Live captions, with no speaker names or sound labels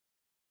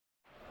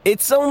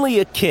It's only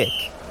a kick.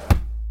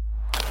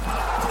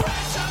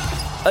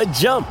 A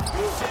jump.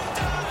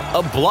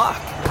 A block.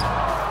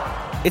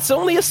 It's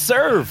only a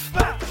serve.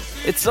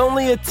 It's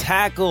only a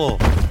tackle.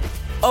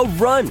 A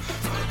run.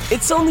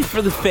 It's only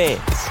for the fans.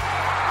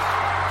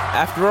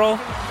 After all,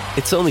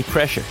 it's only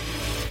pressure.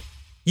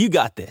 You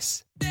got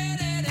this.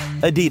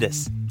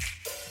 Adidas.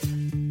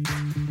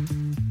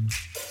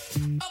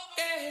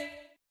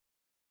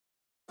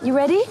 You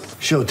ready?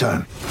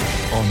 Showtime.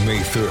 On May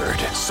 3rd,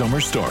 summer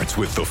starts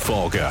with The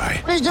Fall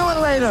Guy. Let's do it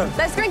later.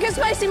 Let's drink a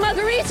spicy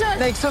margarita.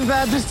 Make some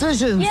bad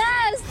decisions.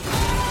 Yes.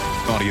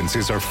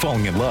 Audiences are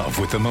falling in love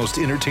with the most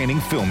entertaining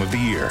film of the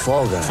year.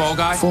 Fall Guy. Fall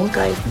Guy? Fall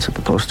Guy. That's what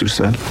the poster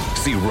said.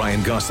 See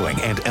Ryan Gosling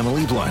and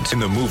Emily Blunt in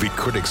the movie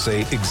critics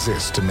say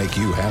exists to make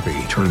you happy.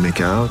 Trying to make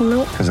it out?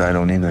 Nope. Because I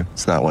don't either.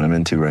 It's not what I'm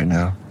into right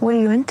now. What are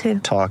you into?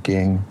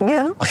 Talking.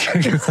 Yeah.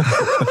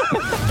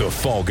 The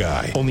Fall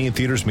Guy. Only in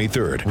theaters May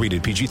 3rd.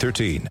 Rated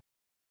PG-13.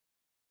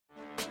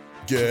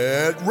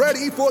 Get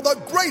ready for the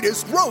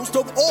greatest roast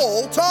of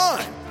all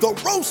time. The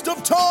Roast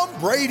of Tom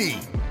Brady.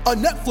 A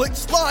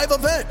Netflix live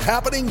event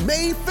happening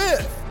May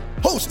 5th.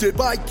 Hosted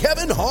by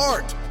Kevin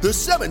Hart. The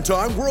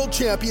 7-time world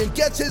champion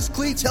gets his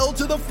cleats held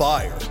to the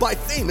fire by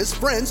famous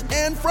friends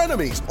and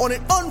frenemies on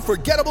an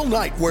unforgettable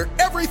night where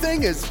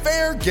everything is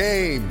fair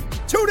game.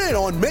 Tune in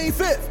on May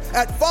 5th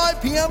at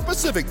 5 p.m.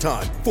 Pacific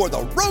time for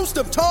the Roast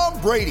of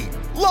Tom Brady.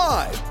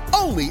 Live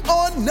only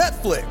on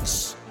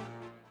Netflix.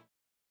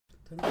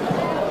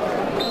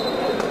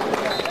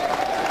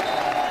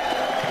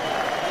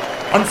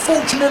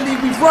 Unfortunately,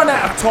 we've run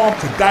out of time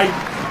today.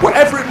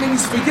 Whatever it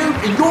means for you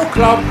in your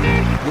club,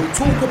 we'll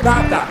talk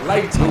about that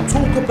later.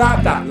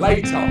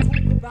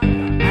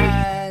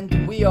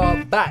 And we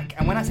are back.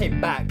 And when I say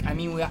back, I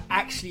mean we are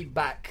actually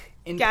back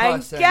in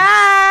person.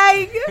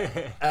 Gang!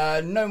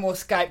 No more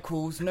Skype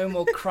calls, no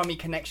more crummy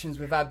connections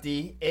with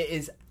Abdi. It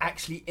is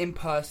actually in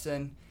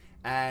person.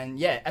 And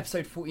yeah,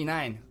 episode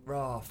 49.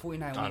 Raw,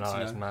 49 weeks. I know,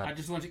 it's mad. I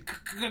just want to...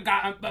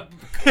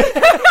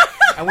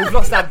 And we've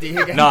lost Abdi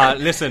again. Nah,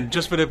 listen,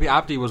 just for the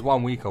Abdi was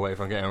 1 week away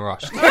from getting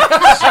rushed.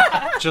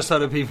 Just so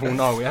the people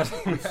know we had.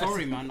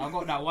 Sorry, man. I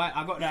got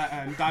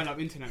that dial-up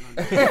internet,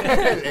 man.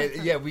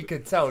 Yeah, we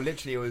could tell.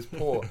 Literally, it was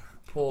poor.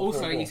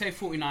 Also, poor. you say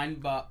 49,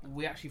 but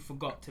we actually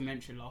forgot to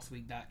mention last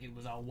week that it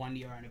was our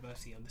 1-year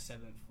anniversary on the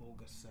 7th of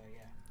August. So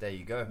yeah. There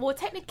you go. Well,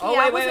 technically,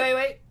 Oh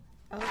wait.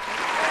 Okay.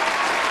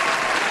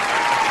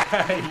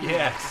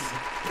 Yes.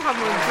 Come on,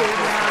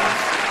 Julia.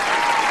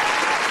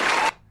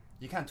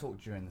 You can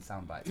talk during the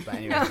sound bites, but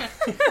anyway.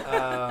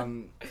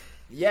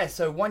 Yeah,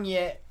 so 1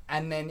 year,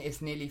 and then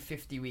it's nearly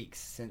 50 weeks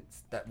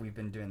since that we've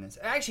been doing this.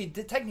 Actually,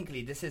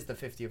 technically, this is the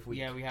 50th week.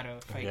 Yeah, we had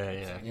a fake.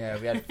 Yeah,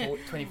 we had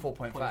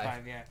 24.5.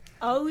 Yeah.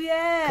 Oh,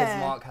 yeah. Because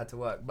Mark had to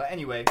work. But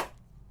anyway,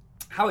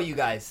 how are you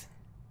guys?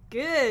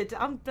 Good.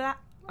 I'm glad.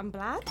 I'm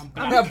glad.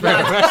 I'm glad, but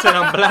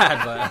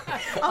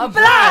I'm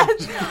glad.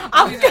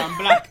 I'm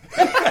black.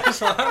 that's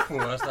what happened.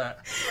 What's that?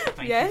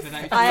 Yes,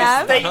 I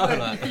am.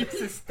 It's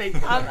a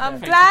statement. I'm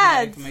Thank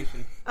glad. you for that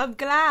information. I'm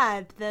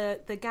glad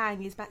the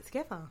gang is back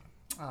together.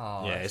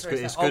 Oh, Yeah, it's very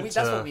good- it's sad. good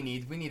That's to- what we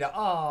need. We need a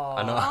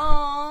I know.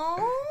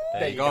 Aww.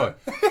 There you go.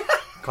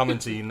 Coming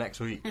to you next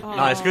week.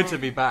 No, it's good to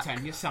be back.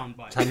 Tanya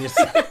soundbite. Tanya's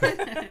There's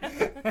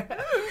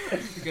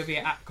going to be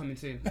an app coming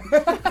soon.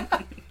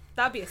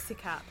 That'd be a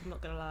sick app, I'm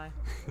not gonna lie.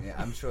 Yeah,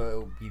 I'm sure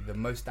it'll be the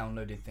most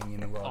downloaded thing in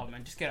the world. Oh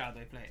man, just get out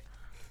there, play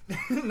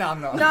it. No, I'm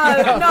not.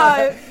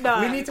 No.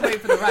 We need to wait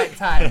for the right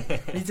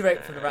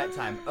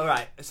time. All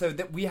right, so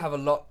we have a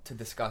lot to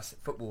discuss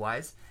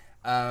football-wise.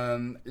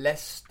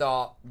 Let's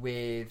start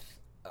with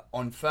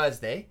on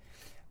Thursday,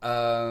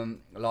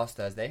 last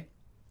Thursday,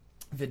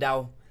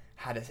 Vidal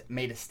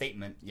made a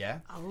statement,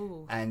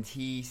 and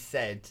he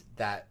said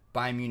that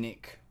Bayern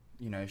Munich,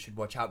 should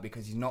watch out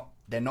because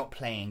they're not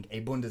playing a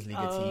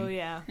Bundesliga team.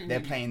 Yeah. They're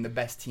playing the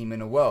best team in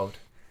the world.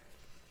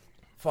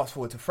 Fast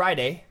forward to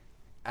Friday,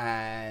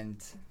 and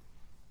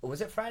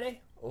was it Friday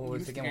or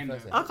was the game on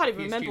Thursday? I can't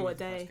even remember what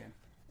day.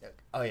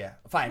 Oh yeah,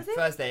 fine.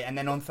 Thursday, and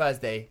then on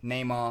Thursday,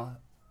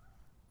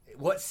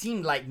 what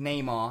seemed like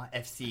Neymar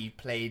FC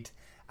played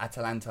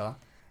Atalanta,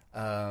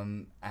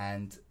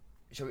 and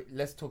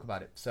let's talk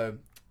about it. So,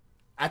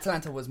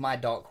 Atalanta was my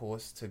dark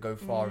horse to go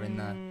far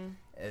in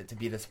to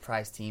be the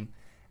surprise team,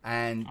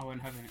 and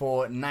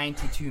for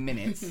 92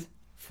 minutes,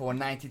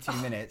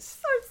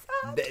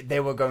 so they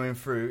were going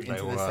through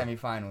into the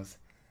semi-finals.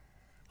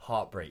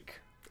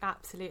 Heartbreak.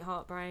 Absolute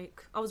heartbreak.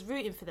 I was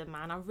rooting for them,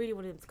 man. I really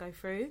wanted them to go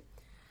through.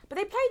 But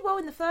they played well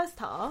in the first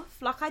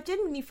half. Like, I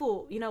genuinely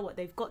thought, you know what,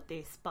 they've got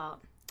this. But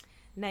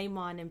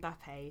Neymar and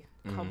Mbappe,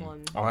 come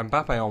on. Oh,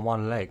 Mbappe on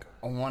one leg.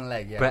 On one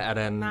leg, yeah. Better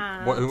than...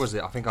 who was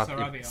it? I think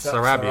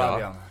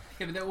Sarabia.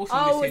 Yeah, but they're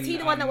also is he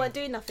the one that weren't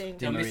doing nothing?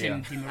 They're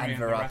missing Di Maria and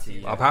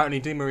Verratti. Yeah. Apparently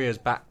Di Maria's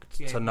back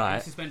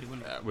tonight. Suspended,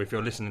 wasn't it? If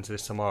you're listening to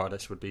this tomorrow,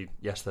 this would be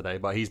yesterday.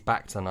 But he's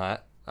back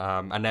tonight.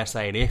 And they're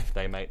saying if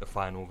they make the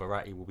final,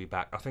 Verratti will be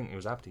back. I think it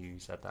was Abdi who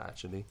said that,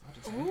 actually.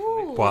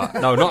 Ooh. But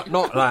no, not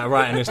like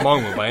right in this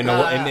moment, but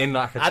in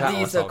like a chat Abdi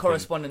or is a something.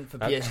 correspondent for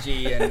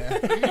PSG. And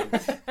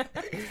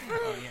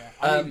Oh, yeah.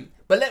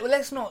 But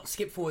let's not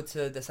skip forward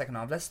to the second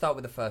half. Let's start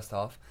with the first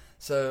half.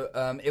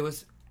 So it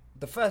was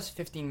the first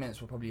 15 minutes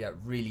were probably like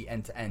really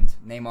end to end.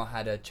 Neymar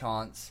had a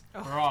chance.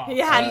 He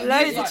had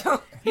loads of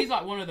chances. He's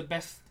like one of the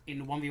best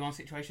in 1v1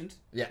 situations.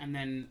 Yeah. And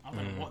then I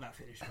don't know what that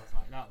finish was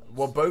like. That was...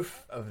 Well,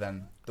 both of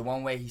them. The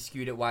one where he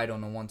skewed it wide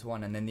on a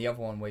 1-to-1, and then the other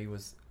one where he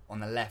was on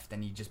the left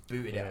and he just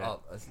booted it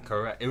up.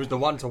 Correct. It was the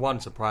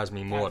 1-to-1 surprised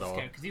me more though.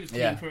 Because he was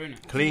clean through,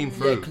 innit? Clean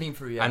through. Yeah, clean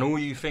through, yeah. And all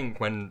you think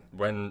when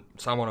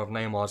someone of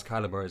Neymar's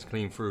caliber is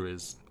clean through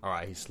is,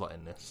 alright, he's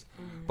slotting this.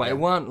 But it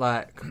weren't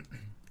like...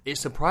 It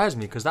surprised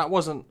me because that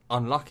wasn't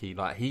unlucky.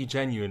 Like, he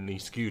genuinely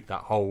skewed that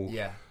whole...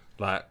 Yeah.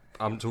 Like,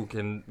 I'm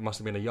talking, must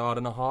have been 1.5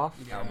 yards.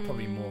 Yeah,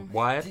 probably more.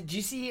 Wide. Did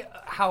you see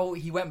how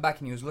he went back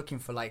and he was looking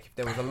for, like, if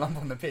there was a lump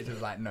on the pitch? It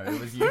was like, no, it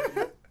was you.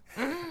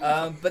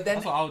 But then...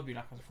 That's what I would be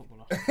like as a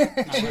footballer.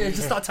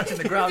 Just start touching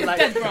the ground. Like...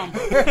 Dead ground.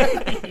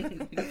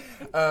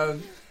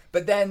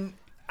 But then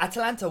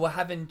Atalanta were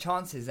having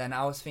chances, and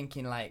I was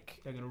thinking, like...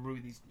 They're going to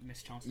ruin these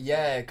missed chances.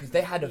 Yeah, because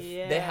they had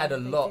a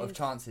lot of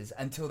chances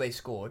until they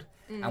scored.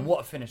 And what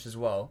a finish as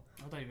well.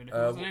 I don't even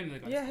know. What's the name of the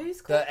guy? Yeah,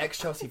 who's the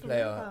ex-Chelsea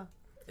player.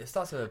 It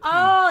starts with a P.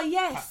 Oh,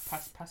 yes.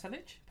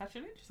 Pasalic?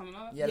 Something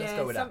like that? Yeah, let's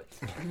go with that.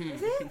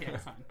 Is it? Yeah,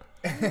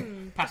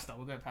 fine. Pasta,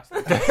 we'll go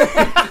pasta.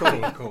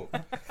 Cool.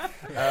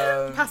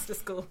 Pasta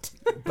scored.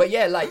 But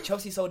yeah, like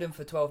Chelsea sold him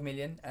for 12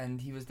 million,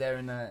 and he was there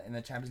in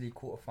the Champions League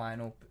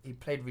quarter-final. He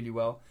played really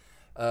well.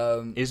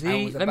 Is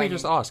he? Let me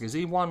just ask: is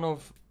he one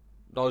of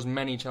those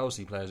many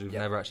Chelsea players who've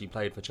never actually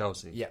played for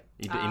Chelsea? Yeah,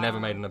 he never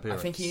made an appearance.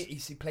 I think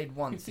he played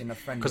once in a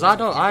friendly. Because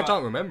I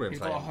don't remember him he's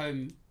playing. He's got a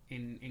home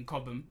in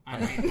Cobham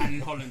and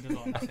in Holland as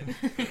well.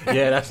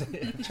 Yeah, that's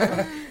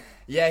it.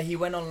 Yeah, he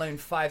went on loan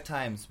 5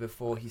 times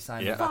before he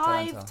signed with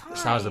Atalanta. 5 times.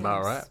 Sounds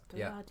about right.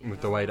 Yeah, with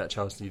the way that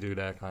Chelsea do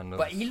their kind of.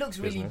 But he looks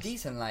really business.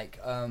 decent. Like,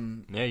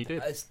 yeah, he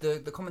did. As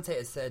the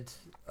commentator said,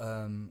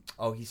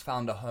 he's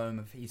found a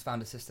home. He's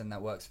found a system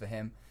that works for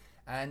him,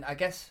 and I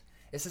guess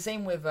it's the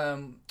same with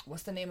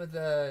what's the name of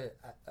the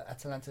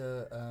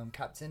Atalanta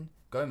captain?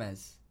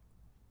 Gomez.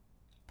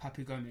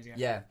 Papu Gomez.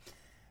 Yeah.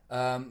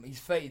 Yeah. He's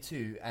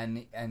 32,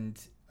 and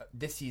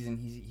this season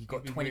he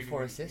got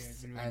 24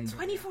 assists. And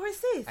 24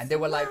 assists. And they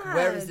were like,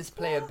 where has this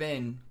player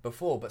been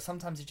before? But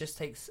sometimes it just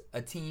takes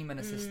a team and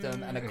a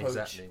system and a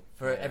coach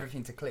for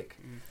everything to click.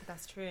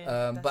 That's true.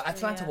 But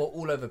Atalanta were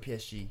all over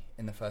PSG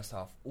in the first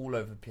half. All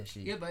over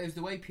PSG. Yeah, but it was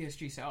the way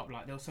PSG set up.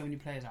 Like, there were so many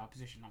players out of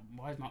position. Like,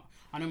 why is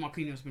I know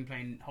Marquinhos been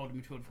playing holding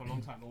midfield for a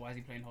long time, but why is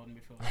he playing holding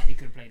midfield? He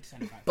could have played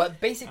centre back.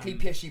 But basically,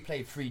 PSG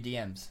played 3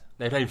 DMs.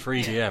 They played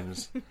 3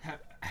 DMs.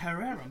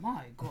 Herrera,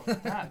 my God,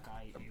 that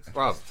guy is...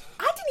 Bruv.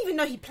 I didn't even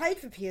know he played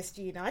for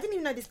PSG now. I didn't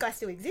even know this guy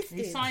still existed.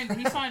 He signed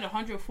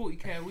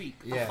 140k a week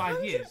for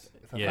 5 years.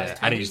 Yeah,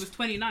 and he was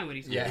 29 when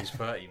he signed. Yeah, he's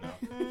 30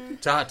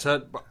 now.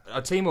 to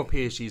a team of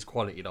PSG's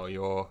quality, though,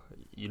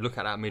 you look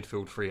at that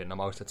midfield 3, and the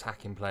most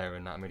attacking player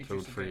in that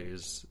midfield 3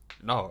 is...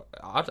 No,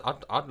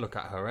 I'd look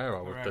at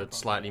Herrera with the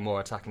slightly more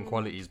attacking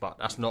qualities, but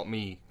that's not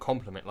me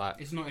compliment. Like,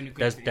 it's not in a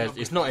good...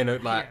 It's not in a...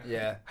 Like,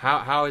 yeah.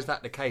 How is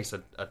that the case?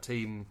 A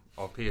team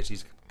of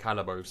PSG's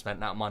caliber who've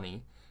spent that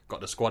money, got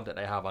the squad that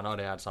they have. I know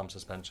they had some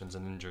suspensions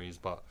and injuries,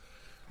 but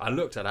I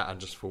looked at that and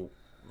just thought,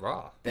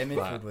 rah. Their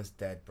midfield was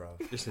dead, bro.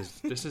 This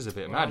is a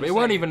bit mad. But it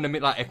weren't even the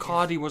mid. Like,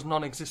 Icardi was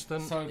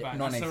non-existent. So bad.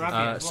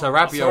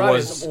 Sarabia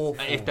was. Awful.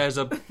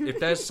 If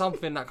there's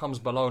something that comes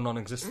below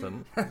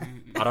non-existent,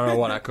 I don't know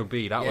what that could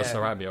be. That was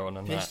Sarabia on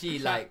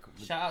that.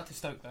 Shout out to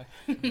Stoke though.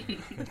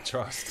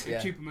 Trust.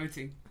 Yeah. Keep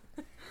promoting.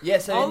 Yeah.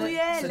 So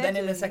then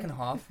in the second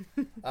half,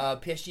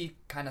 PSG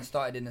kind of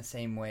started in the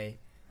same way.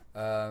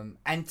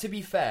 And to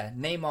be fair,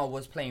 Neymar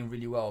was playing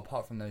really well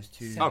apart from those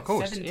 2. Oh, of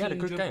course, he had a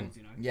good game.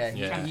 You know?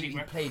 Yeah, he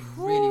played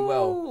really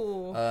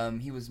well.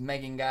 He was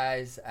megging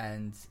guys,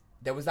 and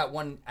there was that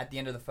one at the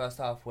end of the first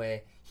half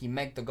where he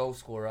megged the goal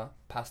scorer,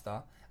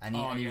 Pasta, and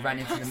he ran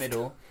into the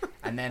middle.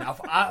 And then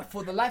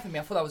for the life of me,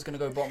 I thought I was going to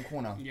go bottom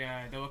corner.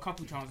 Yeah, there were a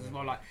couple chances as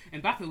well. Like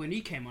Mbappe, when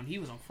he came on, he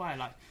was on fire.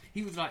 Like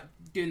he was like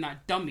doing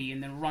that dummy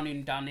and then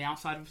running down the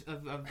outside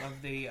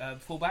of the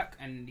fullback,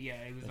 and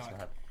it was like.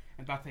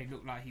 Mbappe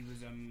looked like he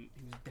was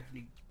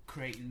definitely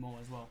creating more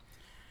as well.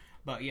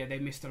 But yeah, they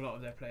missed a lot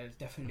of their players,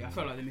 definitely. I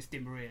felt like they missed Di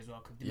Maria as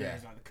well, because Di Maria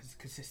is like the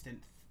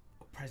consistent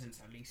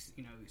presence, at least,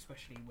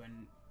 especially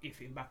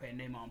if Mbappe and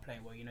Neymar aren't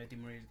playing well, Di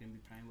Maria is going to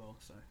be playing well.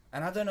 So.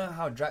 And I don't know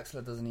how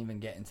Draxler doesn't even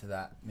get into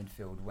that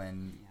midfield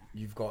when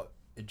you've got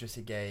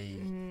Idrissa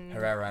Gueye,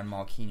 Herrera and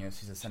Marquinhos,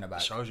 who's a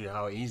centre-back. Shows you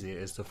how easy it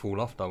is to fall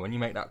off, though. When you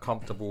make that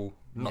comfortable,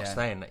 not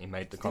saying that he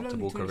made the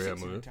comfortable career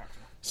move,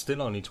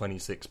 still only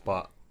 26,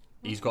 but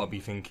he's got to be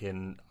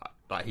thinking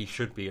like he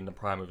should be in the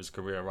prime of his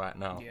career right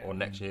now or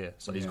next year.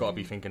 So he's got to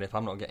be thinking, if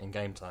I'm not getting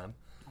game time,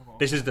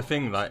 this is the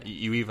thing. Like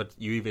you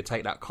either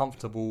take that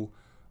comfortable,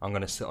 I'm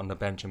going to sit on the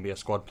bench and be a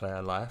squad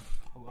player life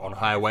on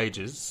high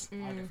wages.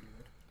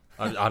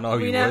 I know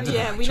you would.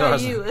 Yeah, we know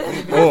you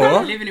would.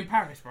 Or living in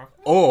Paris, bro.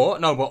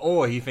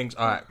 Or he thinks,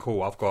 all right,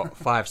 cool. I've got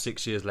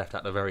 5-6 years left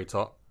at the very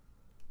top.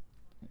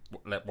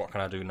 What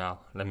can I do now?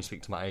 Let me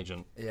speak to my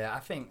agent. Yeah, I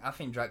think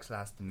Draxler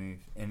has to move.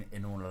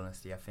 In all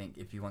honesty, I think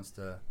if he wants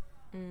to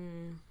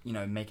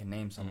make a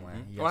name somewhere.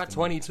 Well, at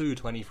 22,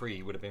 23,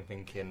 you would have been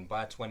thinking,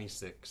 by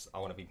 26, I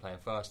want to be playing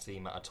first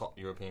team at a top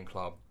European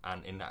club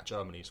and in that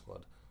Germany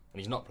squad. And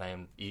he's not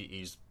playing.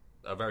 He's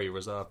a very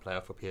reserved player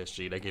for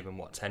PSG. They give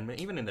him 10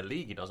 minutes. Even in the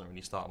league, he doesn't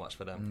really start much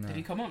for them. No. Did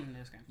he come on in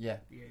this game? Yeah,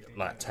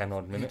 like 10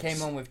 odd minutes. He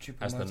came on with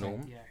Choupo-Moting as the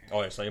norm. Yeah.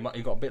 Oh, yeah, so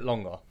he got a bit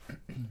longer,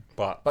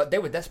 but they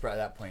were desperate at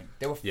that point.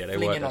 They were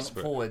flinging on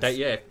forwards.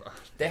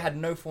 They had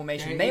no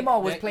formation.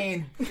 Neymar was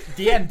playing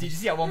DM. Did you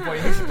see at one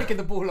point he was picking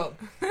the ball up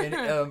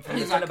from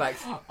the centre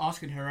backs,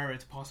 asking Herrera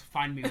to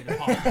find me with a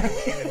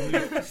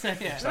pass. So,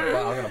 yeah.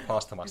 Well, I'm gonna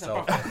pass to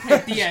myself.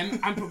 DM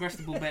and progress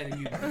the ball better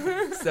than you.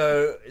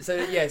 So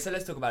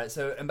let's talk about it.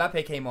 So Mbappe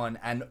came on,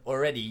 and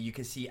already you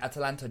can see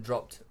Atalanta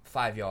dropped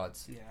 5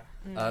 yards.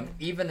 Yeah.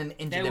 Even an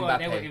injured Mbappe. Mbappe.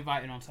 They were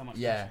inviting on so much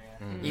pressure.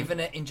 Yeah. Even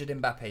an injured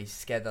Mbappe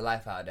scared the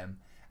life out of them.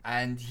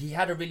 And he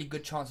had a really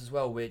good chance as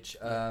well, which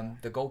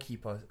the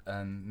goalkeeper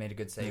made a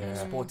good save. Yeah.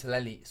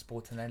 Sportinelli.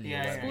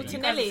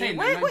 Sportinelli.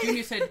 When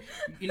Junior said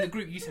in the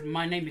group, you said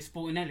my name is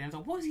Sportinelli. I was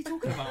like, what is he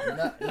talking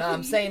about? No,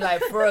 I'm saying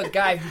like for a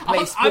guy who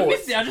plays sports. I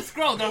missed it. I just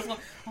scrolled. I was like,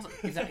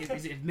 is it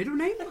his middle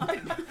name?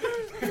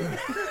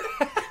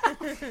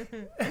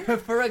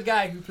 For a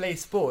guy who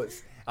plays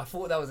sports, I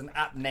thought that was an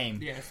apt name.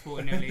 Yeah,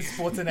 Sportinelli.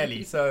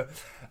 Sportinelli. So,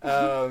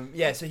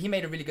 so he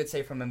made a really good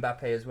save from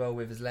Mbappe as well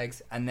with his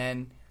legs,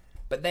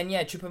 But then,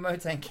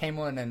 Choupo-Moting came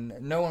on,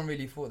 and no one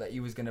really thought that he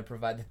was going to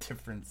provide the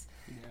difference.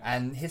 Yeah.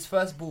 And his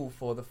first ball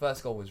for the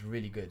first goal was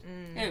really good.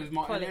 Yeah, it was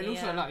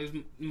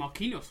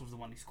Marquinhos was the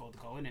one who scored the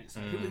goal, innit? So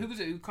who was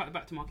it who cut it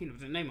back to Marquinhos?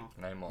 Was it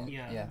Neymar?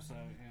 Yeah. So,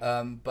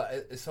 yeah.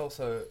 But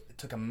it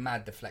took a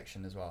mad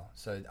deflection as well.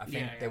 So I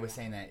think they were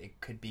saying that it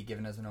could be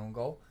given as an own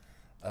goal.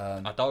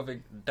 I don't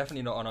think,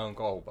 definitely not an own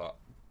goal, but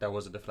there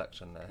was a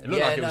deflection there. It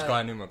looked like it was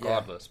going in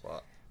regardless,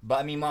 But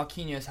I mean,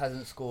 Marquinhos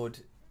hasn't scored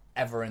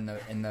ever in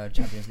the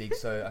Champions League,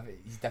 so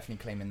he's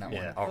definitely claiming that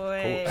one.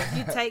 Boy,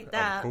 you take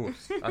that. Of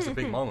course, that's a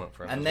big moment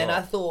for him. And then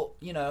I thought,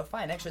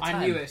 fine, extra time.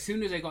 I knew it as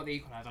soon as they got the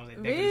equaliser. I was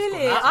like,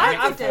 really?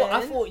 I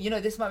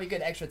thought, this might be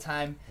good extra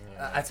time.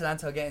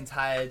 Atalanta are getting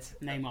tired.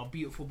 Neymar,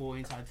 beautiful ball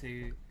inside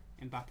to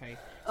Mbappe.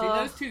 See,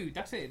 those two,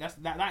 that's it.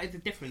 That is the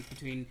difference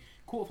between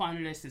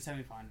quarterfinalists and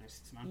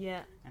semi-finalists, man.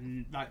 Yeah.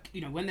 And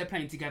when they're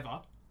playing together,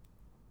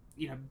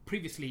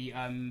 previously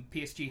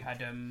PSG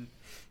had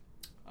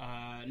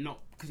not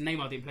because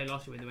Neymar didn't play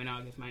last year when they went out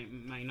against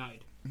Man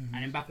United,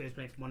 and Mbappe was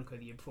playing for Monaco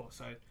the year before.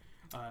 So,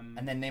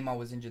 and then Neymar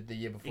was injured the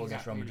year before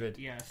against Real Madrid.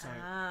 Yeah,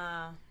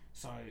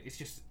 so it's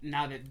just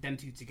now that them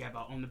two together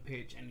on the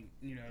pitch, and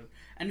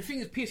and the thing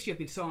is, PSG have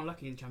been so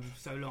unlucky in the Champions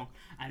for so long,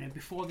 and then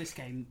before this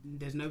game,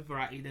 there's no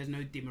Verratti, there's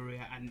no Di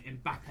Maria, and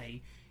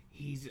Mbappe,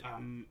 he's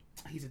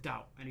a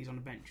doubt, and he's on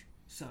the bench.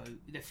 So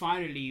they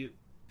finally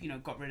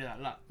got rid of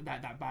that luck,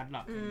 that bad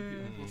luck.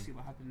 And we'll see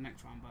what happens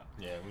next round. But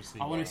yeah, we'll see.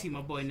 I want to see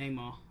my boy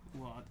Neymar.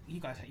 Well,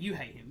 you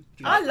hate him.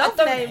 I love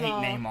Neymar. Hate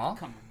Neymar.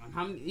 Come on, man.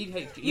 How many,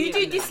 you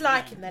do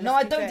dislike him, then? No,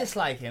 I don't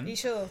dislike him. Are you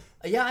sure?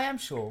 Yeah, I am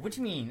sure. What do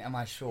you mean? Am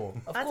I sure?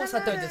 Of course,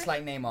 I don't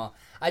dislike Neymar.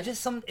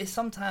 It's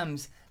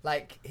sometimes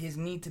like his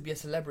need to be a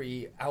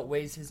celebrity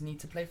outweighs his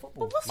need to play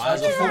football. But what's wrong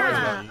with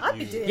that? I'd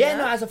be doing that.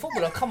 No, as a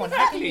footballer, come on.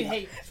 How can you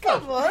hate?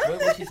 Come on.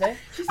 What she say?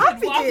 She said,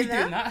 I'd be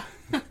doing that.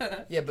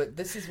 Yeah, but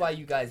this is why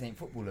you guys ain't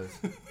footballers.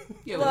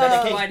 Yeah,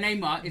 that's why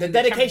Neymar is the in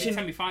dedication,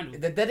 the semi-final.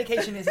 The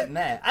dedication isn't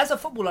there. As a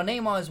footballer,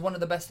 Neymar is one of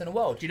the best in the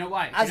world. Do you know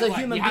why? As a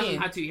human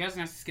being, he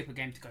hasn't had to skip a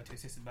game to go to his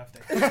sister's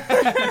birthday.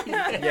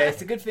 Yeah,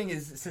 it's a good thing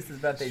his sister's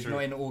birthday is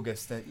not in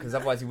August, because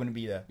otherwise he wouldn't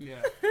be there.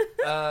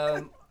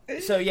 Yeah.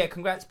 So yeah,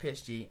 congrats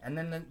PSG. And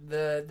then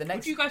the next.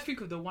 What do you guys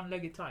think of the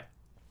one-legged tie?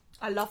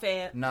 I love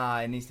it. Nah,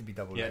 it needs to be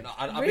double. Yeah,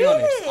 I'll be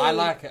honest. I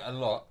like it a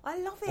lot. I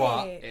love it.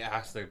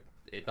 But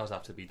it does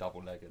have to be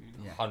double-legged.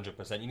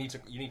 100%. You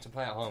need to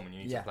play at home and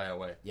you need to play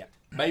away. Yeah.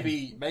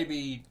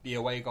 Maybe the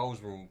away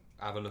goals rule.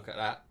 Have a look at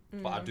that.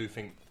 But I do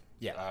think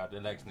the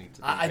legs need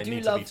to be. I do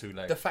love 2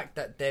 legs. the fact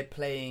that they're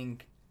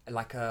playing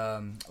like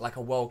a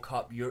World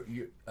Cup Euro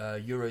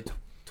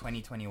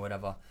 2020 or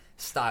whatever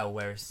style,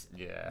 where it's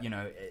in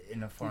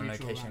a foreign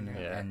location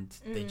and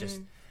they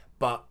just.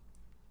 But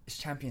it's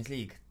Champions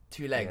League,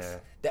 2 legs. Yeah.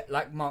 That,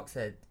 like Mark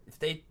said, if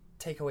they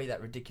take away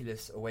that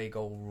ridiculous away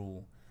goal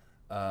rule.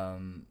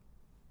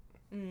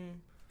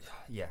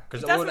 Yeah,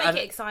 it does make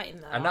it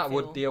exciting though.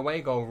 And the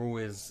away goal rule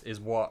is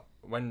what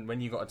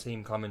when you got a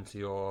team coming to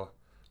your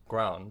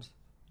ground,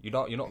 you're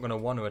not going to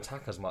want to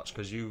attack as much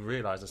because you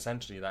realise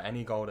essentially that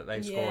any goal that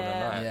they score on the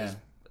night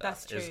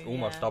is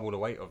almost double the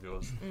weight of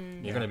yours.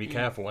 You're going to be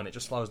careful, and it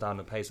just slows down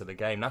the pace of the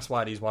game. That's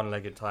why these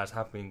one-legged ties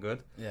have been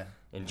good. Yeah,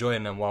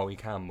 enjoying them while we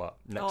can, but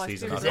next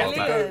season you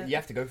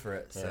have to go for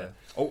it. So.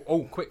 Yeah.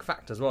 Quick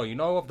fact as well.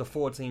 Of the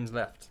 4 teams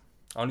left,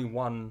 only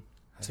one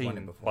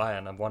team,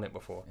 Bayern, have won it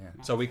before.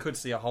 Yeah. So we could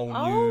see a whole new.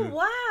 Oh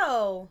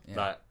wow!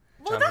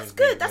 Well, that's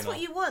good. That's what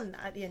you want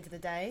at the end of the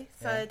day.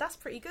 So that's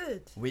pretty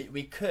good.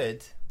 We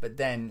could, but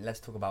then let's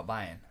talk about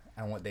Bayern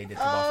and what they did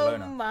to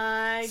Barcelona. Oh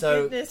my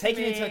so goodness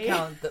taking me. into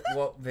account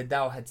what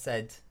Vidal had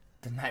said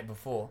the night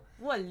before.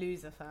 What a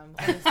loser, fam.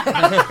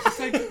 I'm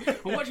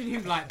watching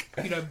him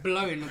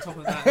blowing on top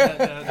of that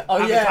the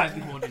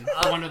advertising hoarding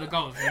for one of the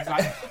goals. And he's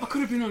like, I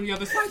could have been on the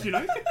other side, you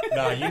know.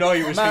 No,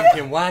 he was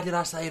thinking, why did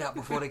I say that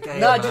before the game?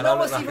 No, do you know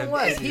what's even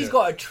worse? He's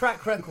got a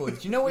track record.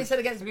 Do you know what he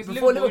said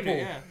before Liverpool?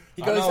 Yeah.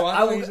 He goes,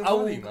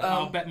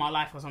 I'll bet my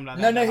life or something like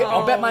that. No,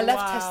 I'll bet my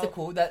left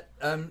testicle that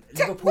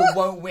Liverpool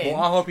won't win.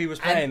 Well, I hope he was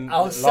playing.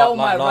 I'll sell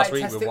my last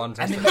right week with one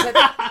testicle.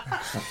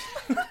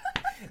 testicle.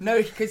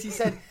 No, because he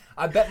said,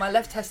 I bet my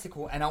left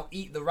testicle and I'll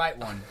eat the right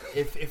one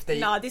if they.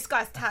 No, this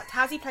guy's tapped.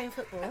 How's he playing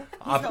football?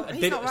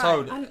 He's not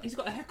right. And he's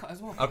got a haircut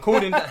as well.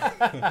 According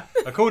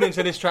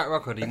to this track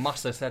record, he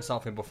must have said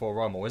something before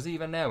Roma. Was he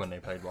even there when they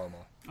played Roma?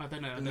 I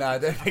don't know. No, I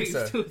don't think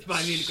so. He was still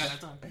Bayern Munich at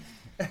that time.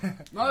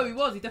 No, he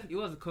was. He definitely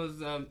was because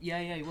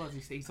he was.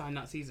 He signed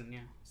that season.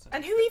 Yeah. So.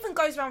 And who even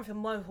goes around with a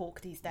mohawk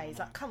these days?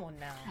 Like, come on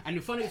now. And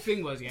the funny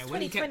thing was,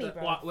 when he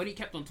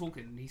kept on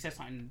talking, he said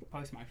something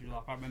post match. I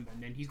can't remember.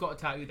 And then he's got a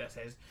tattoo that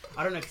says,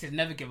 I don't know if it says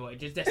never give up.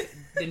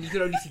 Then you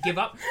could only see give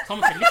up.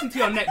 Someone said, listen to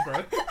your neck,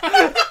 bro.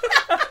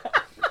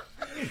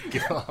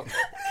 Give up.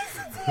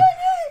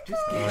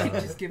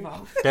 Just give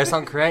up. There's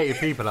some creative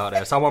people out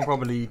there. Someone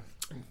probably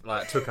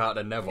took out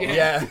the never.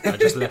 Yeah. I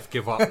just left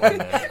give up on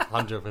there,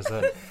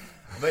 100%.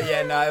 But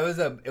yeah, no,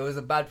 it was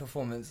a bad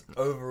performance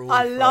overall.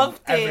 I loved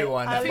it.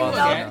 Everyone.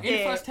 In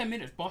the first 10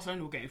 minutes,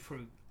 Barcelona were getting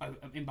through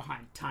in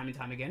behind time and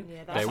time again.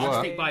 Yeah, they were.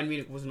 I think Bayern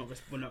Munich were not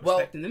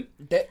respecting them,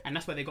 and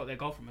that's where they got their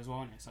goal from as well.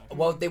 Wasn't it? So.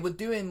 Well, they were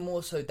doing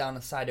more so down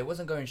the side. It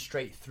wasn't going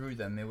straight through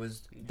them. It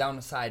was down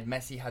the side.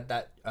 Messi had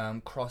that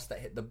cross that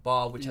hit the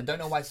bar, which I don't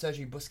know why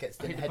Sergio Busquets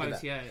didn't hit the head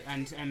post. it. Yeah,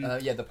 and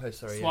the post.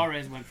 Sorry,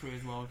 Suarez went through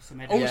as well.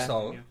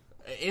 Also.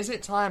 Is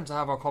it time to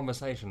have a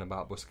conversation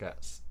about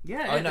Busquets?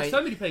 Yeah, there's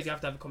so many players you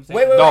have to have a conversation.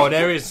 Wait. No,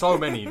 there is so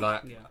many.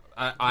 Wait,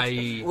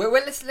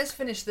 let's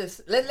finish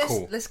this.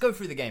 Let's go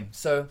through the game.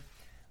 So,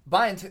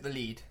 Bayern took the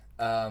lead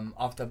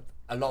after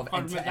a lot of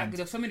end-to-end.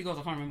 There's so many goals,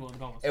 I can't remember what the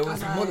goal was. It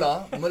was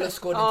Muller. Muller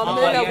scored into the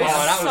Muller box.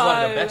 that was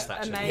one of the best,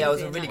 actually. Amazing. Yeah, it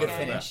was a really good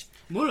finish.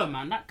 Muller,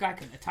 man, that guy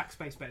can attack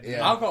space better.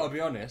 Yeah. I've got to be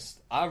honest.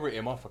 I wrote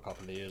him off a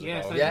couple of years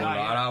ago. So And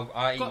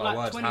I eat my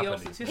words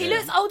happily. He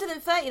looks older than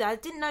 30 though. I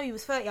didn't know he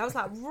was 30. I was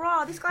like,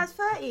 rah, this guy's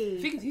 30.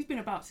 The thing is, he's been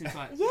about since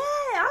Yeah,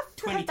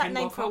 I've heard that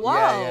name for a World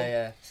while.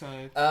 Yeah.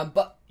 So,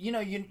 but you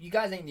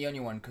guys ain't the only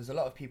one because a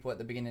lot of people at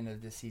the beginning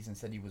of this season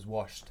said he was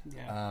washed.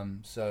 Yeah.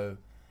 So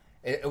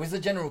it was a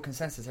general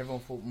consensus.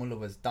 Everyone thought Muller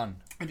was done.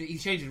 And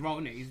he's changed his role,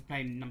 isn't it? He's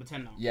playing number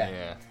 10 now.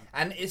 Yeah.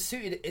 And it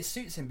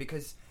suits him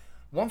because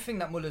one thing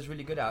that Muller's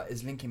really good at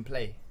is linking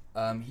play.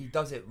 He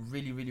does it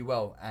really, really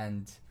well,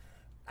 and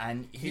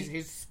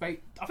his space.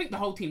 I think the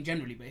whole team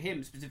generally, but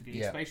him specifically,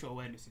 his spatial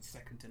awareness is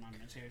second to none.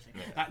 Seriously,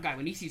 that guy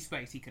when he sees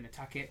space, he can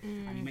attack it,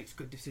 and he makes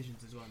good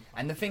decisions as well.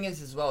 And the thing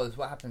is, as well, is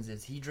what happens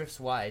is he drifts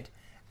wide,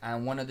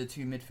 and one of the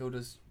two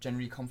midfielders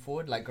generally come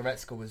forward. Like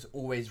Goretzka was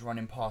always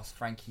running past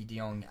Frankie De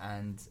Jong,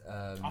 and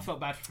I felt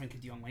bad for Frankie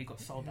De Jong when he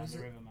got sold down the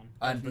river, man.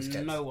 And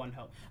Busquets. No one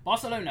helped.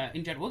 Barcelona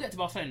in general. We'll get to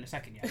Barcelona in a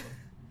second, yeah.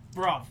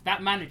 Bruv,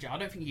 that manager, I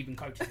don't think he even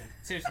coaches him.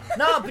 Seriously.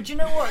 No, but you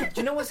know what?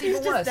 Do you know what's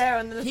even worse? there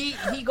on the... He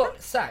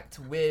got sacked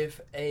with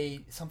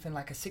something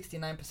like a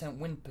 69%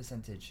 win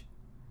percentage.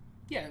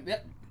 Yeah,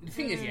 the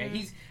thing is,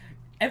 he's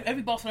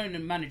every Barcelona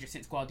manager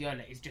since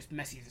Guardiola is just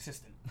Messi's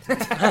assistant.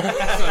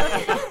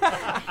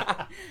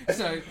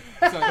 so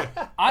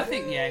I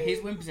think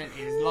his win percentage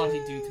is largely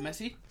due to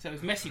Messi. So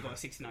if Messi got a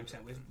 69%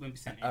 win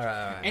percentage, all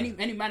right.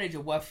 Any manager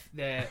worth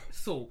their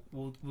salt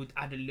would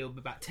add a little bit,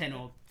 about 10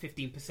 or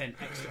 15%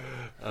 extra.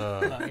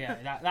 But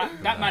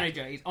that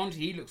manager is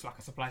honestly, he looks like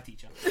a supply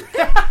teacher.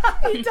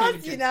 He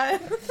does, you know.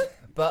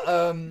 But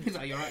he's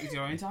like, it's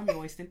your own time you're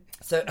wasting.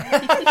 So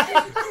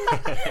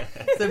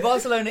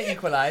Barcelona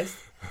equalised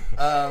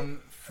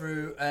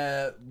through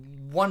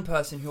one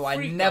person who I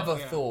never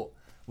thought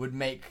would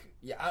make.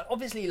 Yeah,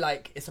 obviously,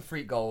 it's a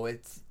free goal.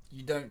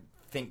 You don't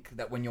think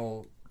that when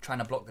you're trying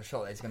to block the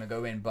shot that it's going to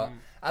go in, but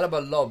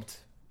Alaba lobbed.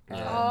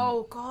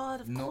 Oh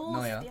God! Of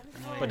course. Neuer.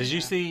 But did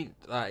you see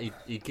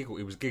he giggled?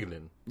 He was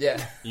giggling.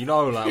 Yeah. You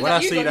know, when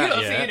I see that,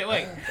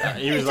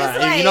 he was like,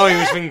 wait. he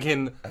was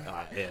thinking.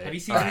 Have you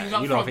seen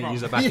him you know, I think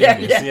he's a back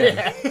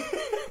Yeah.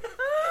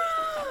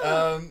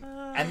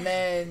 And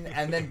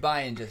then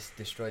Bayern just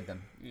destroyed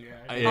them.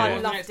 I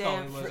loved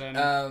him. It was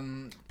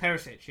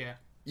Perisic,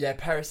 Yeah,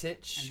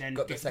 Perisic and then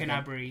got the second.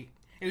 Gnabry.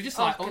 It was just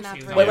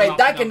Gnabry. Wait,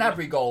 that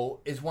Gnabry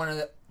goal is one of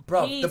the...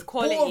 Bro, He's the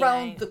quality, ball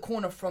around mate. the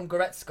corner from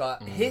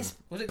Goretzka, his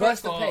Was it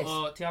burst of Goretzka pace.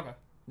 or Thiago?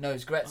 No,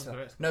 it's Goretzka. Oh,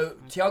 Goretzka. No,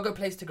 Thiago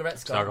plays to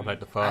Goretzka. Thiago played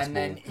the first and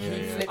then ball.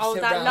 he flips Oh,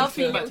 it that around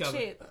lovely to... little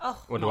chip.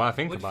 Oh. What do I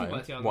think What do you about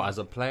think him? about Thiago? What, as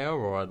a player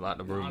or like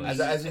the room? As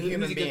a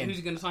human being. Who's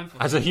he going to sign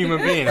for? As a human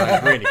being,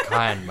 he's really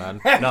kind,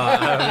 man.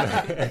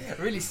 No,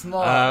 really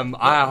smart.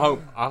 I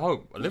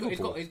hope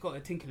Liverpool. He's got a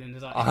tinkle in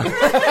his eye.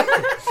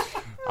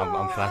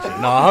 I'm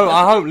flashing. No,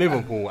 I hope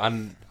Liverpool,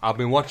 and I've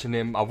been watching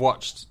him. I've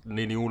watched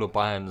nearly all of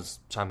Bayern's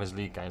Champions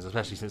League games,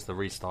 especially since the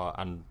restart,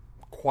 and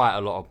quite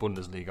a lot of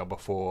Bundesliga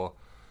before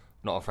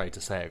not afraid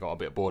to say it, got a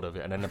bit bored of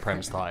it, and then the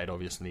Prem started.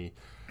 Obviously,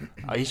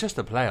 he's just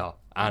a player,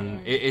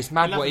 and it's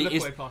mad what he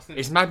is.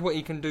 It's mad what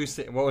he can do.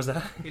 What was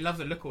that? He loves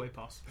a look away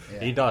pass. Yeah.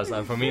 He does,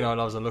 and Firmino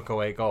loves a look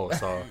away goal.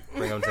 So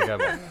bring them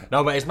together.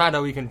 No, but it's mad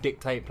how he can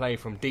dictate play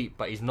from deep,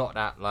 but he's not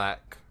that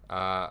like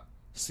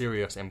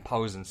serious,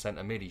 imposing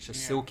centre mid. He's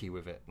just silky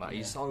with it. Like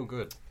he's so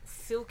good.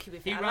 Silky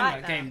with it. He ran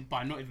like that game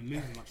by not even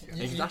moving much.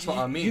 That's what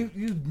I mean.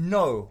 You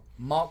know,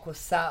 Mark was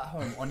sat at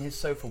home on his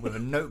sofa with a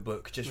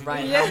notebook, just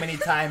writing how many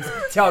times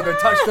Thiago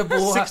touched the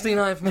ball.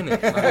 69th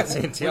minute. I've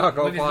seen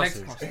Thiago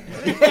passes.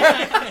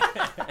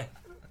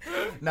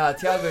 No,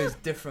 Thiago is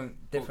different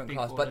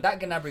class. ball, But that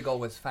Gnabry goal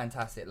was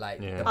fantastic. Like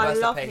the I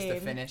burst love of pace, him,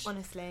 the finish.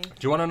 honestly. Do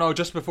you want to know,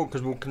 just before,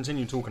 because we'll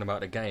continue talking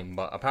about the game,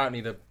 but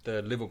apparently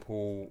the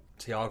Liverpool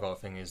Thiago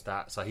thing is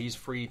that, so he's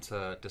free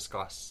to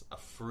discuss a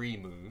free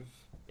move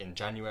in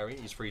January.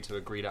 He's free to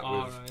agree that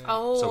with. Right,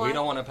 yeah. So we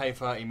don't want to pay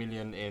 30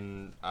 million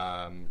in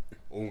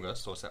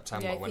August or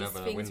September, Yeah, whenever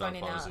the things window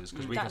running out. closes,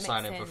 because we That can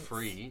sign him makes for sense.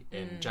 free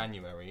in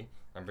January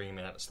and bring him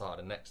in at the start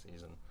of the next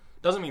season.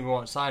 Doesn't mean we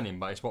won't sign him,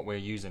 but it's what we're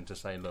using to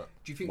say, look,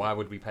 Do you think, why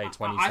would we pay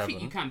 27? I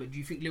think you can, but do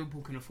you think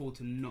Liverpool can afford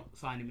to not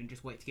sign him and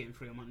just wait to get him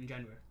free a month in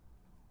January?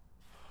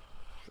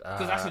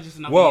 Because that's just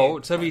another year.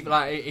 to be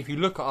like, if you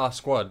look at our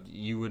squad,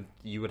 you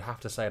would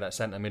have to say that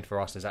centre mid for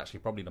us is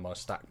actually probably the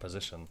most stacked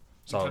position.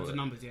 So in terms of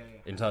numbers, yeah.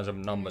 In terms of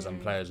numbers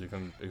and players who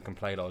can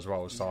play those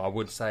roles, so I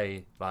would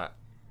say like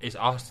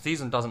our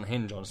season doesn't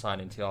hinge on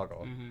signing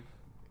Thiago,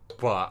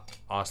 but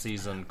our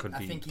season could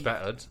be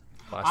bettered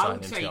by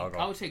signing Thiago.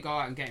 I would say go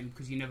out and get him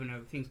because you never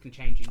know, things can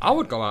change. I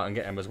would go out and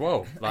get him as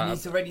well. Like, And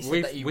he's already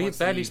said that he we've wants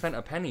to barely leave. spent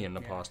a penny in the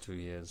past 2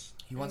 years.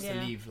 He wants to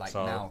leave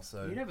now,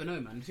 so You never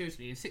know, man.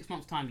 Seriously, in 6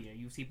 months' time,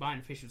 you'll see Bayern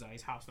officials at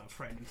his house like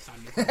threatening to sign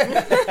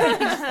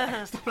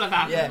him. Stuff like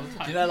that. yeah.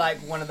 Do you know, like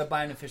one of the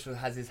Bayern officials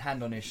has his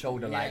hand on his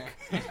shoulder, like,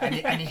 and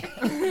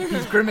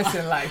he's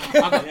grimacing, like,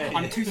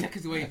 I'm 2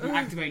 seconds away from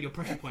activating your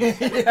pressure point.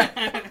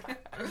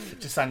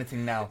 Just sign the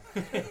thing now.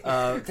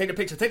 Take the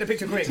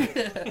picture quick.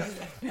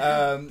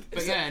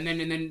 But yeah, and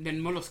then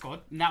Muller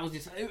scored, and that was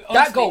just honestly,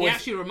 that goal. It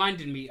actually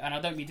reminded me, and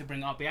I don't mean to bring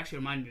it up. It actually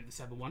reminded me of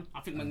the 7-1.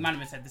 I think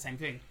McManaman said the same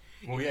thing.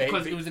 Well, yeah,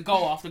 because it was a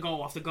goal after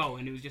goal after goal,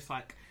 and it was just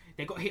like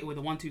they got hit with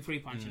a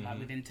 1-2-3 punch in like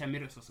within 10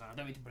 minutes or so. I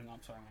don't mean to bring it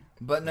up, sorry, man.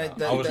 But no,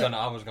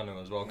 I was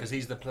gonna as well, because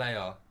he's the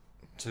player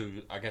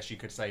to, I guess you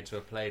could say, to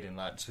have played in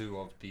like two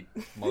of the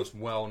most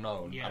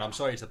well-known, and I'm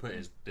sorry to put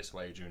it this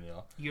way,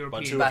 Junior,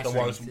 but two of the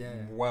most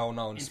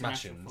well-known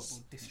smashings,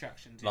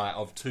 distractions, like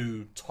of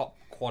two top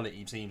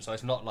quality teams. So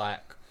it's not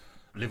like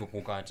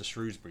Liverpool going to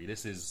Shrewsbury.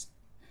 This is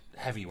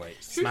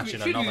heavyweights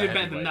smashing another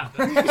heavyweight.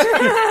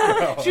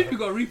 Should we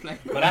got a replay?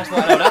 But that's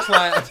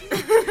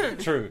why.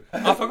 True.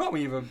 I forgot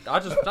I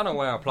just don't know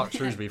where I plucked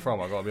Shrewsbury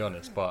from. I got to be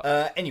honest.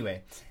 But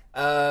anyway.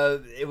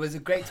 It was a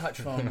great touch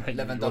from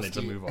Lewandowski. Wanted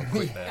to move on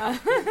quick there.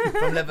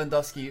 From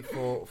Lewandowski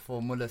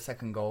for Muller's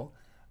second goal.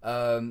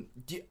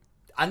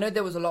 I know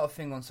there was a lot of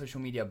thing on social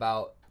media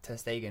about Ter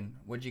Stegen.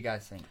 What do you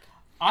guys think?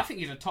 I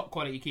think he's a top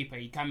quality keeper.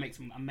 He can make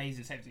some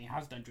amazing saves, and he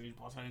has done during his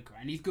Barcelona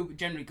career. And he's good,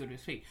 generally good with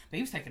his feet. But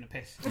he was taking a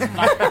piss.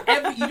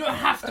 Like, you don't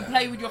have to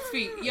play with your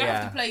feet. You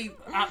have to play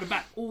out the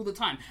back all the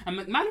time. And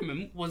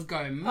McManaman was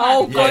going mad.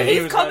 Oh god,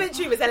 his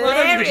commentary was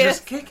hilarious.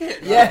 Just kick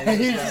it.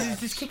 Yeah,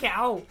 just kick it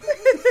out.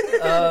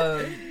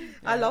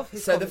 I love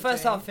his. So the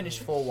first half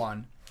finished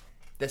 4-1.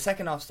 The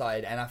second half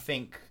started, and I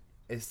think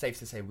it's safe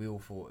to say we all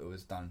thought it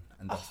was done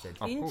and dusted.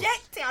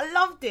 Injecting, I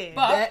loved it.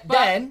 But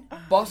then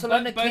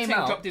Barcelona came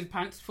out. Dropped his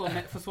pants for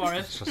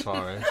Suarez.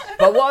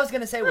 But what I was going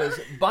to say was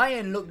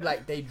Bayern looked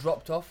like they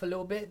dropped off a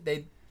little bit.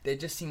 They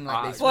just seemed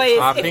like they.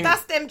 Boys, if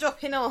that's them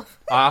dropping off.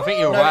 I think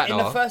you're right. In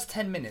though. the first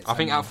 10 minutes. I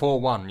think at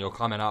 4-1, you're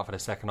coming out for the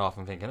second half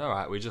and thinking, all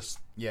right, we just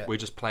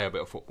play a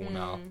bit of football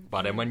now.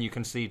 But then when you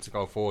concede to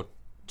go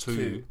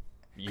 4-2.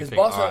 Because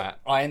Barca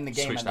are in the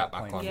game switch at that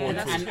that back point. on.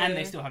 And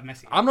they still have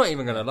Messi. I'm not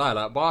even gonna lie.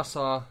 Like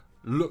Barca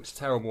looked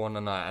terrible on the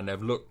night, and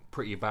they've looked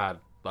pretty bad.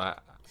 Like,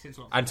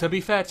 and to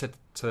be fair to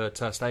Ter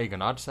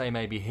Stegen, I'd say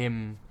maybe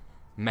him,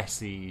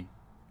 Messi,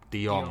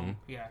 De Jong,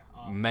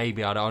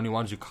 maybe are the only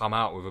ones who come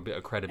out with a bit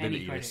of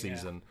credibility this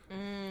season.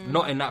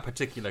 Not in that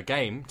particular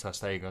game, Ter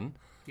Stegen,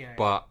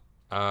 but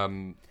I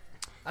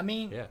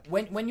mean,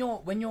 when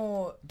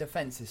your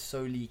defense is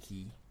so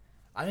leaky,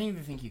 I don't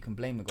even think you can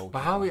blame the goalkeeper.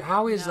 But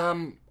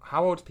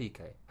how old's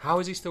Piqué? How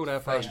is he still their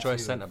first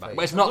choice centre back?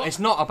 But it's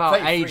not about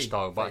 33. age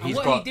though. But he's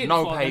got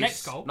no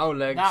pace, no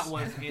legs. That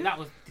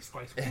was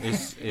disgraceful.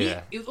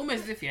 It was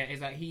almost as if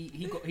it's like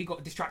he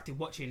got distracted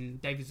watching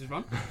Davies'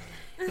 run.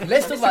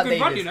 Let's talk about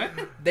Davies. Run, you know?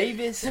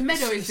 Davies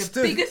Semedo is the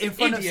stood biggest in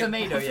front idiot. of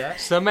Semedo,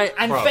 yeah,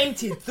 and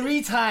fainted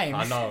 3 times.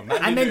 I know,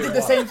 and then did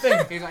the same thing.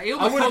 I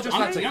would have just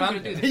had to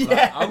clamp him.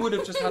 I would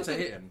have just had to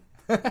hit him.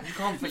 You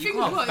can't fake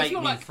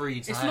me 3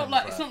 times. It's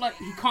not like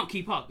he can't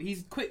keep up.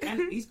 He's quick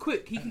and he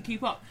can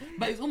keep up.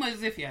 But it's almost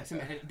as if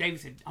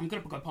Davies said, "I'm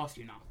gonna go past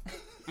you now,"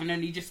 and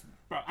then he just.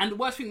 And the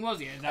worst thing was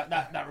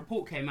that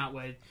report came out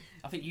where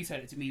I think you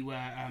said it to me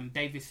where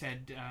Davies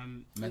said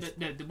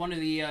one of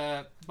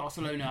the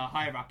Barcelona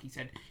hierarchy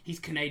said he's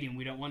Canadian,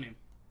 we don't want him.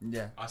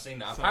 Yeah, I've seen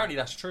that. Apparently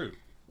that's true.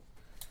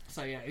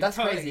 So yeah, That's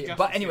totally crazy. injustice,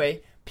 But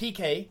anyway,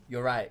 PK,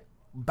 you're right.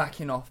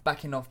 Backing off.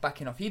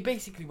 He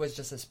basically was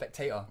just a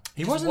spectator.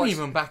 He just wasn't watched-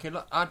 even backing.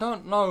 I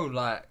don't know,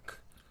 like.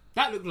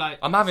 that looked like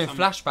I'm having some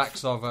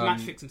flashbacks of.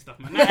 match fixing stuff,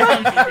 man.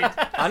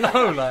 I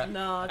know, like.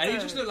 No, and he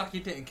just looked like he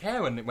didn't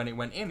care when it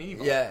went in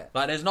either. Yeah.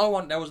 Like,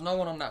 there was no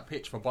one on that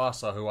pitch for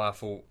Barca who I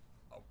thought,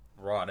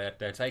 right,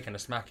 they're taking a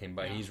smacking,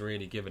 but he's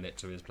really giving it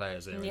to his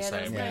players here and Yeah,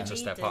 saying we there's need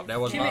to no step leaders. up. There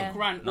was Kimmich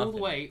ran all the nothing.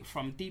 way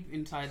from deep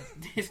inside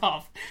his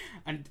half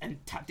and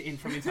tapped it in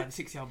from inside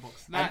the 6-yard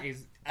box. That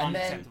is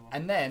unacceptable.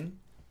 And then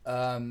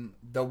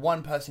the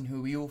one person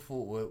who we all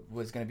thought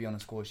was going to be on the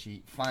score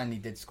sheet finally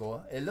did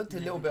score. It looked a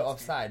little bit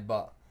offside,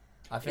 but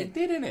I It think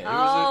did, innit? It Oh,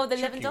 was the a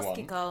tricky Lewandowski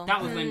one. goal.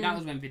 That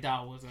was when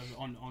Vidal was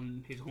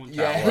on his haunch.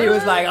 yeah, he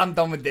was like, I'm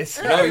done with this.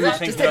 You know, you Just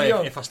think, take me you know,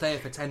 off. if I stay here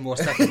for 10 more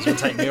seconds, you'll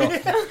take me off.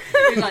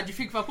 He's like, do you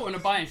think if I put on a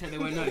buy-in shirt they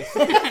won't notice?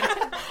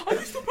 I'm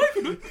still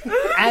playing for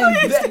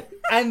them.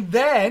 and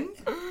then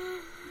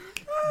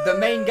the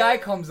main guy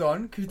comes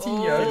on,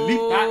 Coutinho.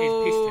 That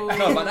is pissed.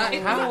 No, but that,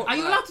 how, Are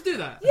you allowed to do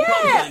that? Yeah,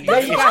 Yeah, you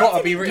it's can. got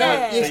to be written.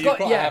 Yeah. So It's you've got-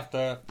 got to yeah. have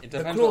the. It The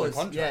depends on the clause,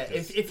 contract. yeah.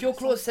 is. If your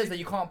clause says that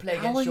you can't play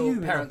How against are your you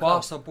in a parent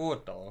club, Barca board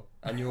though,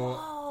 and you're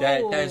Oh.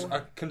 there's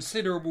a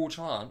considerable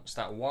chance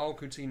that while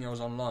Coutinho's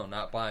on loan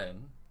at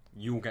Bayern,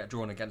 you'll get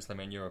drawn against them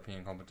in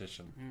European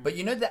competition. but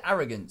you know the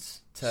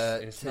arrogance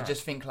It's to mad.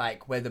 just think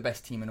like we're the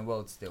best team in the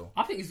world still.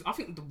 I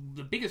think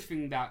the biggest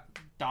thing that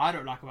I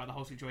don't like about the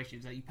whole situation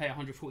is that you pay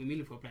 140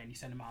 million for a player and you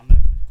send them out on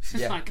loan. It's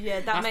just Yeah. like,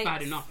 Yeah, that's makes,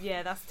 bad enough.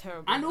 Yeah, that's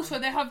terrible. And also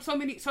they have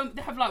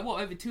they have like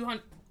what over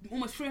 200,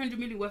 almost 300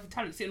 million worth of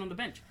talent sitting on the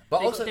bench. But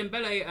They've also- got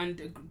Dembele and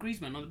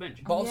Griezmann on the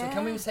bench. But also, Yeah.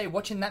 can we say,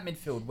 watching that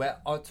midfield where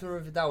Arturo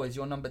Vidal is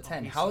your number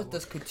 10, he's how so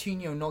does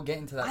Coutinho not get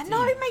into that I team?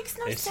 know, it makes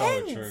no It's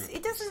sense. so true.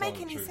 It doesn't So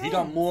make any true. sense. He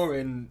done more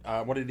in.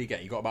 What did he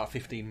get? He got about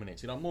 15 minutes.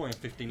 He done more in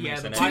 15 Yeah,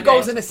 minutes. but than Two any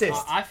goals game. and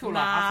assists. I feel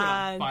like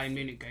Man. Bayern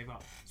Munich gave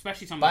up,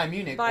 especially some Bayern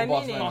Munich or Bayern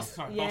Barcelona? Munich.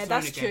 Sorry, Yeah, Barcelona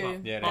that's gave true.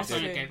 Up. Yeah, they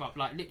Barcelona did. gave up.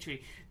 Like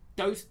literally,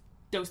 those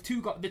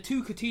two the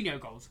two Coutinho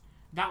goals.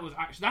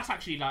 That's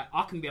actually like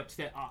I can be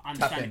upset. I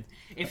understand Tapping.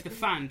 if the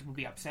fans will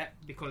be upset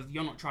because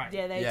you're not trying.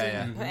 Yeah, they Yeah,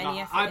 didn't yeah. put any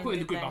effort I put in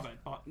the did group. they? I was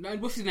like, but no,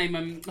 what's his name?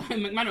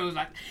 McManaman was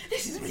like,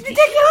 this is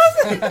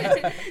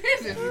ridiculous.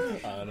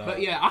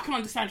 But yeah, I can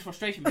understand his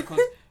frustration because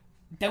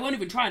they weren't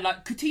even trying.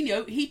 Like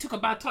Coutinho, he took a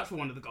bad touch for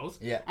one of the goals.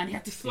 Yeah. and he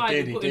had to slide. He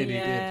and did, put he in. did, he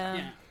did.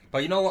 Yeah.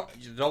 But you know what?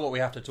 You know what we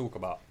have to talk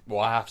about? Well,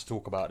 I have to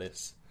talk about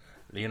this.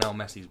 Lionel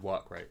Messi's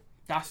work rate.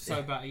 That's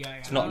so bad. Yeah,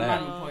 It's not there.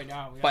 Manuel pointed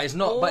out, yeah. But it's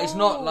not. But it's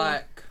not Oh.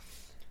 like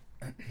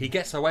he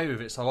gets away with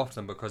it so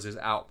often because his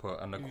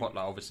output and the like,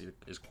 obviously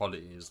his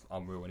quality is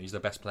unreal and he's the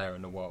best player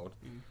in the world.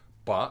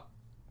 But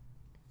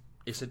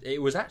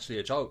it was actually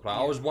a joke. Like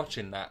I was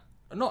watching that,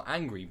 not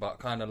angry, but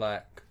kind of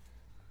like,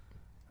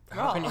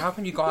 how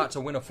can you go out to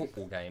win a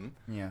football game,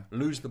 Yeah.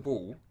 lose the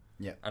ball,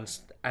 Yeah.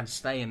 and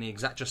stay in the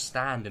exact just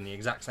stand in the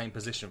exact same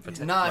position for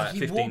Nah, like he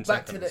 15 walked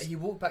back seconds. he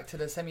walked back to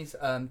the semis,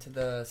 to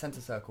the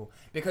center circle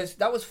because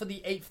that was for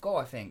the 8th goal,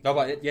 I think. No,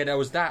 but yeah, there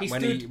was that He when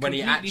stood he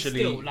completely actually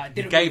still, like,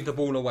 didn't gave move. the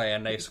ball away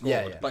and they scored.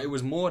 Yeah, yeah. But it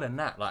was more than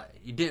that. Like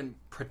he didn't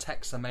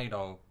protect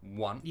Semedo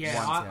once.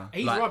 Yeah,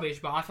 he's Like- rubbish,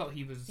 but I thought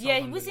he was. Yeah,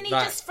 someone wasn't he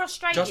Like, just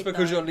frustrated? Just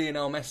because though? you're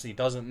Lionel Messi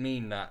doesn't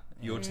mean that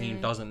your team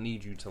doesn't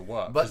need you to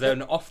work. But Because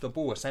then off the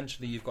ball,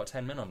 essentially, you've got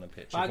 10 men on the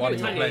pitch. But I If one agree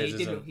of with your Tanya, players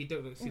isn't. he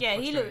did look super Yeah,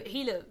 frustrated.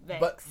 he looked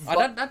vexed.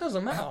 But That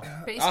doesn't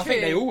matter. But it's I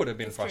think they true. all would have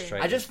been It's true.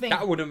 frustrated. I just think-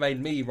 that would have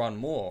made me run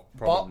more,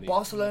 probably.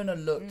 Barcelona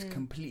looked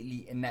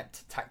completely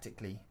inept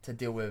tactically to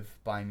deal with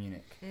Bayern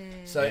Munich.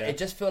 So it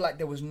just felt like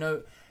there was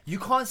no. You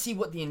can't see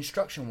what the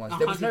instruction was.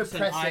 There was no 100%,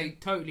 pressing. I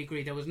totally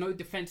agree. There was no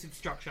defensive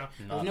structure.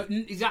 There was no,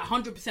 is that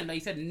 100%? Like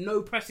you said,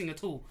 no pressing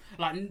at all.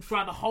 Like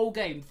throughout the whole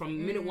game,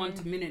 from minute 1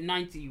 to minute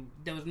 90,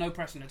 there was no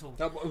pressing at all.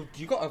 No, but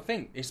you got to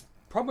think it's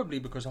probably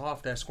because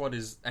half their squad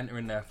is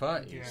entering their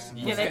 30s.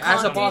 Yeah, they As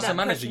can't a do Barca that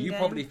manager, pressing you game.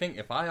 probably think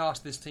if I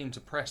ask this team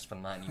to press for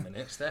 90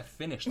 minutes, they're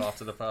finished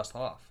after the first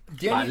half.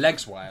 The Like only-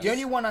 legs wise. The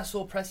only one I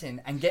saw pressing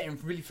and getting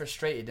really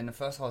frustrated in the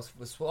first half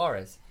was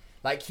Suarez.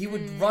 Like he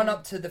would run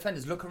up to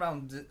defenders, look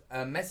around,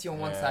 Messi on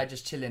one side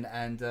just chilling,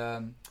 and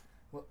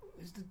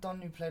who's the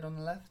Don who played on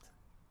the left?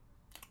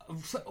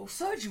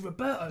 Sergio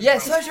Roberto. Yeah,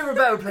 bro. Sergio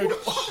Roberto played.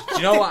 Do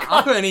you know what?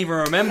 I couldn't even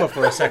remember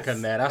for a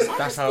second there.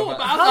 That's how. But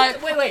I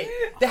was like, Wait,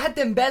 they had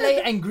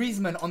Dembele and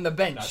Griezmann on the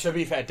bench. To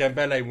be fair,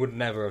 Dembele would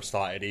never have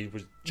started. He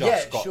was Yeah,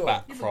 just got sure.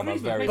 back Yeah, but from a Griezmann-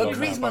 very but long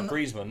time. But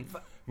Griezmann-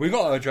 Griezmann, we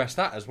got to address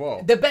that as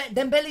well. Dembele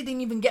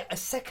didn't even get a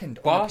second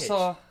on the pitch.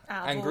 Barca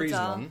Out of and order.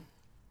 Griezmann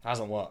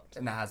hasn't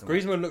worked. No, it hasn't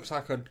Griezmann looks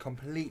like a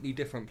completely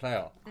different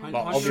player. Like,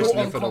 Short obviously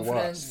on for the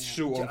confidence. worst.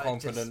 Short on Just-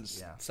 confidence,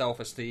 yeah.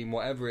 self-esteem,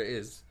 whatever it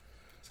is.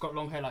 He's got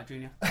long hair like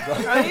Junior.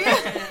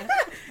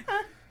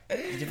 Do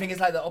you think it's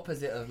like the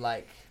opposite of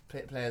like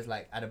players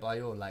like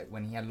Adebayor? Like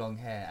when he had long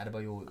hair,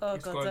 Adebayor, Oh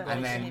It's god, got- don't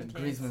and mention then him,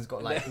 please. Griezmann's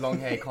got like long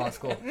hair, can't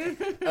score.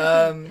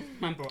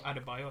 Man brought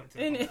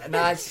Adebayor.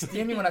 Nah, it's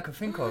the only one I could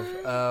think of.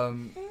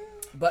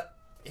 But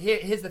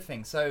here's the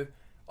thing. So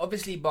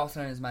obviously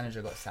Barcelona's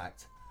manager got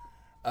sacked.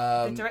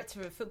 The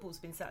director of football's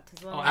been sacked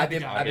as well. Oh,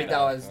 Abidal Abidal,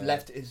 Abidal has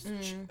left his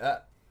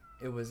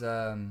It was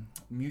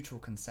mutual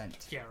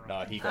consent. Yeah, right.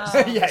 No, he got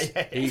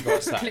sacked. He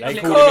got sacked. They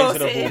called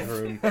him into the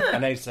boardroom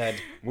and they said,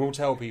 "We'll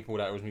tell people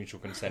that it was mutual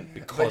consent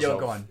because of."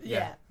 Go on.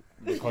 Yeah.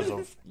 Because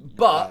of.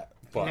 But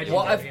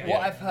What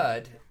I've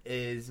heard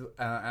is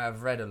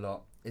I've read a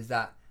lot is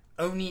that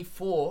only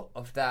 4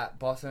 of that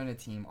Barcelona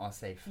team are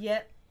safe.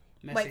 Yep.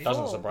 Messi. Wait,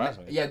 Doesn't 4? surprise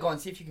me. Yeah, go on,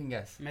 see if you can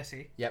guess.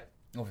 Messi. Yep,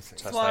 obviously.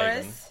 Ter Stegen,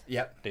 Suarez.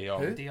 Yep. De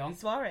Jong. Who? De Jong.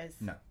 Suarez.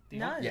 No.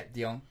 No. Yeah,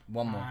 De Jong.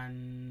 One more.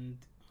 And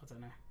I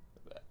don't know.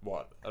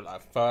 What?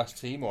 Like first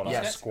team or like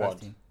Yes, squad?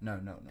 first team. No.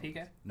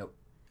 Piqué. Nope.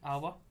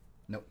 Alba.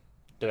 Nope.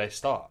 Do they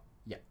start?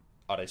 Yeah.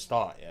 Oh, they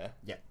start. Yeah.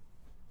 Yeah.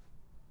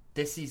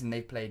 This season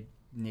they played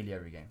nearly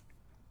every game.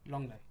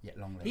 Longley. Yeah,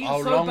 Longley. He Oh,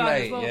 was so bad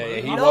Longley. as well, Yeah, bro.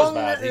 he Long was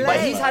bad. He Longley. But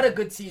was he's bad. had a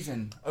good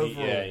season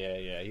overall.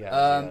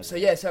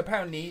 Yeah. So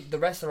apparently the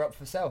rest are up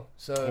for sale.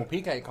 So Well,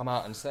 Piqué come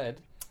out and said,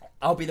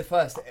 I'll be the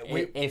first.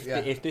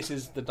 if this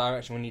is the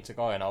direction we need to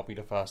go in, I'll be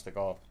the first to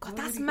go. God,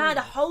 that's mad.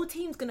 The whole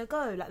team's gonna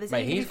go. Like, there's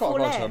Mate, only he's four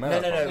got to go to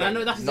left. America. No. I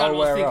know that's exactly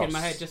what I was thinking in my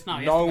head just now.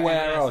 He has to go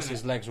Nowhere MLS, else innit?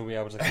 his legs will be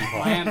able to keep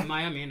up.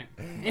 Miami,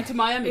 innit? Into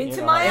Miami. Into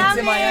know. Miami.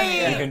 Into Miami, He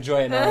yeah. can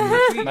join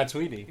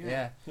Matuidi.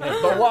 Yeah.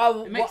 But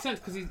what It makes sense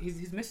because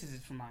his missus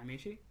is from Miami,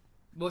 is she?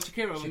 Well,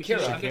 Shakira. I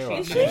guess Shakira.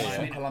 she's She's from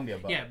from Colombia,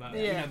 but Yeah, but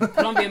Yeah. You know,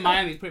 Colombia and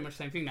Miami is pretty much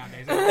the same thing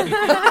nowadays.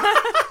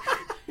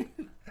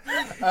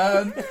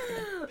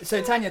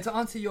 So Tanya, to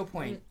answer your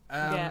point,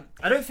 Yeah.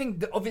 I don't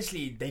think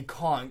obviously they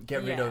can't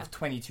get rid Yeah. of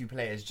 22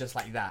 players just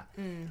like that.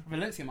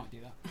 Valencia might do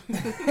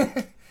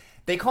that.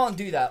 They can't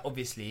do that,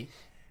 obviously,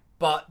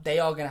 but they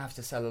are going to have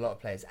to sell a lot of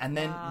players and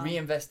then Wow.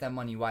 reinvest their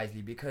money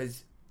wisely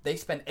because they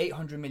spent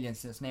 800 million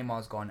since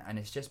Neymar's gone and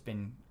it's just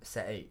been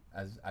set 8,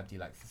 as Abdi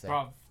likes to say.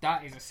 Bruv,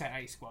 that is a set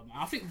 8 squad, man.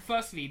 I think,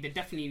 firstly, they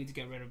definitely need to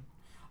get rid of...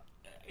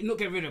 Not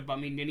get rid of, but I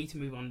mean, they need to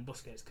move on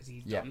Busquets because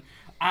he's done.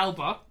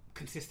 Alba,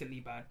 consistently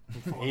bad.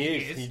 He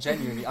is. He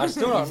genuinely. I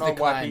still don't He's know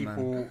why declined,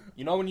 people.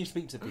 You know, when you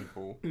speak to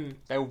people,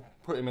 they'll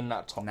put him in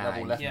that top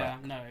level left Yeah,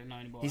 back. no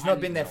anymore. He's not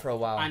been there for a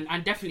while.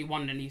 And definitely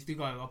one that needs to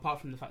go,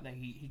 apart from the fact that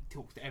he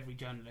talks to every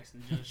journalist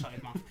and just shut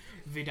his mouth.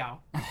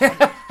 Vidal.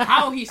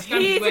 How he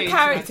scammed his He's way a into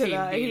character, that team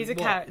though. being He's a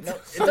what? character.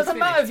 It doesn't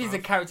matter if he's a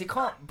character. He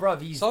can't, bruv.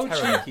 He's So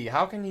terrible. cheeky.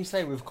 How can you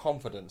say with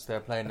confidence they're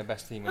playing the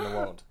best team in the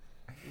world?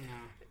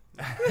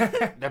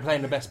 They're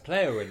playing the best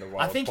player in the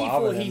world. I think he but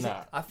other thought than he's.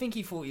 that- I think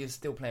he thought he was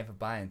still playing for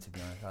Bayern. To be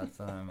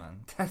honest, I don't know,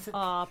 man.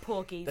 Ah,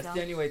 poor geezer. That's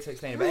the only way to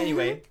explain it. But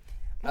anyway,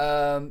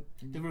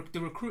 The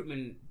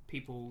recruitment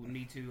people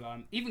need to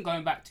even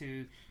going back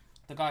to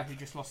the guy who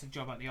just lost his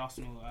job at the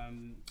Arsenal.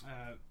 Raul.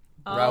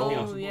 the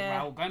Arsenal, yeah.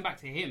 Raul, going back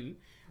to him,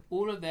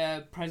 all of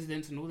their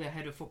presidents and all their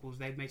head of footballs,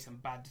 they've made some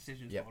bad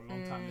decisions Yep. for a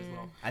long time as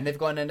well. and they've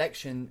got an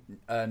election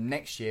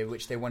next year,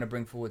 which they want to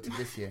bring forward to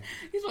this year.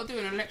 He's not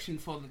doing an election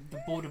for the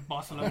board of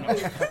Barcelona.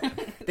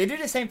 They do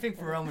the same thing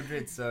for Real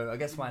Madrid, so I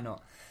guess why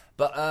not?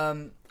 But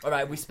all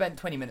right, we spent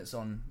 20 minutes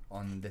on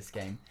this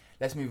game.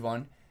 Let's move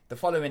on. The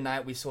following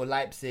night, we saw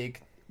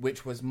Leipzig,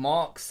 which was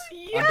Mark's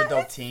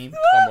underdog team,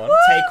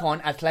 take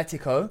on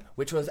Atletico,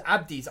 which was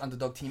Abdi's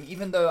underdog team.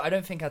 Even though I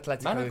don't think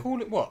Atletico. Man, I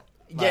call it what?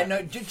 Yeah, no.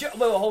 Wait,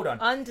 hold on.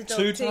 Underdog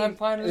Two-time team.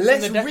 finalists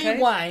Let's in the decade?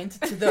 rewind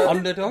to the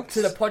Underdogs?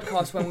 to the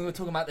podcast when we were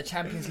talking about the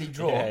Champions League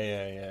draw.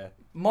 Yeah.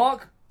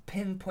 Mark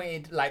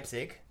pinpointed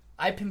Leipzig.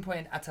 I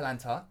pinpointed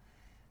Atalanta.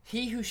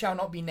 He who shall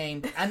not be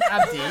named and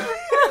Abdi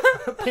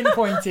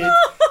pinpointed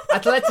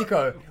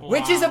Atletico,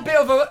 which is a bit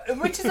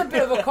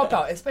of a cop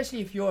out,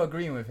 especially if you're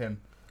agreeing with him.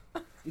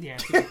 Yeah,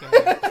 to be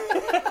fair.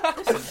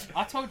 Listen,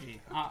 I told you,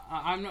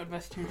 I'm not the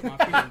best to change my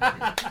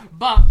opinion.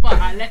 But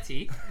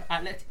Atleti,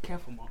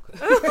 careful, Mark.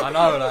 I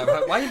know,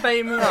 like, why are you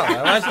baiting me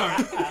out?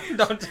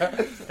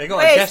 They got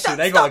Wait, to guess stop, who.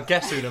 They got to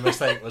guess who the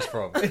mistake was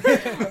from.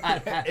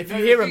 If you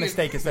hear a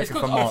mistake, it's It's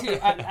from because Mark. obviously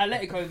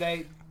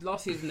Atletico,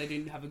 last season they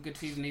didn't have a good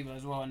season either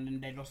as well, and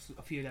then they lost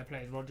a few of their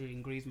players, Rodri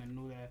and Griezmann and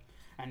all their,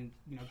 and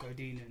you know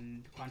Godin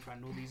and Quantran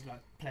and all these like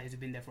players have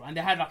been there for, and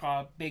they had like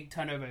a big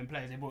turnover in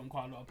players. They brought in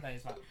quite a lot of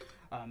players like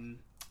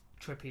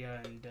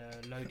Trippier and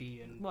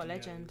Lodi and What you know,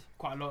 legend.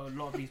 quite a lot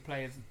of these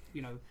players,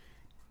 you know.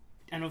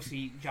 And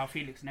obviously, João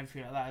Felix and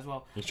everything like that as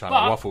well. He's trying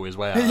to waffle his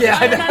way out. Yeah,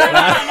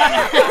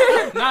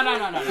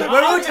 No.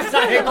 We're all just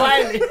sat here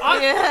quietly.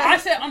 I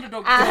said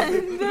underdog.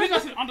 The reason I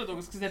said underdog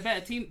is because they're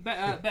better team,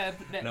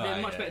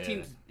 they're much better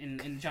teams in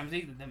the Champions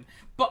League than them.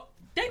 But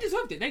they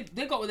deserved it.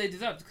 They got what they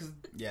deserved because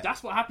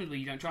that's what happens when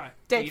you don't try.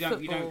 Dead You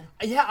don't.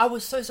 Yeah, I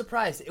was so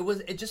surprised.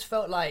 It just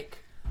felt like.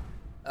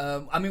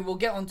 I mean, we'll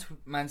get on to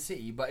Man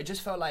City, but it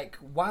just felt like,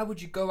 why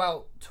would you go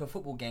out to a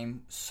football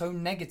game so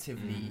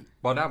negatively?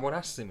 Well,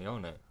 that's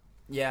Simeone.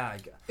 Yeah,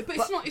 But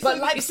it's not. It's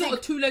Leipzig, not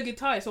a two-legged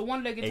tie. It's a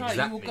one-legged tie.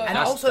 You will go. and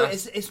That's- also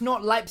that's- it's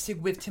not Leipzig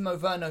with Timo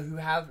Werner who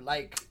have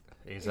like.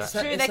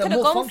 Exactly. True, It's they a could've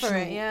more gone for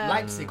functional it, yeah.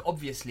 Leipzig,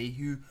 obviously,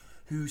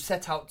 who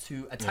set out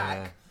to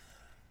attack.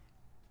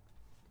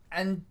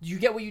 And you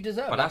get what you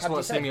deserve. But like that's Abdi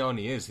what said.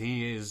 Simeone is.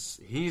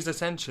 He's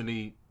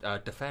essentially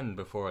defend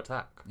before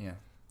attack. Yeah.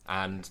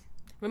 And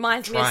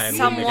Reminds me try of and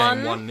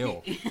someone. win the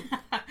game 1-0.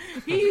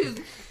 He is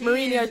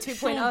Mourinho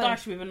Sean 2.0.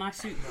 Dyche with a nice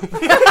suit, bro.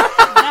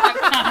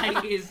 That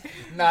guy is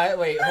No,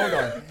 wait, hold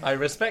on. I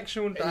respect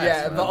Sean Dyche.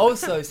 Yeah, man. but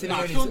also Nah,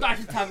 Simeone's... Sean Dyche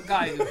is the type of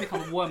guy who pick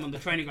up a worm on the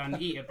training ground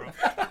and eat it, bro.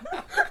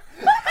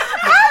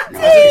 It's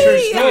a true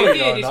story,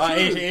 Yeah, though. it's Like,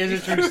 true. It is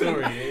a true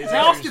story. It is They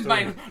a asked true him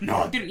story. about it. No,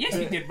 I didn't. Yes,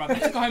 he did, bro.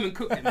 Let's go home and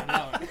cook him.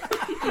 No.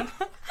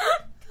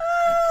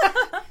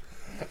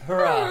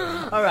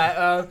 Hurrah.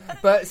 Alright,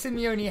 but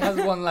Simeone has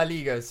won La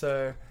Liga,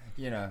 so,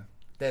 you know,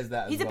 there's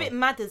that He's as a well. bit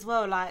mad as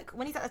well. Like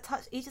when he's at the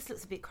touch, he just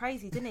looks a bit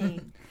crazy, doesn't he?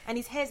 And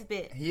his hair's a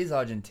bit. He is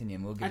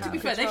Argentinian, we'll give And to him be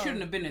that. fair, they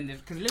shouldn't have been in this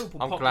because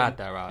Liverpool I'm popped glad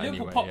them. they're out Liverpool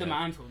anyway, popped yeah. them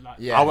at Anfield. Like,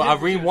 Yeah. I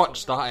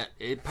rewatched that.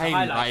 It pained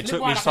me. Like, it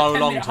took me so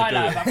long to do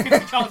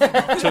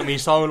it. It took me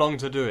so long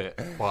to do it,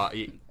 but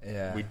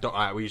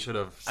Yeah. we should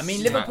have. I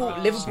mean, Liverpool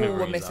were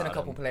smithereens missing a out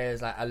couple of them.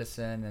 players like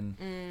Alisson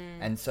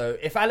and so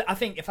I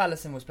think if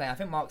Alisson was playing, I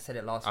think Mark said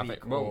it last I week.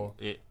 think, well,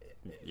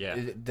 yeah,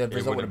 the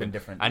result would have been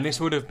different. And this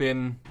would have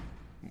been.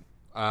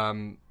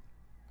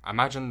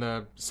 Imagine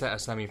the set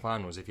of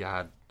semi-finals if you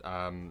had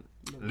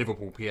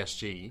Liverpool,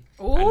 PSG,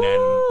 Ooh, and then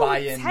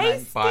Bayern,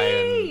 tasty.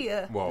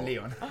 Bayern. Well,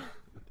 Leon.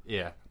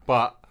 yeah,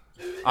 but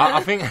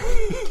I think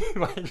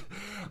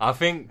I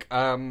think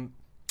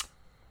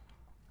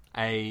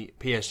a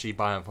PSG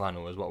Bayern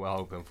final is what we're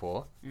hoping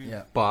for.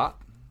 Yeah. But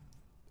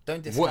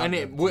Don't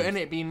discount wouldn't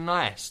it be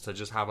nice to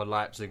just have a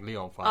Leipzig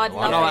Lyon final? I'd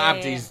I know love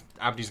it.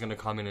 Abdi's going to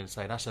come in and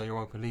say that's a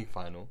Europa League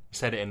final. He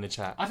said it in the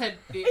chat. I said,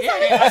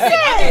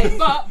 I did,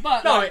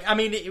 but No, like, I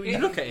mean you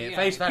look at it,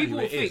 face value. People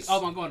will It think, is.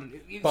 oh my god,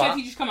 But- say if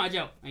you just come out of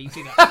jail and you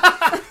see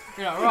that.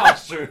 You're like, right.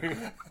 That's true.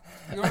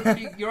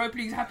 Europa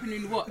League's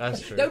happening what?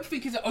 That's true. Don't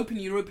think it's an open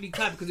Europa League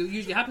club because it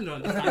usually happens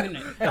around this time, isn't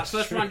it? That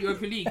first round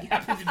Europa League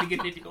happens at the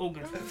beginning of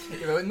August.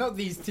 Yeah, but not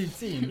these two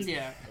teams.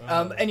 Yeah.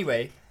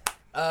 Anyway,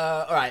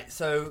 all right.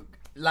 So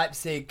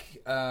Leipzig,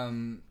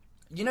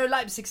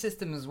 Leipzig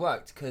system has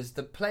worked because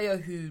the player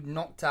who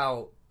knocked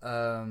out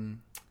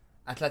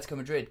Atletico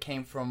Madrid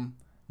came from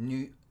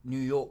New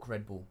York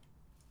Red Bull.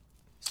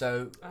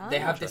 So they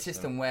have this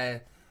system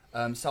where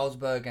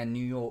Salzburg and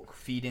New York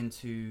feed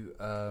into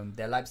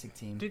their Leipzig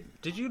team.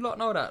 Did you lot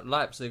know that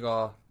Leipzig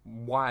are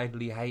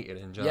widely hated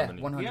in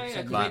Germany? Yeah,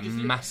 100%. Like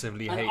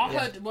massively And hated. I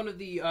heard one of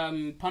the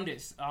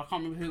pundits, I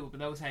can't remember who, but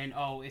they were saying,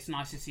 "Oh, it's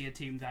nice to see a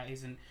team that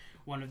isn't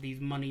one of these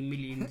money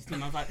millions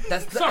team." I was like,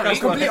 Sorry, that's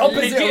complete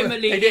opposite.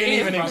 legitimately, They didn't it is,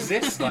 even bro.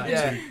 exist. Like,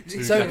 Yeah.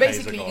 two So decades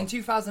basically, ago. in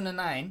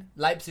 2009,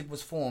 Leipzig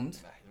was formed,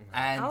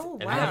 and Oh,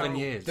 wow. 11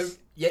 years.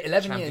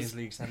 11 Champions years.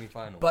 League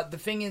semi-final. But the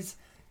thing is,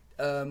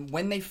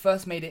 when they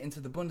first made it into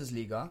the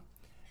Bundesliga,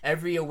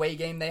 every away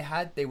game they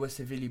had, they were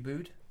severely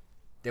booed.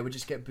 They would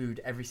just get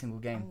booed every single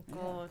game.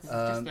 Oh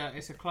God.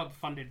 It's a club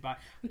funded by.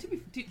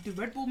 And did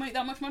Red Bull make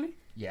that much money?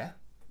 Yeah.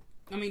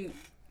 I mean,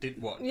 Did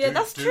what? Yeah,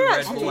 that's true, Red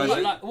actually. Bull like, as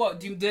a- like what?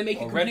 Do they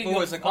make it Or Red completely Bull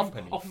off, as a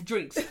company? off of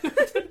drinks?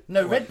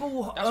 No, Red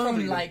Bull That's probably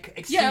own the- like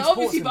extreme Yeah, sports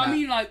obviously, and but I that.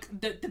 mean,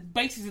 like the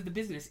basis of the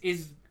business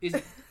is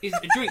a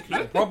drink,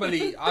 no?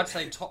 Probably, I'd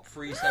say top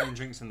 3 selling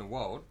drinks in the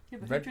world. Yeah,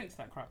 but Red- who drinks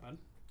that crap, man?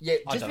 Yeah,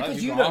 I just don't know,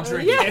 because you you got don't other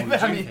drink people it. who I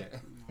drink mean, it.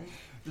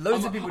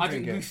 loads of people I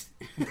drink it. Boost.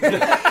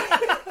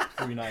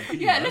 3.19,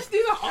 Yeah, man. let's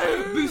do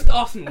that. Boost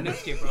Arsenal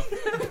next year, bro.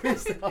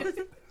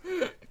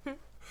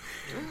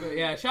 But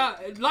yeah,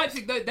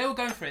 Leipzig, they were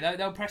going for it.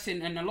 They were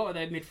pressing, and a lot of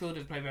their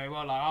midfielders play very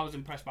well. Like I was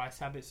impressed by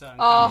Sabitzer.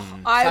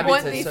 Oh, I Sabitzer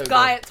want is this so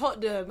guy good. at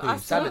Tottenham. Who, I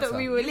saw that Sabitzer?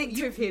 we were linked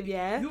with him,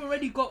 yeah? You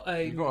already got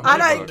a. got a I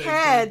don't Højbjerg.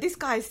 care. This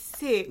guy's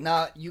sick.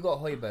 Nah, you got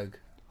Højbjerg.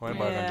 Højbjerg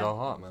Yeah. and Joe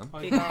Hart,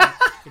 man. Big up.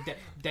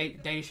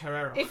 Danish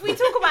Herrera. If we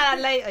talk about that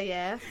later,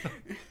 yeah?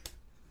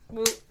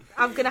 Well,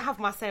 I'm going to have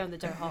my say on the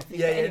Joe Hart thing.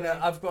 Yeah, but yeah, anyway. no,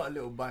 I've got a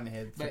little bun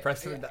here to But-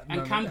 press with that. and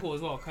moment. Campbell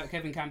as well,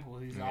 Kevin Campbell,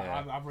 who's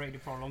Yeah. I've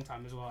rated for a long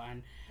time as well,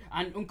 and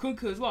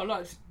Nkunku as well.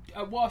 Like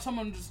what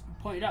someone just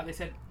pointed out, they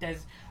said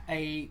there's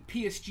a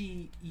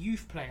PSG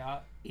youth player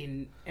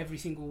in every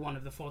single one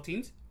of the 4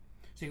 teams.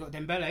 So you got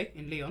Dembele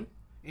in Lyon.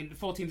 In the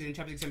 4 teams in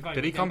Champions League.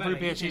 Did he come from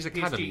Dembele, PSG's came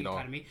from academy, though?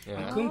 And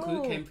Yeah. Nkunku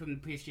Oh. came from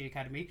the PSG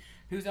academy.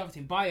 Who's the other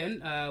team?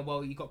 Bayern.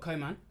 Well, you got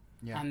Coman.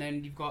 Yeah. And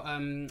then you've got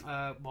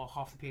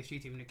half the PSG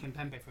team, Kim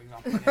Pembe, for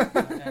example.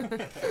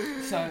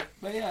 Yeah. So,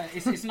 but yeah,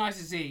 it's nice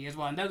to see as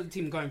well, and they're the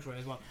team going for it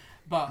as well.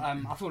 But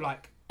I feel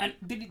like, and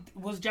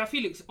was João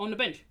Felix on the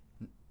bench?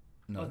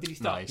 No. Or did he No,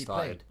 start? he He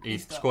started. played. He He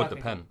scored the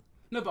okay. pen.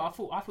 No, but I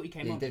thought he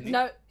came Yeah, on. he did.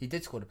 No, He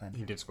did score the pen.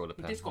 He did score the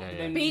pen. did score, yeah, but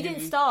yeah. then- but he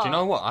didn't start. Do you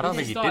know what? I don't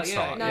He think he did did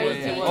start, start. No, Yeah, he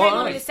yeah, came yeah. on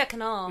Oh, in the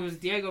second It half. was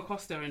Diego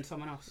Costa and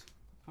someone else.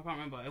 I can't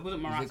remember. It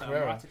wasn't Morata.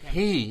 Carrera? Morata came.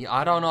 He,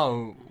 I don't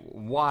know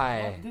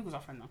why. Google's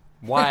our friend now.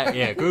 Why?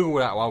 Yeah, Google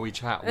that while we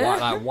chat.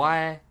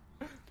 Why?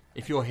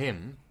 If you're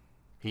him,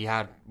 he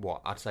had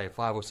what I'd say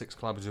 5 or 6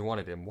 clubs who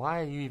wanted him.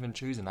 Why are you even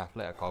choosing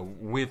Atletico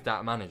with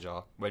that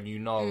manager when you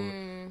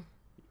know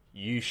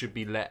you should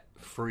be let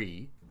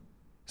free?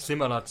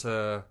 Similar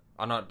to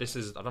I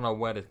don't know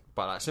where,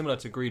 but like similar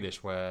to Grealish,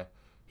 where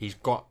he's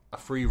got a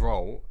free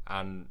role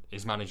and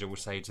his manager will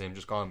say to him,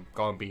 "Just go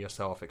and be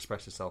yourself,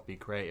 express yourself, be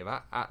creative."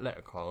 At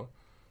Atletico,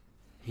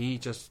 he's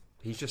just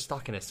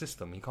stuck in a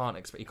system. He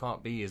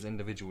can't be his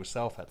individual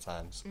self at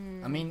times.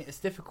 I mean, it's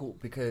difficult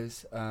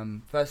because,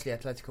 firstly,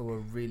 Atletico were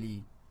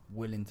really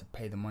willing to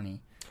pay the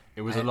money.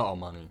 It was a lot of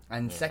money.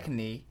 And Yeah.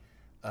 secondly,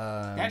 They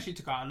actually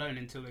took out a loan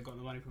until they got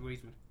the money for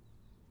Griezmann.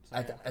 So,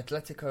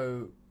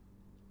 Atletico,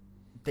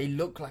 they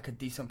look like a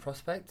decent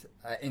prospect.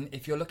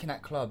 If you're looking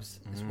at clubs,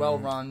 it's well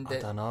run. I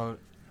don't know.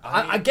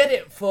 I get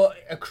it for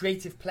a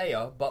creative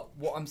player, but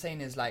what I'm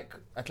saying is like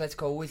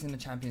Atletico are always in the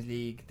Champions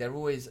League. They're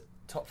always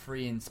top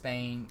 3 in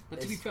Spain.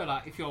 But to be fair,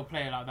 like if you're a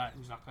player like that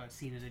who's like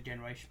seen as a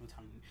generational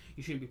talent,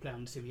 you shouldn't be playing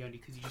under Simeone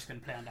because you're just going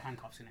to play under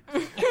handcuffs in it.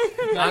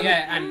 But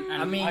yeah, and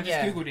I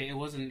just googled it. It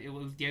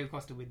was Diego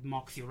Costa with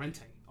Marcos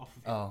Llorente off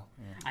of it. Oh,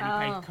 and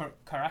he played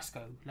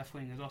Carrasco left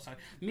wing as well. So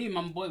me and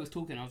my boy was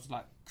talking. I was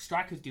like,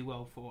 strikers do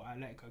well for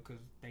Atletico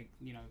because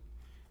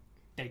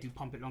they do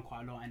pump it long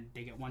quite a lot and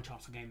they get one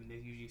chance a game and they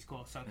usually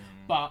score. So,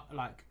 but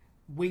like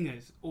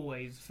wingers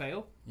always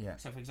fail. Yeah.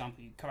 So for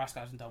example, Carrasco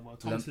hasn't done well.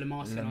 Thomas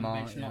Lemar still on the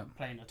bench, not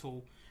playing at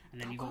all.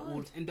 And then you got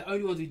and the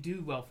only ones who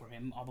do well for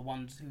him are the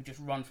ones who just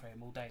run for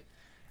him all day.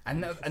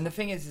 And the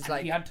thing is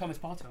like he had Thomas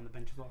Partey on the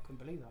bench as well. I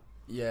couldn't believe that.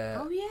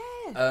 Yeah. Oh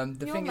yeah.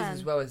 The thing is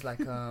as well is like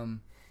the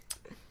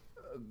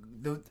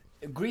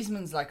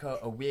Griezmann's like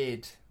a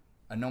weird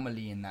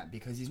anomaly in that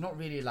because he's not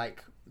really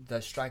like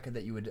the striker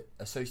that you would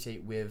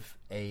associate with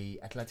a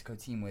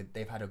Atletico team with.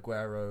 They've had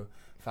Aguero,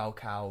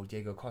 Falcao,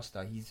 Diego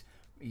Costa. He's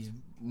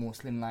more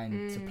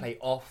slimline to play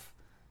off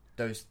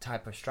those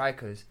type of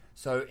strikers.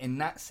 So in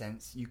that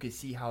sense, you could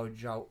see how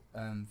João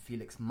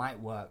Felix might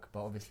work,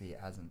 but obviously it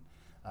hasn't.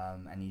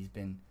 And he's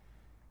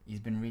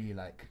been really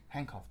like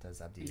handcuffed,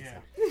 as Abdi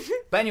said.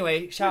 But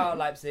anyway, shout out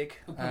Leipzig.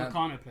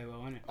 Upamecano play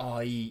well, isn't it? Oh,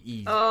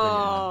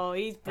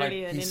 he's brilliant. He's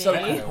brilliant. He's so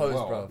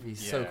composed, bro.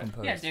 He's so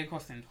composed. Yeah, Diego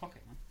Costa in his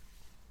pocket, man.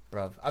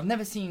 Bruv, I've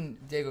never seen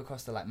Diego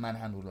Costa like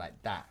manhandled like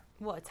that.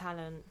 What a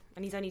talent.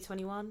 And he's only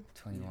 21.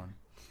 21.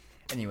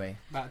 Yeah. Anyway.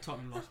 Battered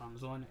Tottenham last time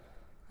as well, innit?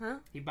 Huh?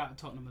 He battered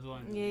Tottenham as well.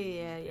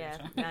 Yeah.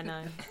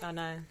 I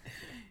know.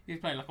 He's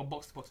playing like a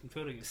box-to-box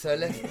midfielder. So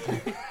let's...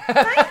 Thank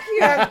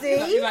you, Abdi.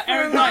 He's like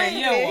Eric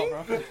Dyer,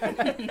 bro.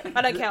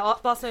 I don't care.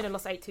 Barcelona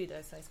lost 8-2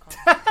 though, so it's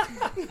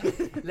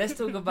calm. Let's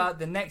talk about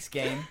the next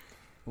game,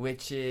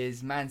 which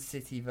is Man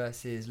City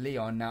versus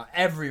Lyon. Now,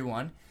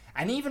 everyone,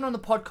 and even on the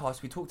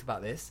podcast, we talked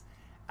about this,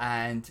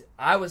 and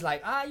I was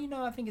like, I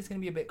think it's going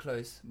to be a bit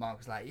close. Mark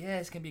was like, yeah,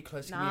 it's going to be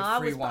close. It's going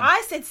to be a 3-1.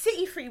 I said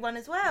City 3-1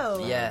 as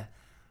well. Yeah.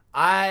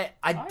 I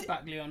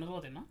backed Lyon as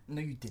well, didn't I? No,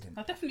 you didn't.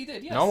 I definitely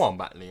did, yes. No one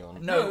backed Lyon.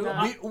 No.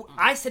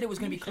 I said it was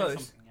going to be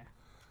close.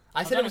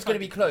 I said it was going to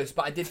be close,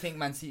 but I did think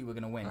Man City were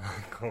going to win.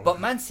 Cool. But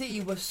Man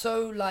City was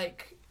so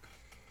like...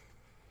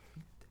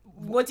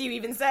 What do you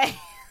even say?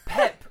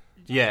 Pep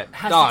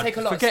has to take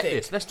a lot of stick. Forget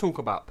this. Let's talk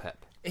about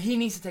Pep. He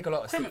needs to take a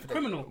lot of stick.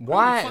 Criminal.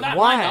 Why? So that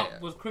why?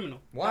 lineup was criminal.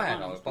 Why?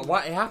 No, but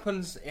what it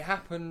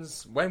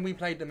happens when we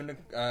played them in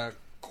the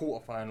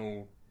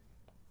quarterfinal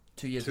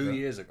 2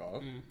 years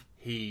ago.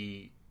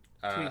 He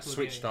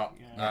switched up.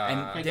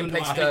 And didn't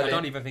play I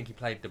don't even think he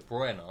played De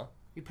Bruyne.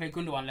 He played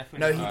Gundogan left wing.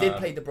 No, he did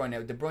play De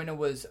Bruyne. De Bruyne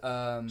was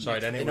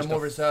then it in was a more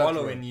the reserved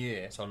following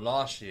year. So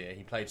last year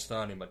he played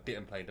Sterling but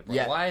didn't play De Bruyne.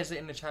 Yeah. Why is it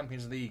in the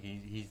Champions League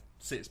he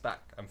sits back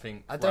and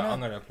thinks, I don't know. I'm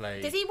going to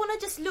play... Does he want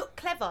to just look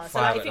clever? So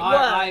Five like, if it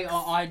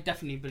I works...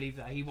 definitely believe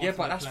that. He wants Yeah,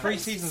 but to that's look 3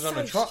 clever. seasons so on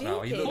the trot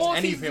now. He stupid. looks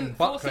anything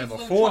but clever.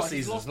 4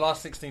 seasons,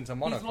 last 16 to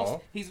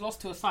Monaco. He's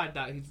lost to a side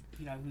that whose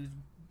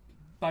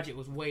budget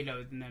was way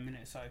lower than them,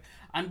 innit? So,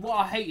 and what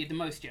I hated the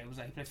most, was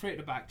that he played 3 at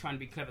the back, trying to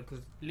be clever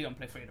because Lyon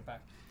played 3 at the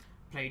back.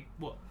 Played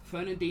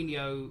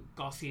Fernandinho,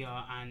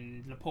 Garcia,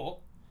 and Laporte.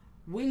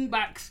 Wing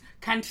backs,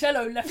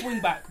 Cancelo left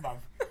wing back, bruv,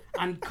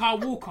 and Kyle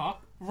Walker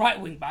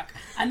right wing back,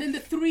 and then the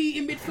 3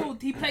 in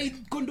midfield. He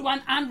played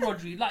Gundogan and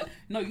Rodri. Like,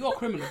 no, you're a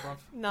criminal, bruv.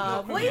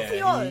 No, what is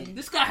he on?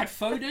 This guy had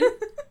Foden,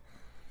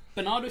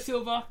 Bernardo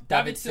Silva,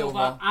 David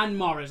Silva, and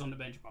Mahrez on the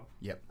bench, bruv.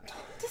 Yep.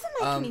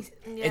 Doesn't make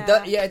any...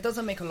 It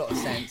doesn't make a lot of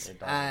sense.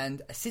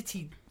 And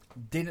City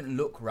didn't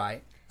look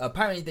right.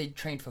 Apparently, they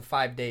trained for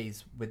 5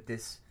 days with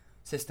this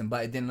system,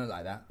 but it didn't look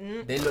like that.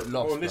 They looked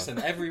lost. Well,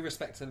 listen, every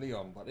respect to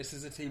Lyon, but this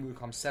is a team who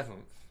comes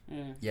 7th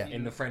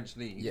in the French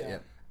league. Yeah.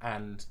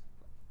 And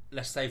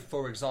let's say,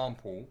 for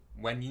example,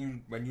 when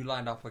you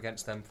lined up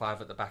against them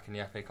 5 at the back in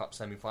the FA Cup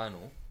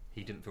semi-final,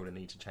 he didn't feel the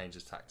need to change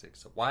his tactics.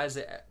 So why is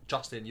it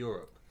just in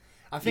Europe?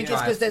 I think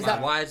it's because there's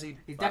that. Why is he?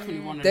 He's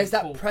definitely one of There's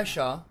that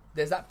pressure.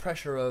 There's that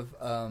pressure of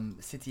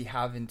City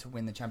having to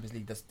win the Champions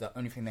League. That's the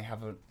only thing they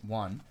haven't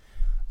won.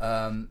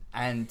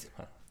 And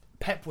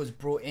Pep was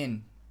brought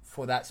in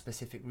for that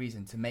specific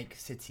reason, to make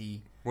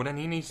City. Well, then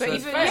he needs but to.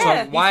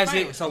 yeah, why is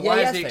it? So yeah, why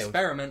he is he failed.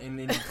 experimenting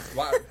in?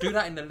 Do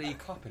that in the League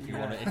Cup if you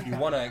want to. If you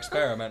want to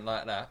experiment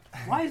like that.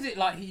 Why is it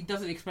like he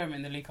doesn't experiment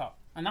in the League Cup?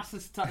 And that's the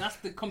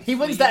competition. He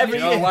wins that every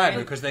You year. know why?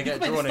 Because they get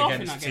He's drawn playing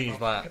against staff in that teams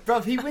game, like.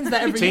 Bruv, he wins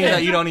that every Teams year.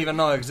 that you don't even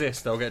know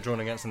exist, they'll get drawn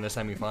against in the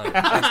semi-final.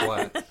 That's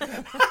why.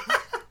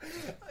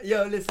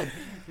 Yo, listen.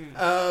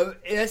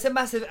 It's a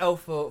massive L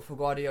for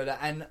Guardiola,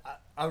 and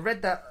I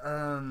read that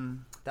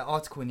that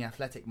article in the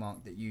Athletic,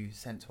 Mark, that you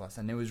sent to us,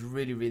 and it was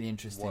really, really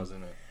interesting.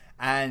 Wasn't it?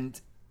 And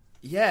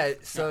yeah,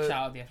 so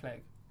shout out the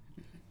Athletic.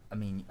 I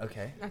mean,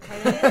 okay.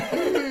 Okay.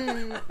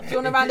 Do you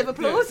want a round of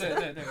applause?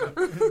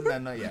 No,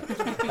 not yet.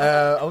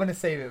 I want to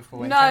save it for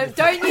when. No,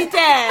 don't you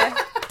dare!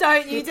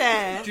 Don't you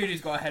dare.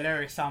 Julie's got a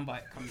hilarious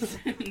soundbite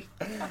coming.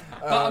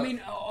 But I mean,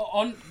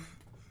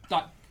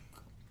 like,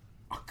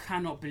 I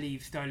cannot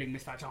believe Sterling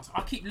missed that chance.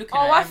 I keep looking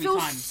at it every time. I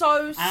feel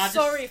so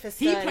sorry for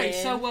Sterling. He played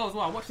so well as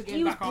well. I watched the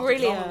game back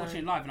afterwards. I was watching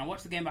it live, and I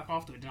watched the game back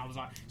afterwards, and I was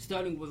like,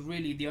 Sterling was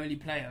really the only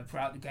player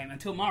throughout the game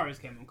until Mahrez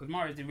came on, because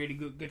Mahrez did really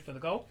good for the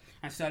goal,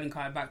 and Sterling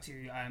cut it back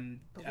to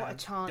but what a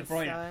chance, De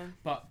Bruyne. though.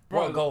 But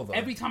what a goal, though.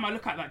 Every time I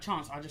look at that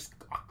chance, I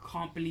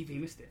can't believe he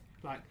missed it.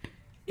 Like,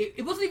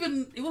 it wasn't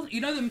even. It wasn't.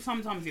 You know them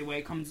sometimes where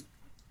it comes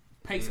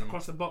pace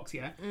across the box,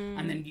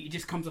 and then it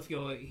just comes off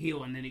your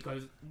heel and then it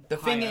goes. The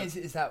thing higher.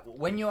 is that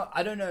when you're,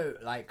 I don't know,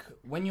 like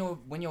when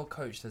you're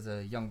coached as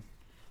a young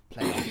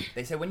player,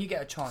 they say when you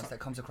get a chance that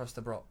comes across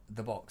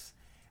the box,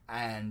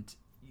 and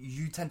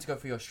you tend to go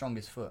for your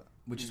strongest foot,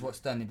 which is what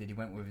Sterling did. He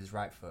went with his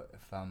right foot,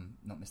 if I'm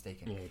not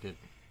mistaken. Yeah, he did.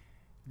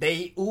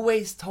 They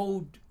always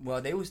told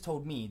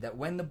me that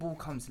when the ball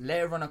comes,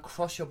 let it run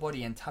across your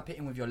body and tap it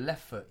in with your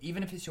left foot,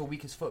 even if it's your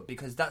weakest foot,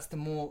 because that's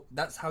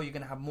how you're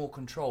gonna have more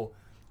control.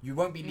 You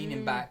won't be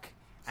leaning back.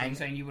 So you're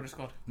saying you would have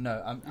scored?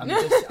 No,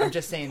 I'm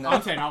just saying that.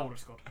 I'm saying I would have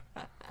scored.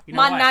 You know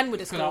My why? nan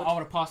would have scored. I would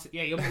have passed it.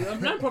 Yeah, your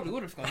nan probably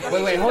would have scored.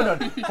 Wait,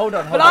 hold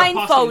on.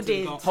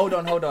 Blindfolded. Hold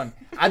on.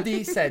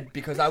 Adi said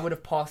because I would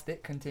have passed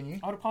it. Continue.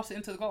 I would have passed it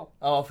into the goal.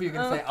 Oh, I thought you were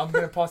going to say I'm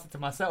going to pass it to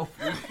myself.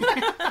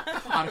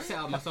 I'd have set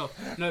up myself.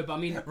 No, but I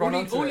mean,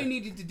 all he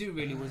needed to do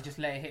really was just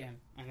let it hit him,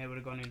 and it would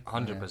have gone in.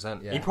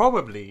 100%. Yeah. He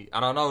probably,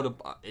 and I know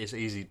it's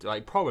easy.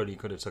 Like, probably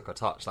could have took a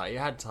touch. Like, he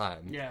had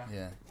time.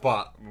 Yeah.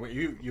 But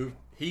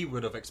he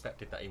would have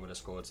expected that he would have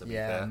scored. To be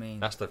fair, I mean,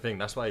 that's the thing.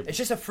 That's why it's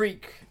just a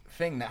freak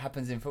thing that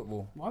happens in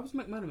football. Why was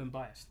McManaman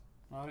biased?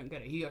 I don't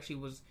get it. He actually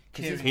was.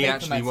 He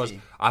actually was.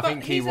 I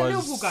think he was.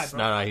 He's a Liverpool guy, bro.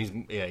 No,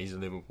 he's a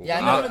Liverpool. Yeah,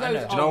 I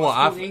know. Do you know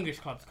what? English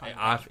clubs kind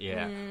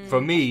of. For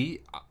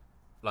me,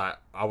 like,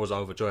 I was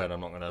overjoyed. I'm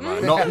not gonna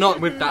lie.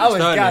 Not with that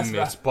Sterling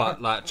miss,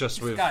 but like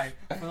just with. Guy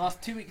for the last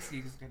 2 weeks,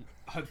 he's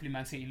hopefully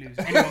Man City lose.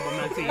 Anyone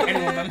but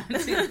Man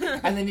City.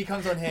 And then he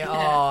comes on here.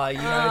 Oh,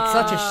 it's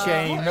such a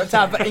shame not to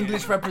have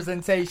English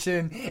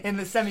representation in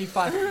the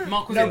semi-final.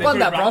 No, run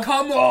that, bro.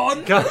 Come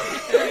on.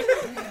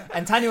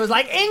 And Tanya was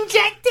like,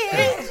 inject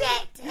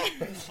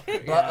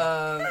it.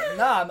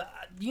 But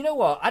you know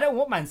what? I don't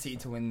want Man City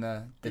to win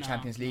the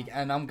Champions League,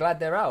 and I'm glad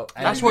they're out.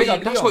 And that's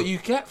what you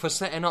get for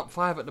setting up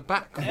five at the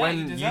back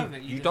when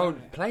you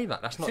don't play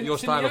that. That's not your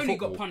style of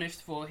football. Got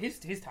punished for his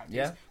tactics.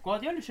 Yeah.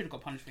 Guardiola should have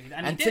got punished for his.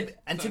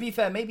 And to be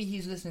fair, maybe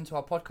he's listening to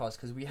our podcast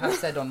because we have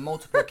said on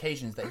multiple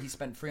occasions that he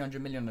spent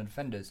 300 million on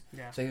defenders.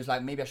 Yeah. So he was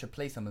like, maybe I should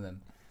play some of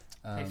them.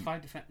 He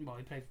played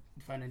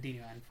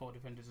Fernandinho and 4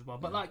 defenders as well.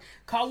 But like,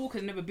 Kyle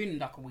Walker's never been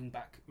like a wing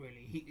back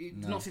really.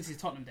 Not since his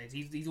Tottenham days.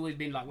 He's always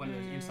been like one of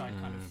those inside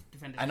kind of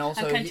defenders. And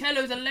also,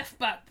 Cancelo's a left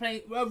back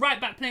playing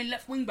right back playing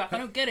left wing back. I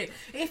don't get it.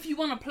 If you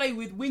want to play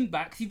with wing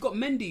backs, you've got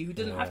Mendy who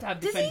doesn't have to have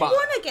defenders. Does he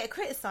want to get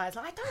criticised?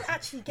 Like, I don't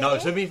actually get it. No,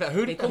 to be fair,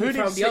 who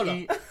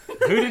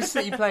did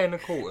City play in the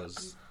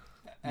quarters?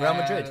 Real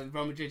Madrid.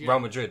 Real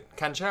Madrid.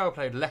 Cancelo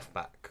played left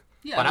back.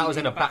 Yeah, but that was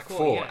in a back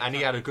four, and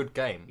he had a good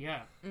game.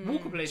 Yeah.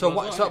 Walker played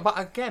but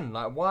again,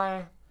 like,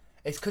 why?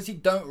 It's because you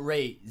don't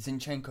rate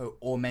Zinchenko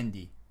or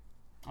Mendy.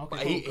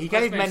 Okay, he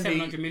gave Mendy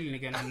 700 million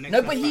again.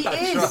 No, but he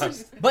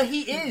is. But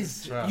he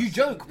is. You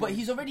joke, but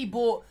he's already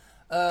bought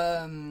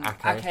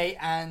Ake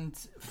and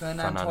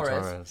Fernan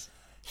Torres.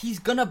 He's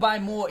gonna buy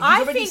more. He's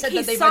already said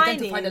that they've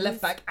identified a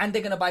left back, and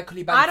they're gonna buy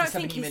Koulibaly. I don't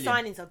think his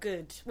signings are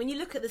good. When you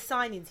look at the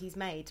signings he's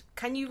made,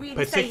 can you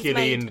really say he's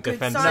made in the good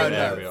defensive signings?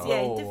 area?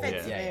 Yeah, in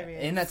defensive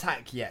areas. In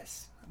attack,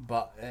 yes,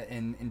 but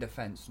in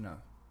defense, no.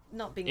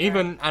 Not being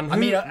even right. I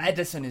mean,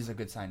 Ederson is a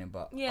good signing,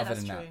 but yeah, other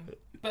that's than true. that.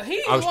 But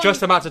I was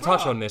just about to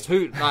touch on this.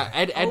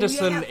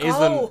 Ederson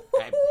isn't.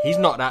 He's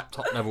not that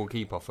top level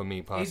keeper for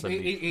me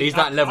personally. He's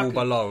that level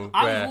below.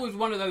 I was always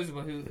one of those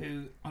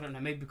who I don't know,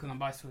 maybe because I'm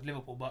biased with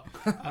Liverpool, but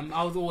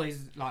I was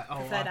always like,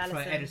 I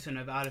prefer Ederson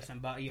over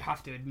Alisson. But you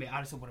have to admit,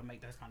 Alisson wouldn't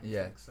make those kind of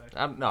mistakes.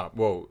 So. No,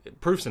 well,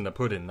 proof's in the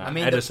pudding. That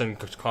Ederson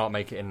can't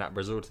make it in that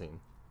Brazil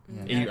team.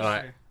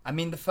 I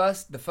mean, the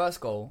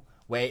first goal,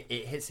 where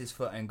it hits his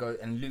foot and goes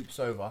and loops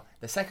over.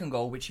 The second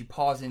goal, which he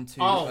passes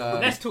into.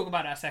 Let's talk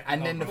about that second goal.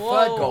 And then the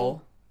third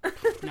goal.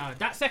 No,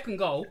 that second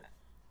goal.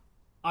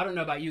 I don't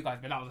know about you guys,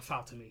 but that was a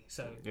foul to me.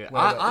 So yeah.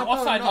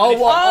 offside.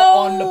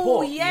 On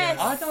Laporte. Yes.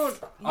 I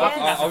don't.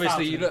 Yes.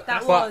 Obviously, you look.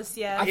 That was.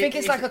 I think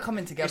it's like a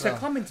coming together. It's a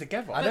coming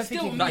together. I don't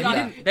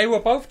think they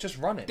were both just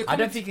running. I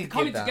don't think the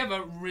coming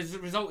together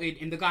resulted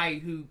in the guy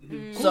who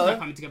caused that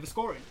coming together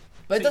scoring.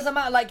 But it doesn't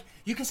matter. Like,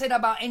 you can say that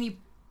about any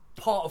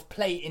part of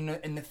play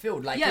in the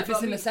field. Like, if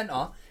it's in the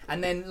centre,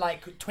 and then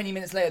like 20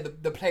 minutes later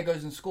the player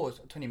goes and scores.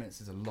 20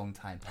 minutes is a long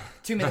time.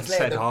 2 minutes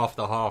later, half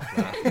the half.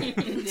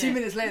 2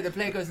 minutes later the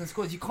player goes and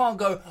scores. You can't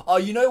go, oh,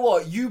 you know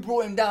what? You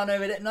brought him down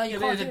over there. No, you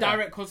can't. There's a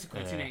direct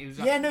consequence in it. It was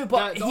like, no,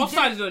 but the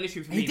offside is not an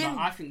issue for me. But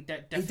I think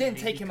that he didn't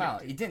take him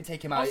out. He didn't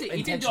take him out.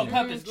 He didn't do it on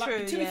purpose.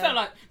 To be fair,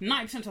 like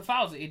 90% of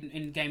fouls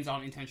in games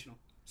aren't intentional.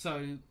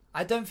 So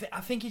I don't think.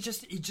 I think he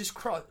just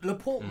crossed.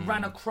 Laporte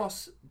ran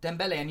across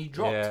Dembele and he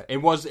dropped. Yeah, it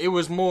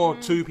was more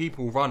two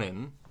people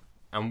running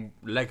and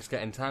legs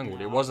get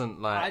entangled. It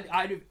wasn't like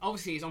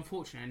obviously it's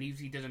unfortunate, and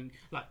he doesn't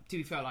like. To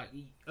be fair, like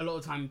a lot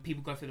of time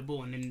people go for the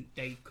ball and then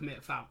they commit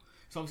a foul.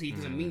 So obviously he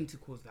doesn't mean to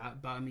cause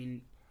that, but I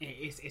mean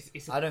it's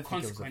a I don't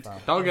consequence. think it was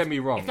a foul. Don't get me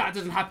wrong. If that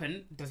doesn't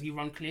happen, does he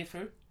run clear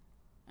through?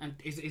 And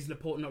is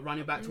Laporte not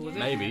running back towards it?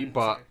 Maybe,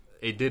 but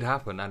it did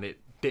happen, and it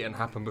didn't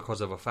happen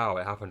because of a foul.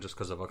 It happened just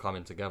because of a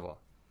coming together.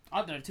 I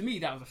don't know. To me,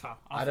 that was a foul.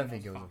 I don't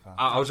think it was a foul.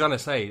 I was gonna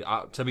say,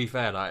 to be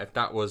fair, like if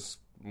that was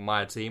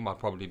my team, I'd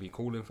probably be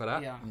calling for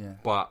that. Yeah.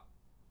 But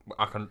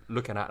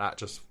looking at that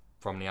just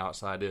from the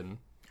outside in,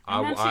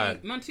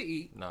 Man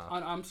City. Nah.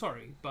 I'm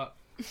sorry, but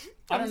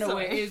I don't know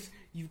what it is.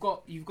 You've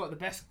got the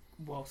best,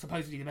 well,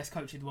 supposedly the best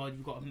coach in the world.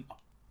 You've got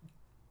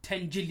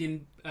 10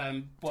 jillion,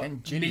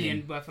 10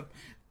 million worth of,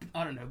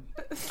 I don't know,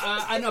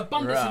 an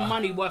abundance of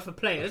money worth of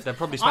players. They're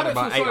probably spending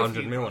about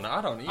 800 million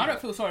on it. I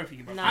don't feel sorry for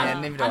you, bro. No.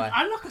 And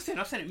like I said,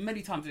 I've said it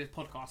many times in this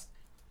podcast.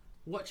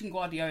 Watching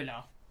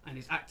Guardiola and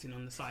his acting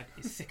on the side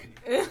is sickening.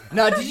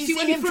 No, did you see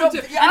when him he drop? threw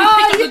it? And he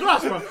picked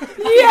up the glass, bro.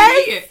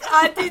 Yes,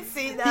 I did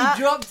see that.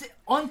 He dropped it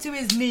onto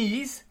his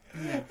knees.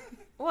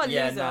 What a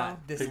loser. Nah,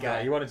 this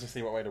guy. He wanted to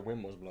see what way the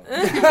wind was blowing.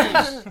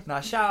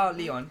 Nah, shout out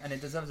Leon, and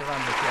it deserves a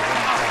round of applause.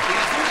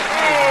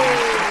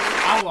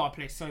 Our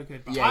plays so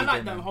good, bro. Yeah, I he like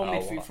did, the man. whole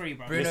midfield three,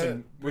 bro.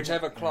 Listen,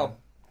 whichever club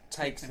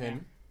takes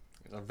him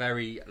is a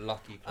very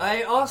lucky club.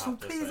 Hey, Arsenal,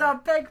 please, I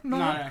beg,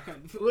 man. No,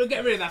 we'll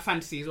get rid of that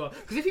fantasy as well.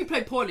 Because if he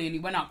played poorly and he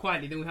went out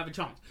quietly, then we have a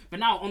chance. But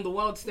now on the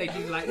world stage,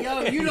 he's like,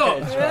 yo, you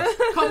lot,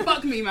 come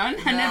back me, man.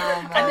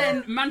 And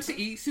then Man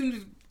City, soon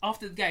as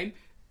after the game,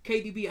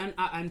 KDB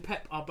and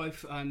Pep are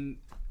both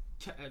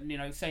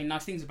saying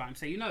nice things about him.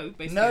 So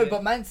basically. No,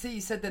 but Man City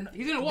said that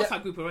he's in a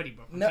WhatsApp group already,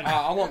 bro. No,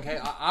 I want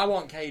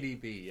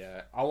KDB.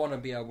 Yeah, I want to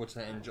be able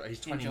to enjoy. He's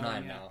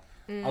 29 now.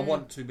 I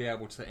want to be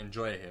able to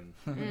enjoy him.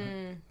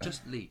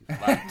 Just leave.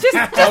 Like,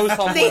 just go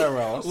somewhere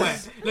else. Where?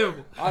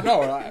 Liverpool. I know,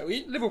 right?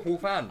 We Liverpool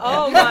fan.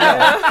 Oh my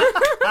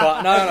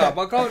But no.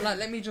 But go. Like,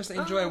 let me just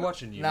enjoy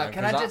watching you. Now, man,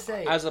 can I just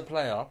say, as a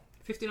player,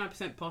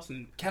 59%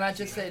 passing. Can I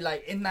just say,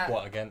 like in that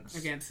what against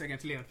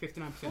Leon,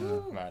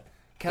 59%. Mad.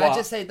 Can I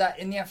just say that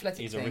in the Athletic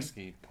He's thing, a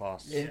risky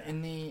pass.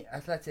 In the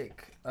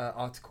Athletic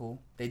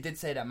article, they did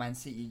say that Man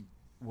City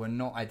were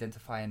not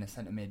identifying a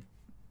centre mid.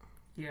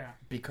 Yeah.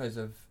 Because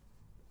of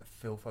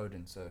Phil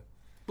Foden. So.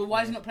 But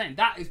why is he not playing?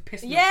 That is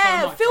pissing me off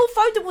so much. Phil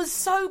Foden was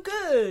so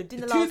good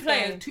in the last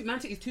game.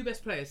 Man City's two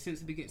best players since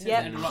the beginning.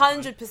 Yeah,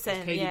 100%.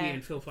 KDB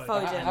and Phil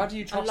Foden. How do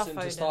you trust him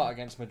to start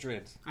against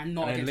Madrid? And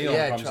not against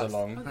Leon comes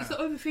along. It's the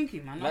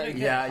overthinking, man.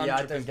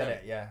 I don't get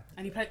it. Yeah.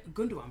 And he played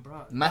Gundogan,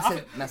 bro.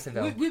 Massive.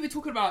 We were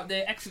talking about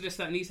the exodus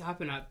that needs to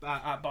happen at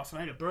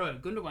Barcelona, bro.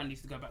 Gundogan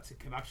needs to go back to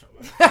kebab shop,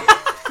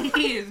 bro.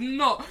 He is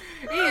not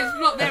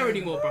there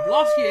anymore, bro.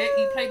 Last year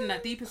he played in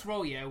that deepest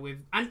role,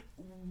 and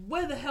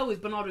where the hell is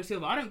Bernardo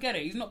Silva? I don't get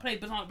it. He's not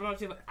played Bernardo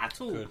Silva at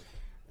all. Good.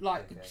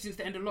 Since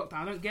the end of lockdown,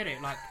 I don't get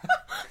it. Like,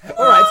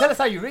 all right, tell us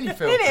how you really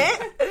feel.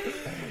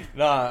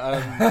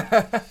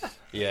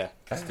 Yeah,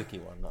 sticky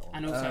one. That one.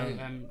 And also,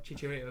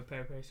 Chicharito,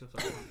 Perez,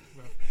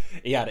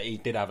 He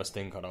did have a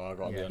stinker, though. I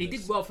got to be honest. He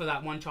did well for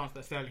that one chance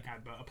that Sterling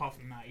had, but apart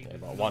from that,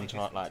 but one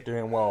chance, like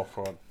doing well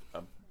for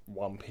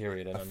one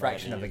period in a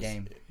fraction of a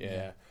game.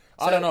 Yeah.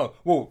 So, I don't know.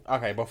 Well,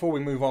 okay. Before we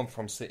move on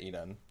from City,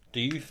 then, do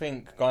you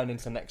think going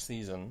into next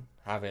season,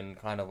 having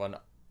kind of an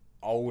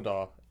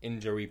older,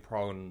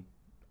 injury-prone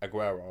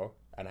Aguero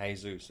and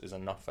Jesus is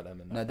enough for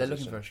them? In that no, they're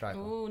position? looking for a striker.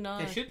 Oh no,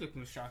 they should look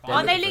for a striker.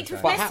 Aren't they linked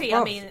with Messi?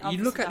 I mean,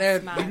 you look at their.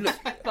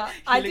 But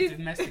I do.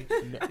 Messi.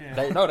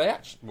 They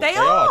actually. They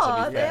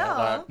are.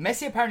 Like,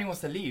 Messi apparently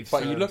wants to leave.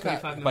 But so you look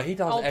at. But he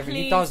does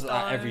he does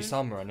that every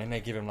summer, and then they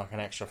give him like an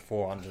extra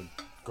 400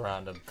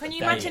 grand. Can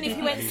you imagine if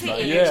he went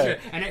City?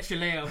 An extra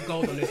layer of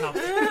gold on his house.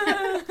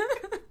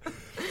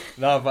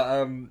 No,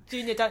 but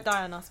Junior, don't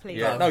die on us, please.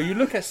 Yeah, no, you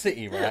look at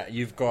City, right?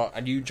 You've got,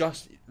 and you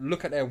just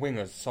look at their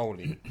wingers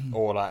solely,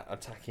 or like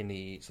attacking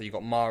the. So you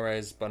got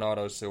Mahrez,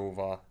 Bernardo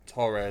Silva,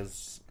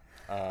 Torres,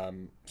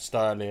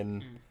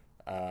 Sterling,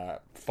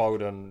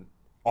 Foden.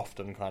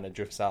 Often kind of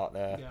drifts out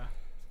there. Yeah.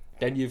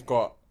 Then you've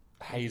got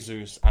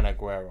Jesus and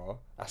Aguero.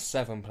 That's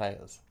 7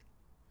 players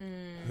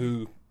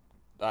who,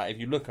 if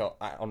you look at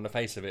on the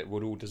face of it,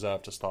 would all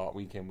deserve to start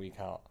week in, week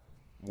out.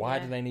 Why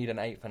do they need an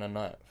 8th and a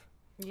 9th?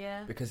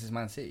 Yeah, because it's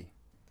Man City.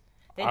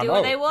 They do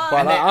what they want.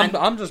 But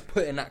I'm just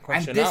putting that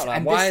question out.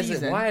 Like, why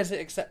is it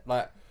accept?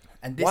 Like,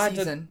 and this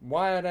season,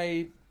 why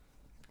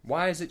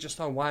is it just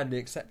so widely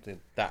accepted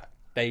that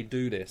they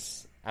do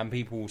this and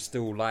people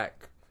still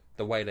like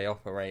the way they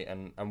operate?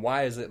 And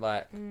why is it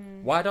like?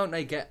 Why don't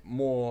they get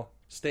more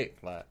stick?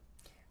 Like,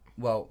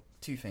 well,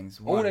 2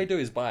 things. All they do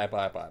is buy.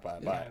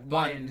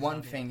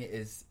 One thing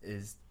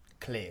is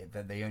clear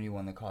that they only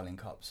won the Carling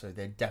Cup, so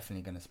they're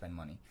definitely going to spend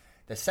money.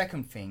 The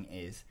second thing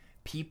is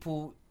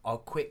people are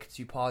quick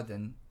to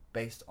pardon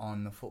based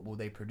on the football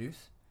they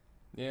produce.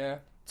 Yeah.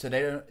 So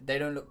they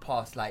don't look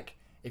past, like,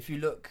 if you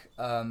look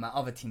at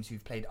other teams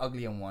who've played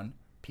ugly and won,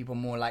 people are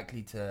more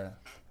likely to,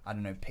 I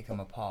don't know, pick them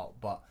apart.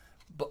 But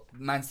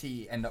Man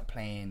City end up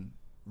playing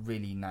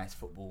really nice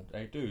football.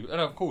 They do,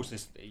 and of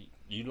course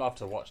You love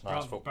to watch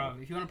nice football.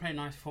 Bro, if you want to play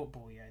nice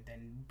football,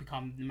 then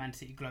become the Man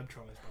City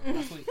Globetrotters, bro.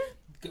 That's what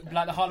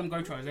like the Harlem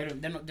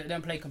Globetrotters. They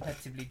don't play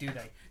competitively, do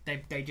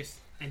they? They just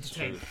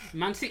entertain.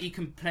 Man City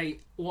can play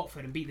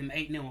Watford and beat them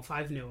 8-0 or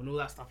 5-0 and all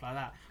that stuff like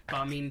that. But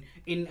I mean,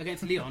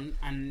 against Lyon,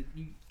 and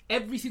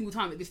every single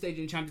time at this stage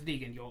in the Champions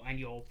League, and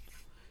you're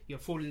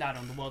falling down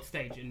on the world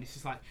stage, and it's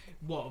just like,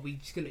 what, are we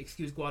just going to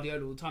excuse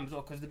Guardiola all the time as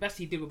well? Because the best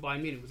he did with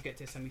Bayern Munich was get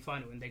to a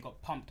semi-final, and they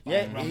got pumped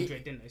by Real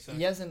Madrid, didn't they? So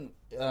he hasn't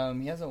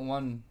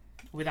won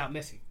without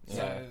Messi.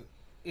 So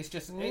it's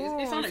just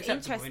it's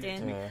unacceptable.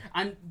 Isn't it?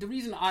 And the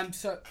reason I'm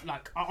so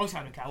obviously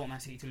I don't care. I want Man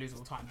City to lose all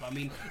the time, but I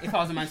mean, if I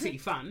was a Man City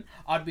fan,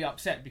 I'd be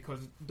upset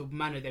because the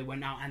manner they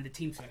went out and the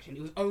team selection.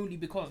 It was only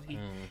because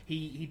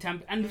he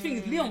tampered. And the thing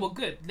is, Lyon were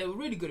good. They were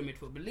really good at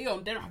midfield, but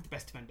Lyon, they don't have the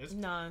best defenders.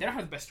 No, they don't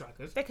have the best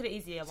strikers. They could have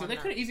easily they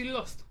could have easily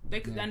lost. They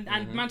could,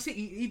 and Man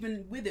City,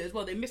 even with it as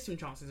well, they missed some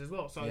chances as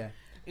well. So.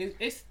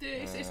 It's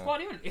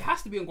Guardiola. It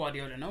has to be on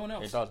Guardiola, no one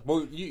else. It does.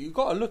 Well, you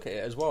got to look at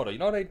it as well, though. You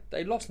know,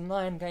 they lost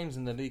 9 games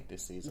in the league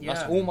this season. Yeah.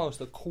 That's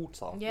almost a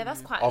quarter. Yeah,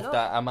 that's quite of a lot.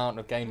 that amount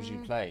of games you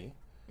play.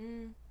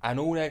 And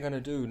all they're going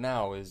to do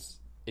now is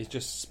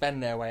just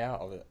spend their way out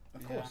of it.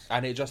 Of course.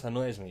 And it just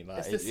annoys me.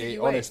 Like it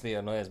honestly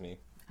annoys me.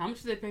 How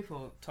much did they pay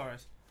for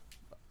Torres?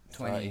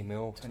 30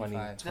 mil,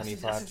 25,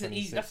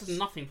 26. That's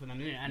nothing for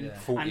them, isn't it? And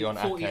 40 on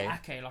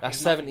Ake. Like that's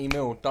 70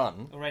 mil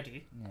done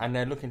already. And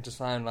they're looking to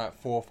sign like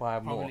 4 or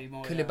 5 more.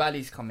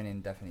 Koulibaly's coming in,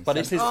 definitely. But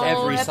this is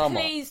every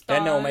summer.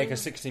 Then they'll make a don't.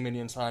 60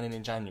 million signing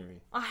in January.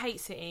 I hate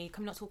City.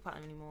 Can we not talk about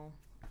them anymore?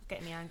 It's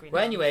getting me angry.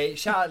 Well, now. anyway,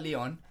 shout out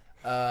Lyon.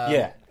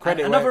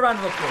 Credit. Another round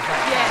of applause.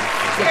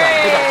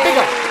 Yeah. Big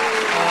up.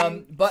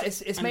 But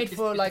it's made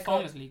for like the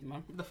Farmers League,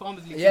 man. The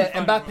Farmers League. Yeah,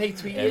 Mbappe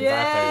tweeted.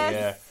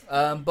 Yes.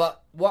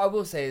 But what I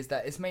will say is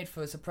that it's made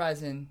for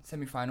surprising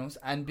semi-finals,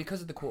 and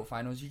because of the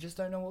quarterfinals, you just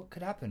don't know what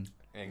could happen.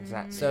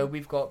 Exactly. So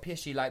we've got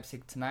PSG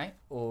Leipzig tonight,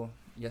 or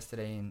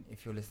yesterday,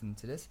 if you're listening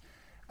to this.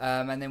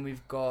 And then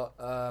we've got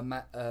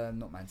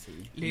not Man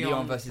City,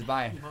 Lyon versus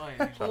Bayern. Trying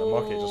to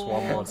mock it just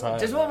one more time.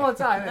 Just one more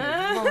time.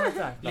 Fun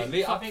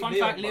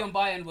fact: Lyon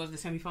Bayern was the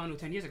semi-final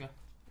 10 years ago.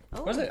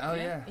 Oh, was it? Oh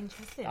yeah.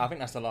 Interesting. I think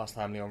that's the last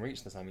time Lyon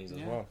reached the semis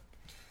as well.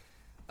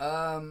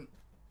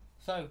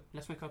 So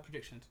let's make our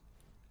predictions.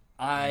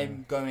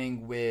 I'm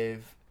going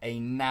with a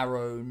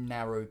narrow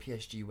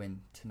PSG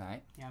win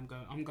tonight. Yeah, I'm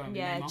going.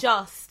 Yeah, with Neymar.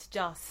 Just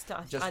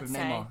I'd with say.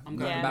 Neymar. I'm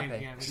going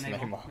Mbappe. with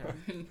Neymar.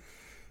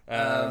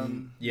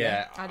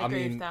 I'd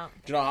agree with that.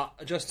 Do you know,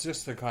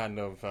 just to kind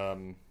of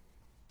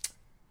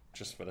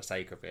just for the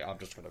sake of it, I'm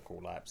just going to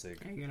call Leipzig.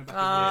 Come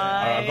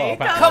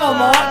on,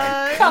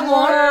 Mark. Come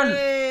on.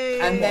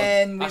 And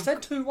then I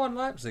said 2-1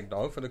 Leipzig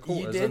though for the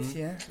quarters. You did,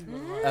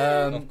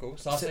 yeah. Of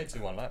course, I'll say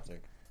 2-1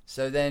 Leipzig.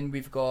 So then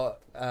we've got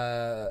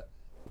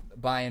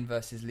Bayern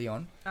versus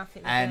Lyon, I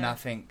think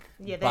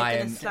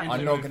Bayern are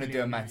not going to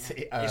do a Man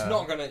City. It's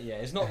not going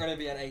to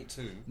be an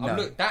 8-2.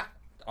 No.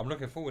 I'm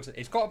looking forward to it.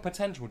 It's got a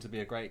potential to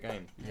be a great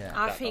game. Yeah,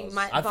 I think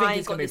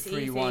it's going to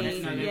be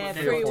 3-1. Yeah,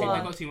 3-1. They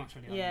got too much.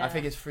 I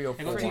think it's 3 or 4.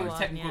 They got too much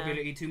technical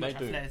ability, too much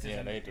athleticism.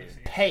 Yeah, they do.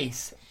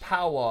 Pace,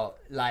 power,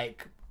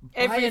 like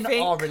everything.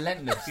 Bayern are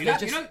relentless. You know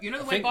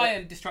the way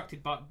Bayern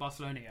distracted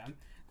Barcelona. Yeah?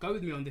 Go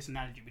with me on this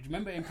analogy. But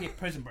remember in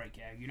Prison Break,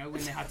 you know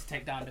when they had to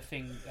take down the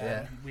thing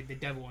with the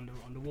devil on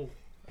the wall.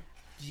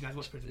 Did you guys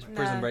watch Prison Break?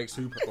 Prison Break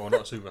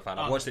not super fan.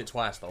 I watched it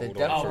twice though.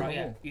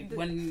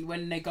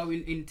 When they go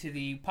into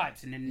the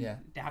pipes and then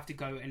they have to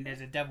go and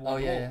there's a devil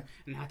on the wall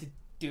and they have to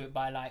do it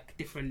by like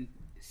different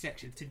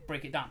sections to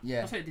break it down.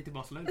 Yeah. That's what it did to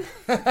Barcelona.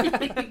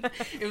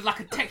 It was like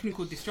a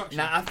technical destruction.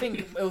 Nah, I think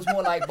it was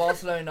more like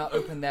Barcelona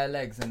opened their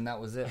legs and that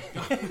was it.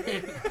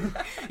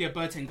 Yeah,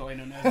 Bertin got in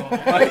on it as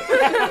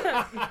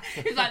well.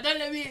 He's like,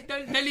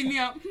 don't leave me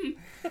out.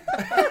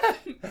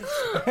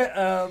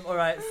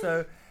 Alright,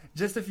 so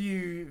just a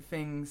few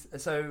things.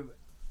 So,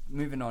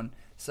 moving on.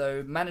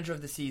 So, manager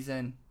of the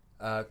season,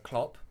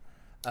 Klopp.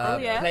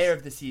 Player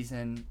of the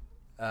season,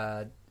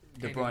 De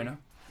Bruyne.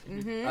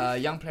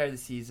 Young player of the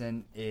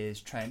season is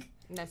Trent.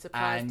 No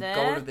surprise and there.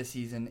 goal of the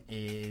season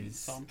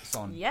is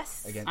Son.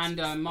 Yes. And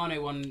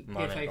Mane won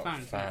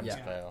PFA fans.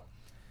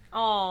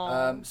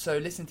 So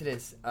listen to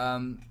this.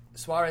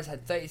 Suarez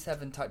had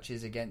 37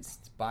 touches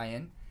against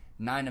Bayern.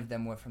 9 of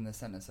them were from the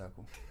centre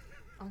circle.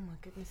 Oh my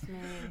goodness me.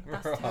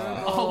 That's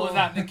terrible. Oh, was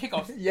that the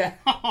kickoff? Yeah.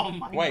 Oh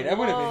my god. Wait, there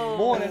would have been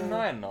more than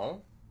 9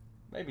 though.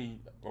 Maybe,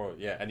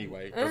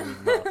 anyway,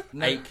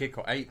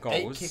 8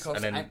 goals,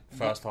 and then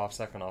first half,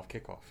 second half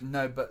kickoff.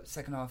 No, but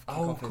second half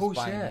kickoff of course,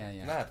 is Bayern,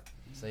 yeah. Mad.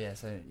 So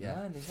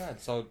Man, he's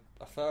mad. So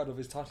a third of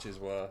his touches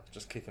were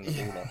just kicking the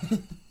ball off.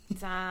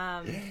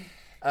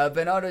 Damn.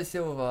 Bernardo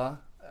Silva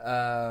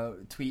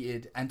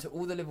tweeted, and to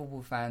all the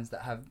Liverpool fans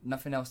that have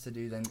nothing else to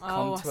do than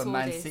come to a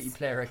Man City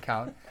player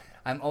account,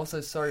 I'm also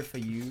sorry for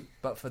you,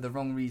 but for the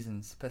wrong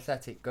reasons.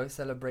 Pathetic. Go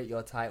celebrate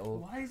your title.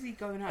 Why is he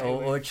going out?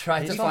 Or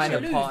try to find a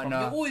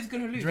partner. You're always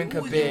going to lose. Drink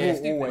a beer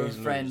with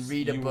a friend.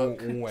 Read a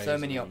book. So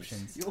many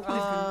options.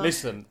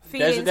 Listen,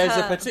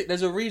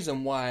 there's a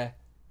reason why,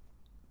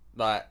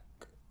 like,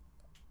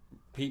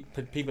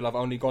 people have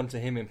only gone to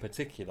him in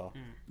particular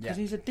because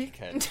he's a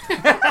dickhead.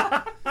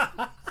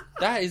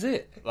 That is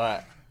it.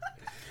 Like,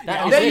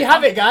 there you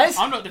have it, guys.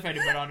 I'm not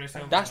defending Bernardo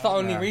Silva. That's the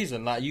only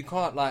reason. Like, you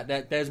can't, like,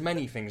 there's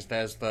many things.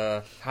 There's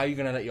the, how are you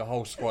going to let your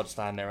whole squad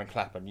stand there and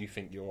clap and you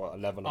think you're a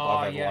level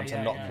above everyone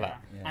to not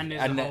clap? Yeah. And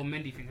there's the whole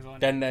Mendy thing as well.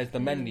 Then there's the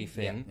Mendy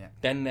thing. Yeah.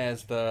 Then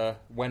there's the,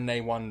 when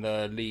they won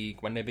the league,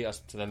 when they beat us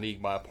to the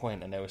league by a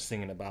point and they were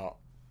singing about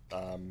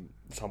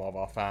some of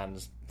our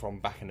fans from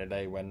back in the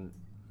day when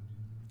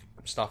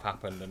stuff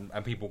happened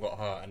and people got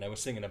hurt and they were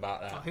singing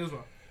about that. Oh,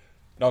 Hillsborough.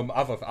 No,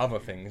 other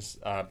things,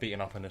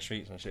 beating up in the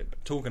streets and shit,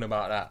 but talking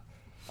about that,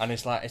 and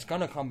it's like it's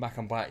gonna come back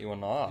and bite you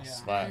on the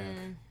ass,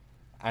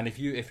 and if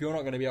you're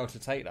not gonna be able to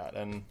take that,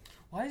 then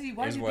why is he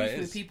beefing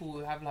with people who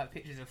have like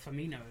pictures of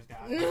Firmino as that?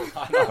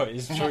 I know,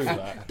 it's true.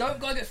 Like. Don't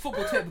go against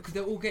football Twitter because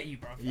they'll all get you,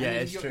 bro. Yeah,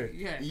 it's true.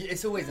 Yeah,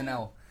 it's always an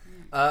L.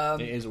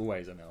 It is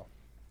always an L.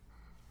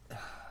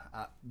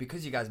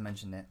 Because you guys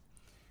mentioned it,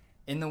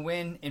 in the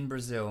win in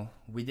Brazil,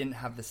 we didn't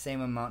have the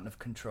same amount of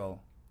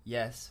control.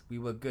 Yes, we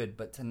were good,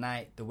 but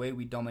tonight, the way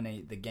we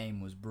dominated the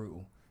game was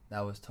brutal.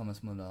 That was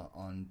Thomas Muller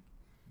on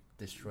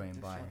destroying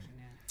Bayern.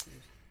 Yeah,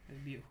 it was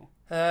beautiful.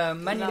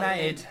 Man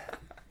United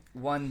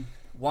won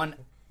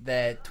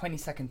their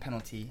 22nd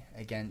penalty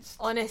against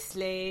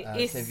Honestly,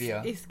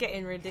 Sevilla. It's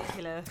getting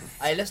ridiculous.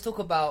 Let's talk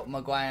about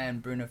Maguire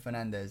and Bruno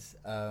Fernandes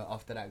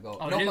after that goal.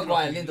 Not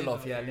Maguire,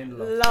 Lindelof. Yeah,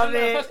 Lindelof. Love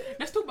it.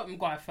 Let's talk about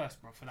Maguire first,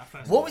 bro, for that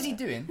first What was he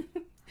doing?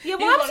 Yeah,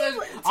 why was he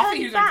I think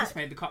he was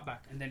anticipating the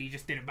cutback, and then he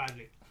just did it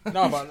badly.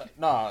 No, but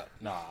nah.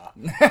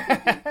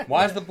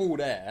 Why is the ball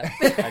there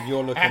and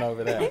you're looking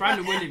over there?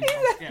 Brandon Williams,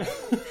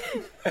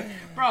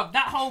 bro,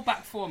 that whole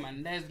back four,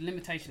 man. There's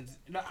limitations.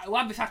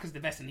 Wan-Bissaka's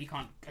the best, and he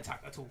can't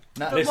attack at all.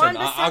 But listen,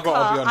 I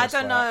gotta be honest. I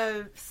don't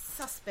know,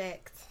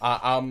 suspect.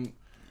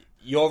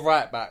 Your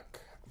right back,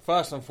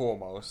 first and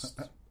foremost,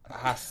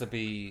 has to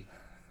be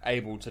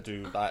able to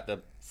do like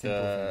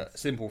the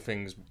simple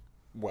things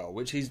well,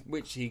 which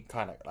he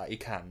kind of like he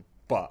can,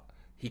 but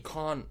he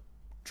can't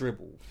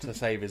dribble to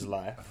save his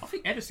life. I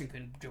think Ederson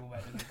can dribble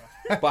better than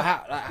him.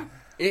 But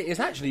it's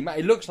actually,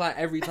 it looks like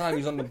every time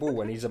he's on the ball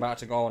when he's about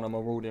to go on a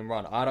marauding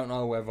run, I don't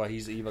know whether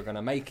he's either going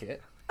to make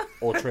it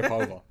or trip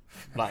over.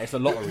 Like, it's a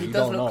lottery. He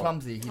does look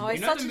clumsy.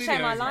 It's such a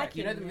shame. I like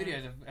you him. know the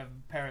videos of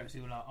parents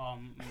who are like,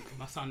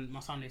 my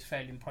son is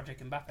failing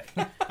Project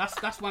Mbappe.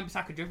 That's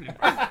Wan-Bissaka dribbling,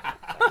 bro.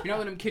 You know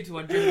when them kids who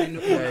are dribbling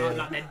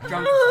like they're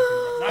drunk or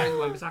something. That is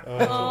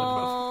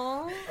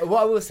Wan-Bissaka.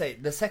 What I will say,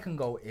 the second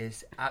goal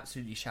is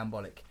absolutely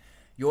shambolic.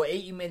 Your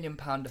 £80 million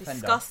defender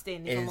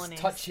disgusting, is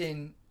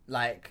touching,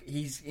 like,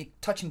 he's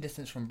touching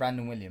distance from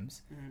Brandon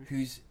Williams,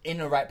 who's in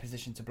the right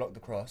position to block the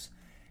cross.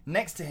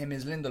 Next to him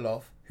is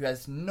Lindelof, who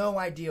has no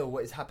idea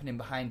what is happening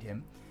behind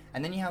him.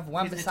 And then you have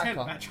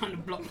Wan-Bissaka trying to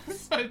block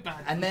so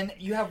bad. And then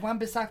you have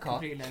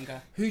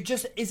Wan-Bissaka, who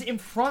just is in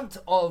front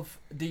of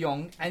De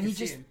Jong, and he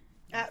just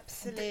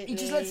absolutely he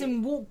just lets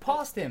him walk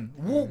past him.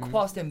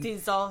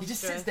 Disastrous. He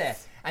just sits there.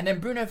 And then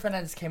Bruno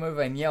Fernandes came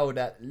over and yelled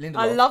at Lindelof.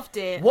 I loved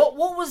it. What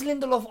was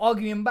Lindelof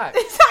arguing back?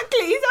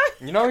 Exactly.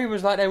 You know, he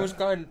was like, they was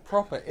going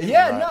proper.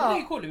 Yeah, like, no. What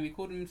did he call him? He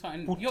called him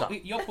something.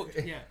 You're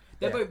Portuguese. Yeah.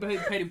 They're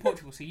both played in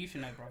Portugal, so you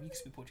should know, bro. You can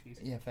speak Portuguese.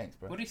 Yeah, thanks,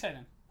 bro. What did he say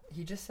then?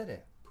 He just said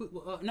it.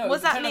 No,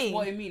 what's that tell mean? us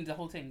what it means, the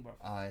whole thing, bro.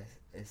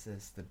 It's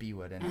the B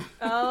word, isn't it?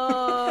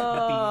 Oh.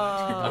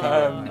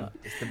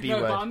 It's the B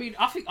word. But I mean,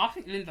 I think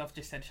Lindelof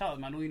just said, "Shout out,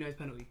 man! All you know is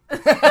penalty."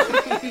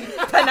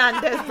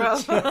 Fernandes, bro.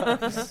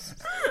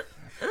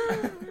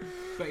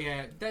 But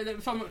yeah,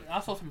 I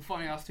saw some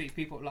funny ass tweets.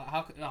 People like,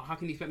 how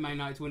can you expect Man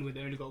United to win when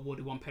they only got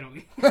awarded one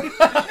penalty?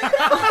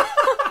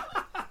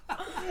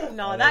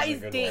 No, that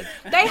is deep.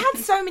 They had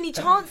so many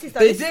chances, though.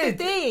 They this did. Is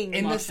the thing.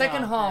 In the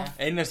second half.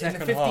 In the second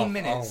 15 half.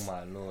 minutes. Oh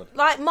my lord.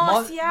 Like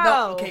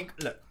Martial.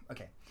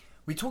 Okay.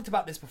 We talked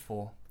about this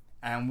before,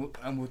 and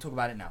we'll talk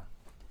about it now.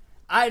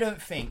 I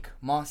don't think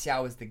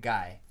Martial is the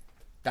guy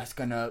that's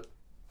gonna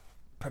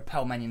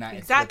propel Man United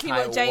exactly to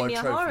the what title Jamie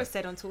or trophy. O'Hara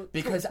said on Talk.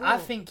 Because I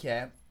think,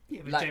 but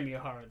like, Jamie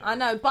O'Hara. I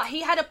know, but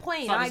he had a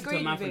point. I Listen to agree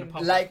a man with from him. the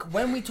pub. like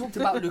when we talked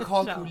about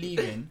Lukaku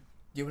leaving,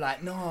 you were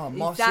like, no,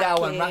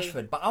 Martial and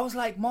Rashford. But I was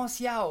like,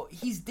 Martial,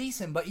 he's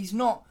decent, but he's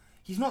not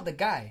the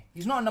guy.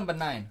 He's not a number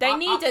 9. They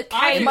need a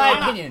in my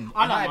opinion.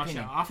 I like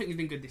Martial. I think he's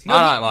been good this year.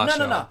 I like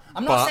Martial. No.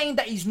 I'm not saying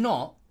that he's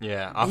not.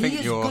 Yeah, I think he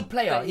is a good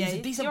player. He's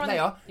a decent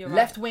player.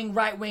 Left wing,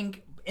 right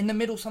wing, in the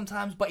middle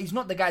sometimes, but he's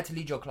not the guy to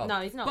lead your club.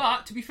 No, he's not.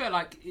 But to be fair,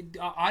 like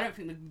I don't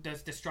think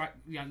that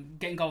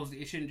getting goals.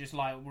 It shouldn't just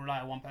rely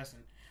on one person.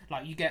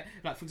 Like you get,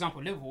 like for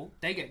example, Liverpool,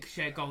 they get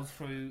shared goals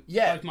through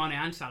both Mane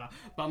and Salah.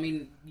 But I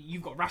mean,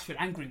 you've got Rashford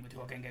and Greenwood who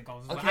are going to get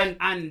goals, as well,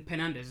 and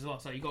Fernandes as well.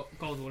 So you got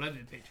goals all over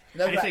the pitch.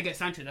 No, and if they get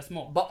Sancho, that's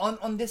more. But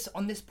on this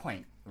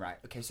point, right?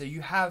 Okay, so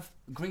you have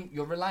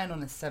You're relying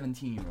on a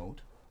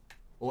 17-year-old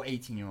or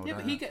 18-year-old. Yeah,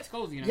 but he gets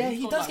goals. You know. Yeah,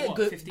 he does get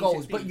good 15,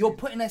 goals. 16. But you're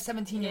putting a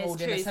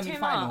 17-year-old in a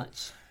semi-final.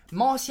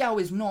 Martial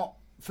is not.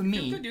 For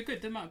me, you're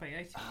good. They might pay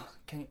 80.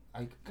 Can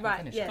I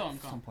finish Go on.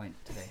 at some point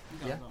today?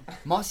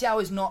 Martial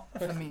is not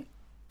for me.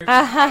 Oh.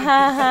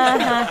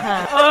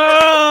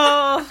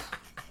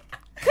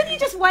 Can you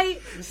just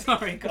wait?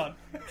 Sorry, God.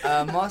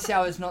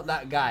 Martial is not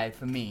that guy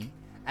for me,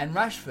 and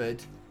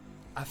Rashford,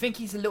 I think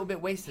he's a little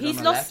bit wasted. He's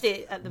on the lost left,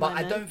 it at the but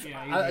moment. I don't.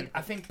 Yeah,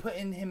 I think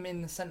putting him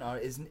in the centre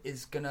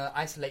is gonna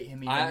isolate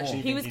him even I more. actually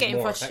He think was he's getting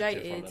more effective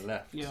frustrated. from the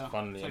left, Yeah,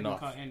 funnily so he enough.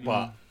 cut in,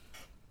 But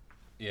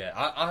yeah,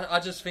 I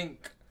just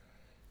think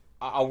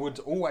I would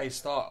always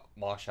start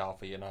Martial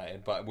for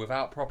United, but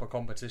without proper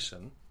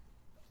competition.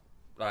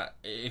 Like,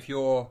 if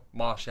you're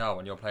Martial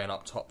and you're playing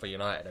up top for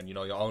United and you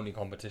know your only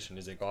competition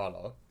is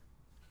Ighalo,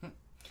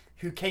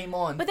 who came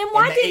on. But then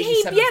why in the didn't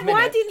he? 87th Yeah, why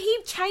minute. didn't he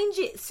change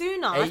it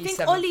sooner? I think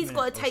 87th Ollie's got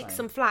minute to or take something.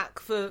 some flack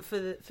for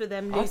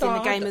them I losing the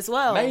don't- game as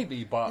well.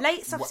 Maybe, but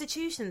late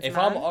substitutions. if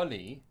man. I'm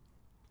Ollie,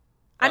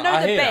 I know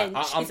the hear that.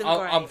 bench isn't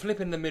I'm great.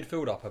 flipping the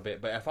midfield up a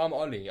bit, but if I'm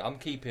Ollie, I'm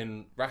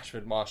keeping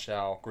Rashford,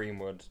 Martial,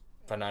 Greenwood,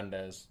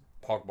 Fernandes,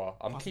 Pogba.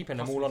 I'm keeping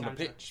them all on the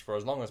Sanchez. pitch for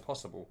as long as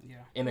possible Yeah.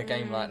 in a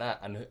game like that.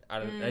 And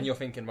then you're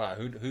thinking, right,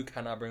 who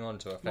can I bring on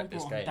to affect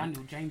this game?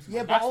 Daniel James. Yeah,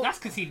 Yeah, but that's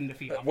conceding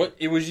defeat. What,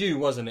 it was you,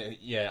 wasn't it?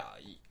 Yeah,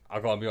 I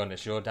gotta be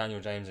honest. Your Daniel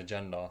James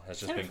agenda has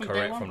just Said it been from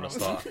day correct one, from the bro.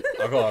 start.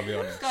 I gotta be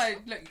honest. Guy,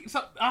 like,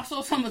 I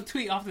saw someone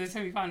tweet after the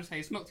semi-final say,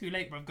 "It's not too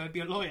late, bro. Go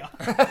be a lawyer."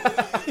 Can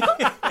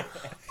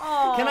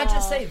I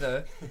just say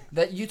though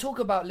that you talk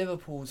about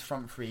Liverpool's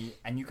front three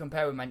and you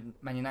compare with Man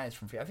United's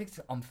front three? I think it's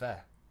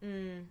unfair.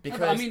 Because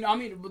No, but I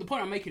mean, the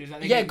point I'm making is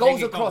that they yeah, get, goals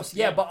they get across.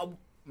 Yeah, but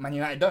Man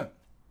United don't.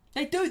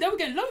 They do. They were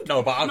getting loads.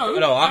 No, but on you've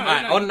that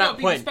gotta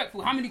be point-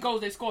 respectful. How many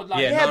goals they scored?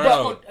 Like, Yeah, they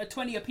no. scored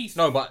 20 apiece.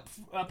 No, but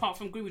apart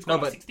from Greenwood, no,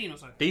 scored but like 16 or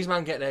so. these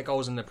men get their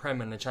goals in the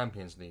Prem and the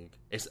Champions League.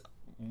 It's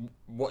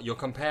what you're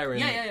comparing.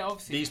 Yeah,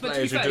 obviously. These But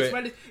to be players who fair, do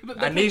it's it, but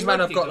they're and these playing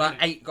men have got Europa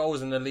like League, 8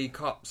 goals in the League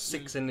Cup,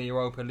 6 in the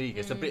Europa League.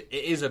 It's it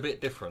is a bit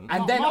different.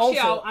 And then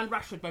Martial also, and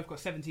Rashford both got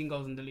 17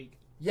 goals in the league.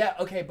 yeah,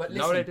 okay, but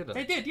listen. No, they didn't.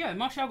 They did, yeah.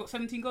 Martial got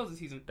 17 goals this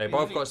season. They in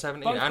both the got league.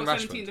 17 Both and got Rashford.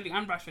 17 in the league,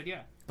 and Rashford,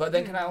 yeah. But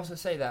then can I also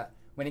say that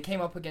when it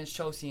came up against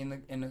Chelsea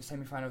in the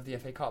semi-final of the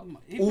FA Cup,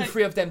 He all played-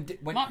 three of them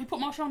went. He put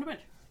Martial on the bench.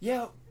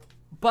 Yeah,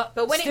 but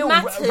when it still,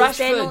 matters,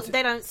 Rashford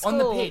they don't on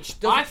the score. pitch.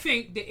 I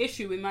think the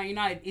issue with Man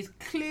United is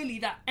clearly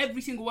that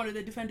every single one of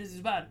their defenders is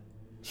bad.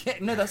 Yeah,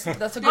 no, that's a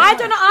good I point.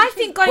 don't know. I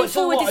think going But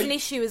so forward what, is are an you-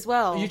 issue as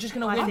well. You're just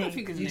gonna I win. think.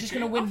 think it's You're an just issue.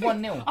 gonna win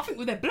 1-0. I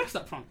think they're blessed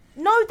up front.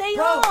 No, they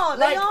Bro, are.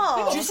 They like, are.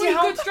 They've Do you got see three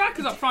how- good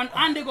strikers up front,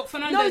 and they've got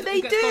Fernandes. No, they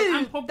who gets goals, do.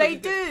 and Pogba They who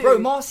gets- do. Bro,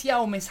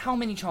 Martial missed how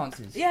many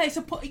chances? Yeah,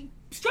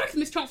 strikers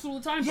miss chances all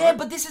the time. Yeah, bro.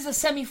 but this is a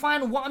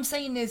semi-final. What I'm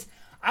saying is,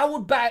 I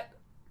would back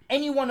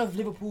any one of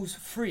Liverpool's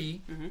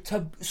three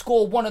to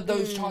score one of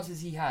those chances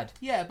he had.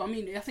 Yeah, but I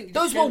mean, I think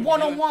Those were generally they were-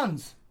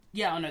 one-on-ones.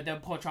 Yeah, I know they're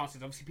poor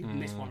chances. Obviously, people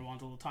miss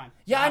one-on-ones all the time.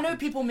 Yeah, I know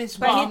people miss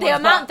But one-on-ones, the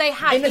amount they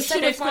had, in the he should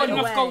have They've scored scored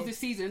enough away. goals this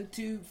season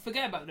to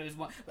forget about those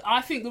ones. But I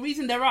think the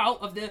reason they're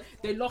out of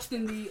they lost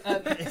in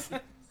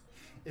the.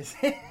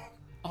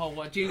 Oh,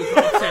 what? Junior's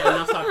got upset and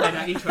I started playing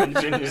that intro. And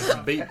Junior's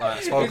beat by that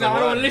He's spoken like, I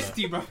don't want word, to listen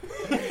to you, bro.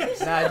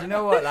 Nah, do you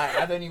know what? Like,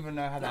 I don't even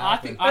know how that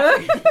happened. I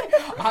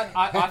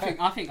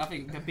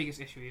think the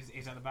biggest issue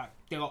is at the back.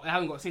 They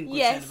haven't got a single good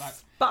Yes, centre back.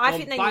 but I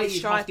think they need a Bailly's half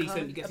striker,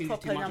 decent, he gets a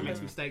injured too proper much and makes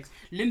number. mistakes.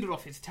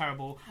 Lindelof is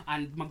terrible,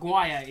 and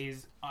Maguire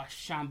is a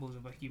shambles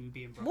of a human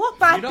being, bro. What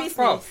bad You know, business?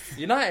 bro,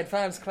 United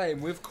fans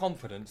claim with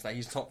confidence that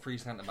he's top 3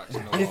 centre backs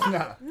in the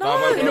world.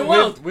 No. In the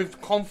world. with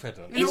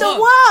confidence. In the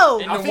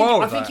world. In I the think,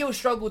 world, I think like- he'll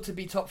struggle to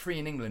be top 3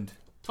 in England.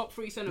 Top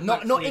 3 centre Not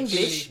backs. not with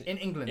English, too in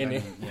England. In I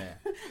it. mean, yeah.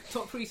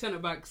 top 3 centre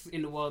backs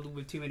in the world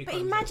with too many. But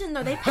crumbs. imagine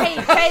though, they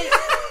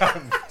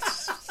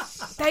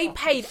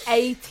paid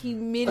 80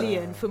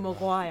 million for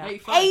Maguire.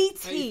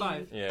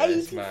 85. Yeah,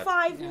 it's mad.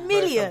 85 It's a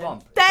million.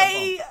 bump. It's a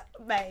They,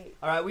 mate.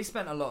 All right, we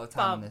spent a lot of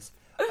time on Bum. this.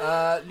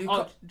 Luca,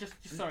 Oh, just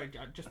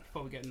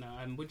before we get in there,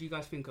 what do you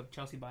guys think of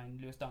Chelsea buying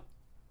Lewis Dunk?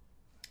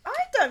 I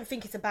don't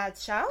think it's a bad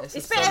shout. It's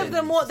It's, a better solid-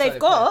 than it's what a they've solid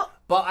got. player.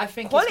 But I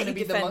think Quality it's going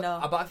to be defender.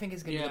 but I think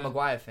it's going to be the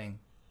Maguire thing.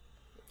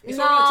 It's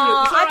No, alright to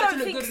look, it's I alright don't to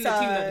look think good in a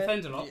team that so.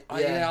 defends a lot.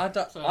 Yeah, I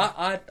don't. So-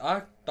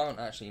 I don't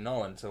actually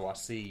know until I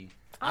see.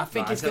 I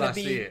think it's until going to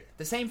I see be it.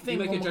 the same You thing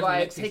make with a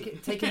Maguire.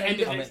 judgment Taking a End of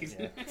little, next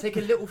season. take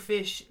a little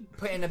fish,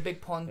 put it in a big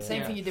pond.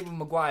 Same Yeah. thing you did with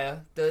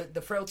Maguire.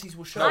 The frailties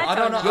will show. No, I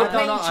don't know. You're I don't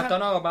playing know. I champ- don't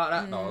know about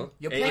that though.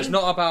 You're It's playing-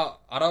 not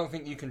about. I don't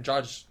think you can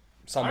judge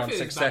someone's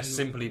feel it's success bad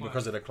simply with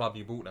because of the club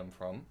you bought them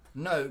from.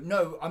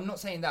 No, I'm not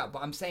saying that,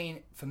 but I'm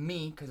saying for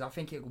me, because I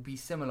think it will be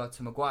similar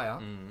to Maguire,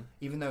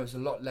 even though it's a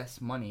lot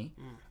less money.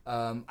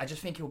 I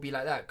just think it will be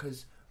like that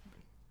because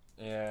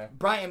Yeah.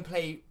 Brighton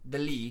play the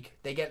league,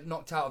 they get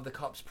knocked out of the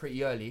cups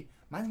pretty early.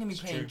 Man's going to be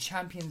playing true.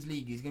 Champions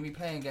League. He's going to be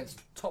playing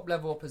against top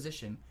level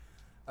opposition,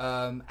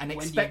 and When you-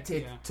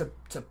 expected yeah.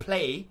 to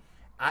play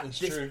at It's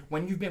this true.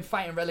 when you've been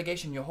fighting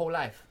relegation your whole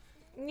life.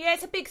 Yeah,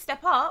 it's a big step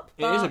up.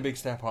 It is but- a big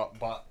step up,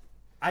 but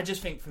I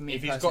just think for me,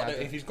 if he's personally, got I the,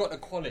 don't- if he's got the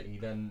quality,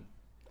 then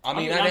I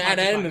mean, mean, I'm at the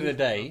happy end about of the it.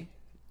 day,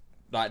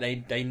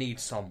 like they need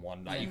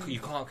someone. Like you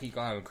can't keep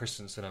going with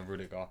Christensen and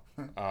Rudiger,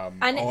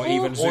 And or all-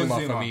 even Or Zuma,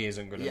 for Zuma. me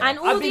isn't good Yeah. enough. And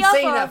all I've the been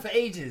saying other- that for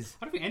ages.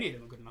 I don't think any of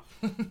them are good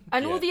enough.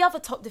 And all Yeah. the other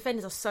top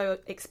defenders are so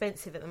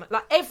expensive at the moment.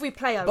 Like every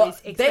player But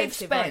is they've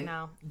expensive spent. right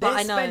now. They're But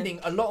I know. spending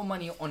a lot of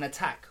money on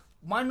attack.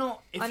 why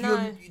not? If I you're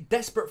know.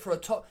 desperate for a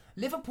top,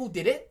 Liverpool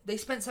did it. They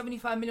spent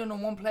 75 million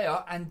on one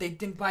player and they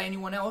didn't buy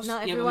anyone else. No,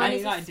 Yeah, but everyone Man is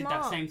United did that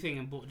smart. same thing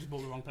and just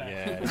bought the wrong player.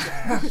 Yeah,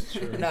 that's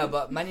true. No,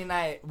 but Man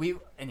United.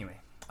 Anyway.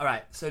 All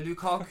right. So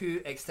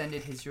Lukaku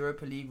extended his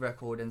Europa League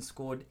record and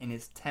scored in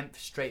his 10th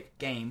straight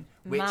game,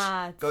 which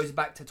Mad. goes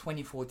back to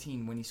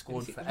 2014 when he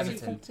scored for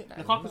Everton.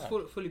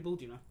 Lukaku's fully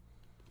bald, you know.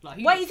 Like,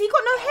 Wait, has he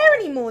got no hair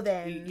anymore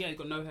then? Yeah, he's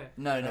got no hair.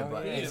 No,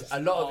 but yeah. a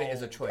lot of it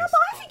is a choice. No, but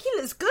I think he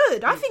looks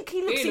good. I think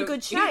he looks in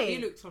good shape. He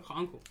looks like an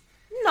uncle.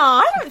 No,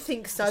 I don't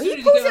think so. As He soon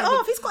as pulls you it get on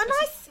off. the- He's got a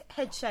nice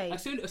head shape.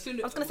 As soon,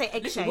 I was going to say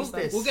egg listen, shape.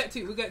 but- We'll get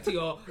to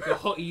your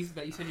hotties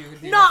that you said you were going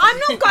to do. No, I'm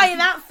not going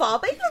that far,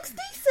 but he looks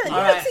decent. He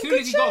Alright. looks As in soon as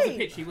good he got off the shape.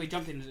 pitch, he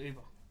jumped in his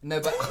Uber.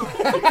 No,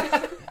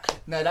 but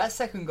no, that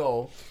second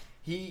goal,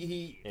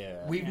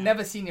 we've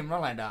never seen him run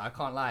like that. I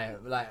can't lie.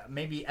 Like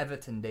maybe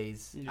Everton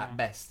days at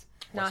best.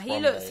 No, West he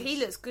Brom looks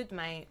days. good,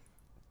 mate.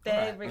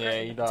 Alright.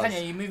 Yeah, he does. Tanya,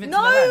 you moving No,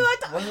 to Milan? I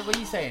don't- What are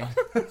you saying?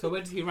 So where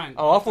does he rank?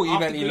 Oh, I thought you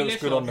After meant he looks Grealish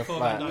good or on the before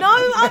flat. Van Dijk?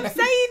 No, I'm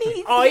saying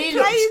he. Oh, he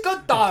looks plays-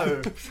 good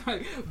though.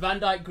 Van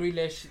Dijk,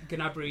 Grealish,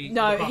 Gnabry.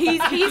 No,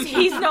 Lukaku.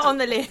 he's not on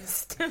the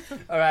list.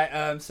 All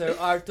right. So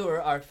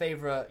Artur, our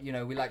favorite,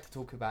 we like to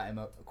talk about him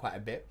quite a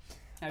bit.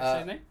 How do you say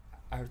his name?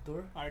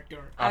 Artur.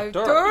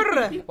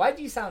 Artur. Why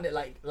do you sound it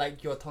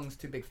like your tongue's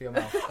too big for your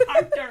mouth?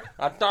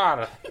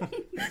 Arthur.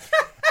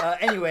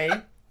 Anyway,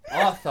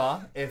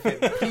 Arthur, if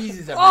it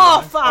pleases everyone.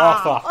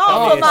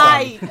 Arthur,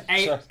 mate.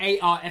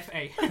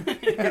 ARFA.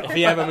 If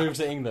he ever moves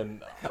to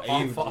England,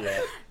 Arthur.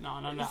 yeah.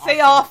 No. Say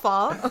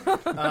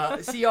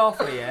Arthur. See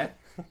Arthur, yeah.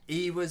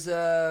 He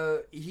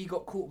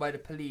got caught by the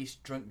police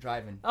drunk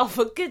driving. Oh,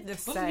 for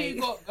goodness Wasn't he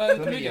sake. got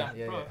chlamydia?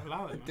 Yeah. Bro,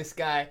 allow it, man. This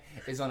guy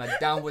is on a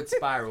downward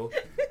spiral,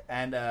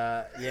 and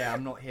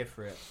I'm not here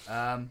for it.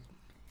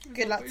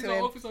 Good luck He's to like,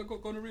 him. officer, I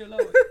got gonorrhea, allow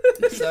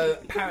it. So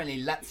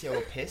apparently Lazio were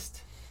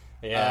pissed.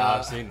 Yeah,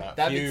 I've seen that.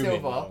 David Fuming,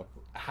 Silva though.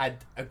 had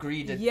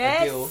agreed a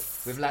Yes. deal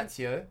with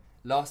Lazio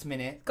last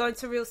minute. Going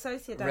to Real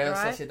Sociedad, Real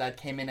right? Sociedad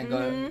came in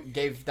and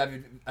gave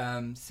David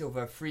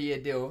Silva a 3-year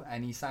deal,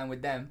 and he signed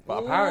with them.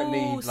 But apparently,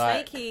 Ooh,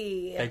 like,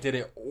 snaky. they did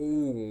it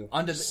all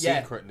Under the-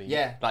 secretly.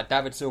 yeah. Like,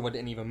 David Silva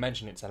didn't even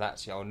mention it to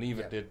Lazio,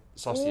 neither did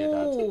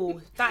Sociedad. Ooh,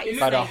 that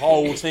is Like, the snaky.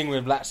 whole thing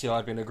with Lazio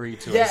had been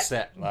agreed to and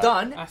set. Like,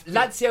 done. That's deep.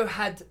 Lazio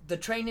had the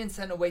training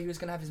centre where he was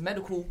going to have his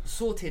medical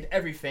sorted,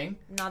 everything.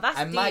 No, that's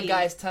And my deep.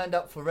 guys turned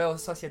up for Real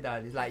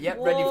Sociedad. He's like, yep,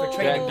 ready for Whoa.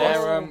 training. Their,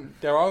 boss.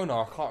 their owner,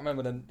 I can't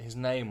remember his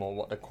name or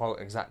what the quote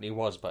exactly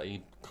was, but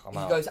he'd come He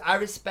out. goes, I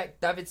respect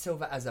David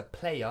Silva as a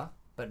player,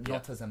 but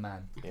not as a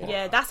man.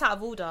 Yeah, that's out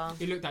of order.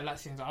 He looked at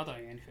Lazio and was like, I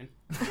don't know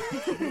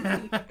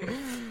anything.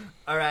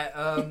 All right.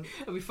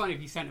 It'd be funny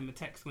if you sent him a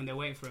text when they're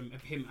waiting for him,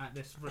 of him at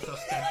this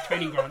Rosostad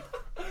training ground.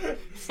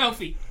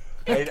 Selfie.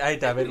 Hey,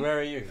 David, where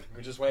are you?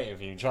 We're just waiting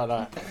for you. Try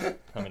that.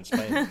 I'm in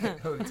Spain.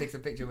 takes a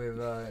picture with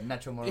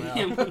Nacho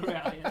Yeah,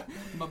 Monreal. yeah.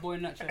 My boy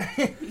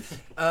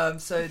Nacho.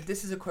 So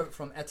this is a quote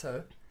from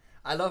Eto'o.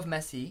 I love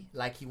Messi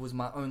like he was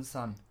my own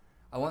son.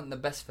 I want the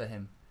best for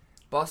him.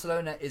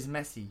 Barcelona is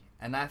Messi,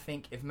 and I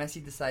think if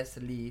Messi decides to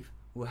leave,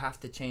 we'll have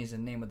to change the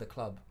name of the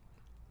club.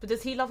 But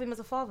does he love him as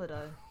a father,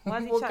 though? Why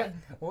is he what, chatting?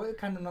 what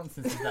kind of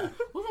nonsense is that?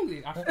 What's wrong with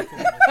these African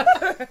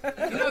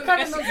footballers? What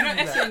kind of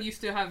nonsense is Essien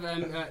used to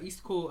have used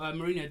to call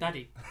Mourinho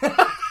daddy.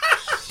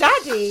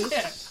 Daddy?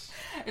 Yeah.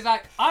 It's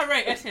like, I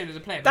rate Essien as a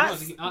player, but not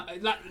as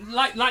a,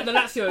 like the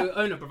Lazio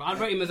owner, brother. I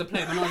rate him as a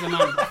player, but not as a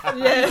man.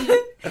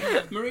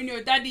 Yeah.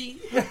 Mourinho daddy.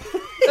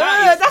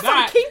 That's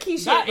some kinky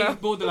shit, That bro. is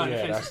borderline Yeah,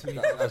 offensive to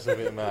me. that's a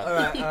bit mad. All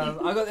right,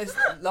 I got this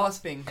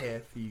last thing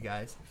here for you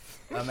guys,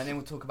 and then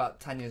we'll talk about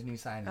Tanya's new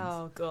signings.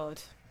 Oh, God.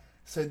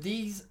 So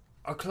these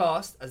are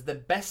classed as the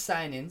best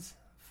signings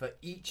for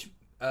each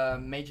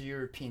major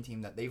European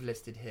team that they've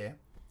listed here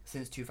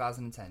since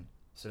 2010.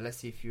 So let's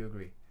see if you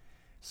agree.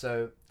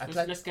 So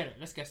Let's get it.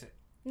 Let's guess it.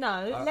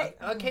 No.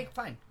 okay,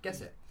 fine.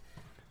 Guess it.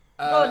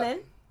 Go on, then.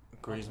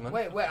 Griezmann.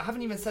 Wait, I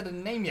haven't even said a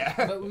name yet.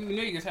 But we knew you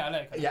were going to say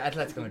Atletico. Yeah,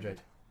 Atletico Madrid.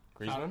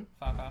 Griezmann.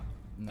 Falcao.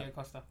 No. Diego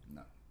Costa.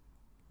 No.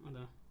 I don't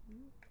know.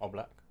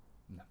 Oblak.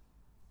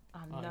 I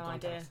have Oh, no don't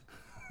idea. tell us.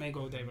 May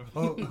go day,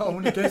 bro. I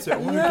want to guess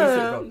it.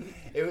 Bro.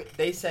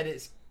 They said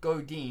it's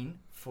Godin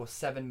for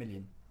 7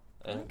 million.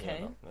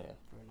 Okay. Yeah.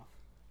 Fair enough.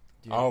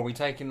 Oh, we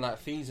taking like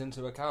fees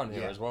into account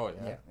here Yeah. as well,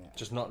 yeah? Yeah.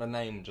 Just not the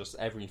name, just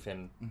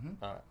everything. Mhm.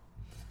 Alright.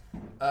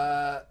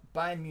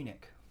 Bayern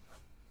Munich.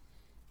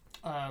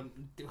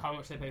 How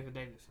much they pay for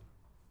Davis?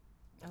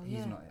 Oh, He's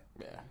yeah. not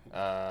it.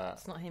 Yeah.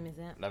 It's not him, is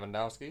it?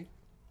 Lewandowski.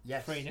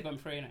 Yes. Free. They got him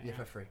free, innit? Yeah,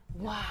 for free.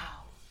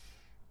 Wow.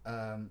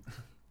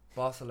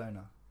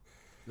 Barcelona.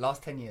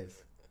 Last 10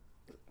 years.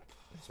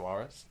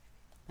 Suarez.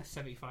 That's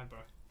 75, bro.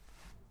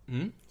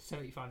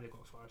 75 they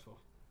got Suarez for.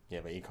 Yeah,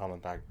 but he come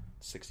and bagged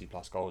 60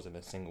 plus goals in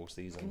a single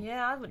season.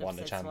 Yeah, I would have Won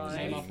the said Champions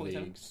Suarez. Neymar, League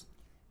 47. leagues.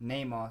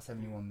 Neymar,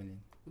 71 million.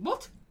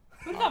 What?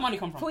 Where did that money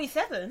come from?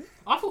 47?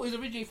 I thought it was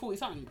originally 40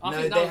 something. I No,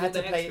 think that they was had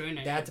the to play. extra,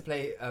 innit? They had to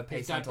pay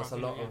His dad Santos a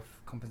brought lot him,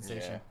 of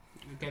compensation.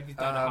 He gave his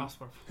dad a house,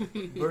 bro.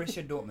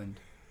 Borussia Dortmund.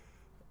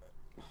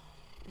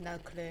 No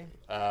clue.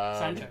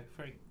 Sancho,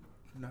 free.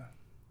 No.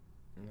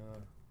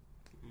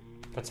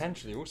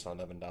 Potentially also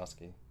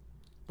Lewandowski.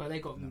 But they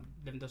got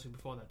Lewandowski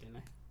before that, didn't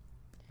they?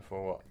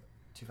 Before what?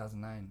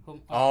 2009.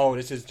 Oh,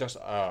 this is just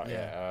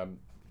yeah.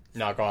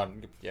 No, go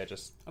on. Yeah,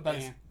 just.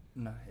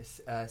 No,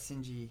 it's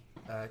Shinji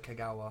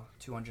Kagawa,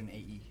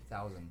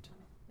 280,000.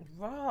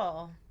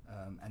 Raw.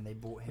 And they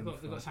bought him.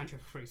 They got Sancho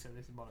for free, so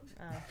this is bollocks.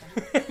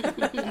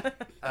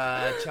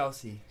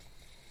 Chelsea.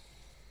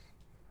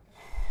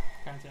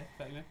 Kante,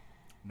 30 mil.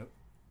 Nope.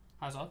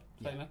 Hazard,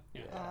 30 mil.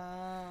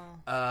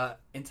 Yeah.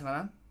 Inter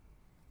Milan.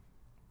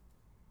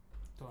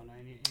 Do I know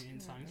any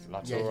signs?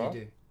 Latura? Yeah, you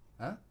do.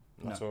 Huh?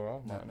 Latura?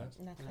 No.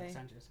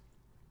 Sanchez.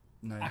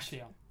 No. Ashley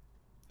Young.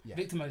 Yeah.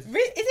 Victor Moses. Is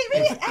it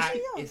really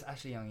Ashley Young? It's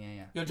Ashley Young,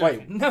 yeah. You're joking.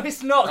 Wait. No,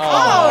 it's not.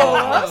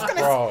 I was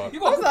gonna You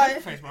got a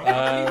like, face, bro.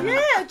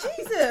 yeah,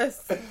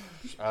 Jesus.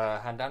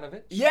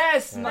 Handanovic?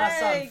 Yes, my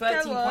Hey,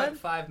 son. come on.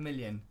 13.5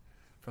 million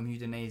from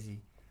Udinese.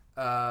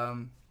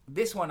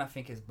 This one I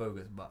think is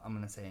bogus, but I'm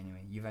going to say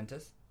anyway.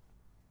 Juventus?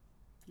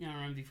 Yeah,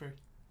 MD3.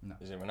 No.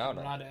 Is it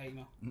Ronaldo? Ronaldo 8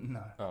 mil.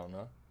 No. Oh,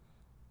 no.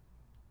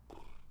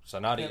 So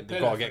now they've Pirlo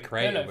got to get free.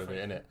 creative Pirlo with free.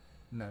 it, innit?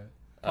 No.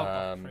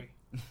 Pogba 3.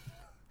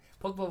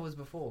 Pogba was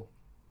before.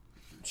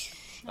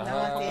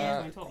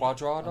 idea.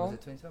 Quadrado? Oh, was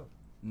it 2012?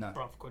 No.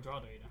 Bro,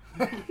 Quadrado, you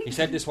know. He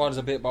said this one's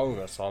a bit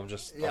bogus, so I'm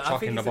just Yeah, I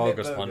chucking think the it's a bit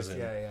bogus ones in.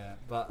 Yeah.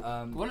 But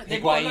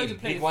They've got loads of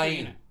Higuain. players free,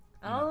 Higuain. innit?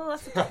 Oh,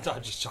 that's a good.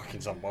 I'm just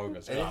chucking some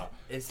bogus.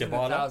 it's in the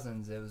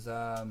thousands. It was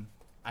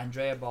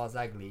Andrea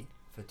Barzagli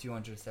for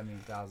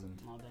 270,000.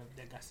 No,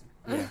 they're guessing.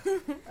 Yeah.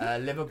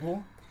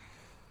 Liverpool.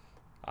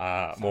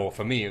 Well,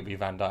 for me, it would be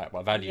Van Dijk,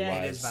 but value-wise...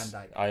 Yeah. It is Van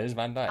Dijk. Oh, it is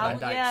Van Dijk. Oh, Van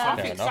Dijk. yeah. I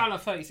Fair think enough. Salah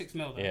 36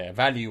 mil though. Yeah,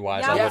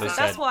 value-wise, Yeah, I would have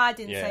said... that's why I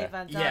didn't yeah. say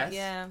Van Dijk. Yes.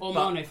 Yeah. Or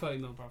But- Mane 30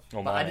 mil, bro.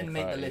 Or But I Mane, didn't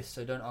make the 30. list,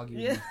 so don't argue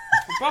Yeah. with me.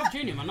 Bro,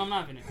 Junior, man, I'm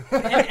not having it.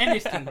 End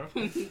this thing, bro.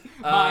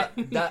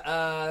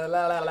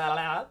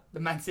 The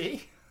Man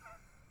City.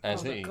 And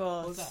Oh, City. What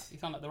God. was that? You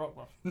sound like The Rock,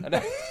 bro. What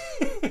was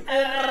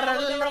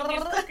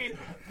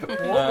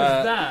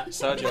that?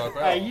 Sergio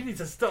Hey, you Aguero. need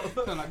to stop. You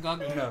sound like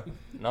Gaga. No.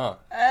 No.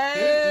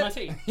 Man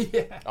City.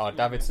 Yeah. Oh,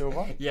 David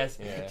Silva? Yes.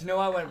 Yeah. Do you know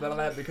why I went blah,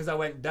 blah, because I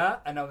went da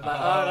and I was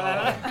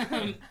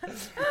like,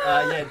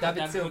 yeah,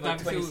 David Silva,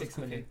 David 26 Silva's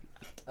million.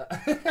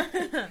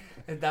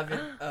 David,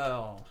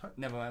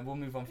 never mind. We'll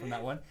move on from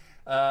that one.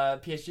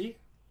 PSG?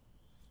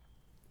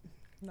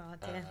 No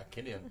idea.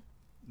 Kylian.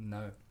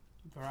 No.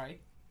 Variety.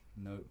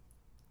 No.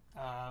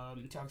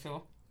 Thiago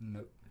Silva.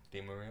 No.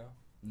 Di Maria.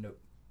 No.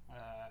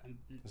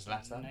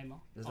 Zlatan. Neymar.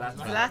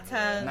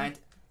 Zlatan.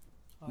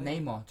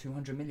 Neymar,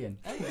 200 million.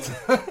 Hey,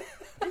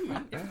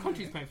 man, if the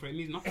country's paying for it, it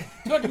means nothing.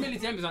 200 million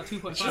to them is like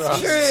 2.5.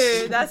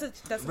 True. That's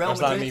Real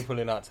That's like Madrid. me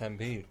pulling out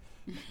 10p.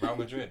 Real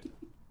Madrid.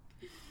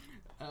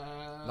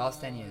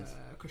 Last 10 years.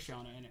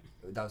 Cristiano, innit?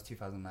 That was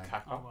 2009.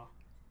 Kaka. Oh, wow.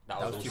 That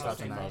was also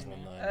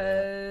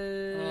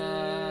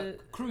 2009.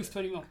 Cruz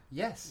 20 mil.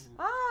 Yes.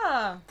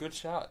 Good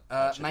shout.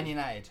 Man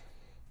United.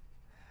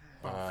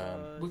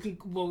 We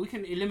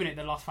can eliminate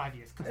the last 5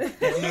 years because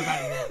there's no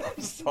value there.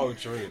 So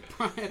true.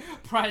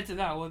 Prior to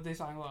that, what did they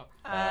sign what?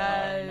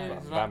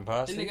 Van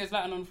Persie. Didn't they get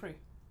Zlatan on free?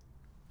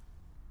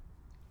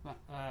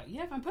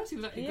 Yeah, Van Persie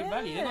was actually good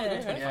value. They're not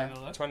good 25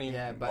 mil though. 20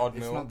 Yeah, but odd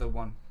it's mil. not the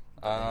one.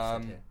 Oh, I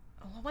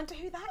wonder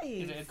who that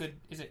is.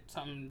 Is it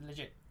something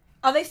legit?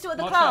 Are they still at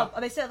the Martial. club?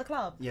 Are they still at the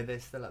club? Yeah, they're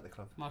still at the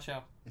club.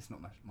 Martial. It's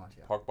not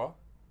Martial. Pogba?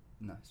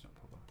 No, it's not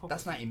Pogba.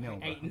 That's 90 mil.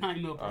 bro.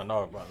 9 mil. I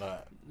know about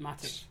that.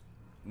 Matic.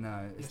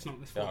 No, It's not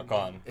this Yeah, one. go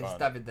on. it's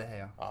David De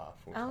Gea. Oh,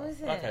 is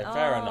it? Okay,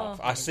 fair Oh.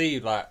 enough. I see,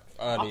 like,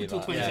 Up early, until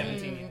like,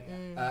 2017,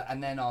 yeah.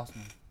 And then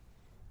Arsenal.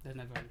 There's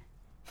no value.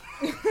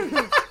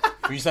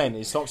 What are you saying?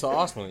 He stops at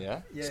Arsenal,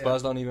 yeah? Yeah,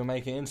 Spurs don't even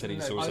make it into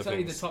these Oh, sorts it's of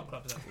only the things. top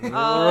clubs. Right.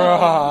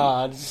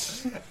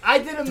 I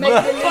didn't make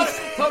the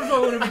list. Top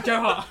club would have been Joe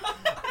Hart.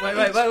 Wait,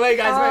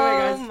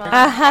 guys.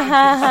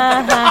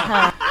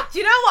 Do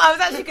you know what? I was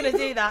actually going to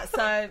do that,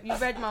 so you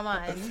read my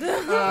mind.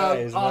 That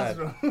is mad.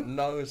 Arsenal.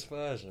 No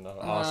Spurs, you know.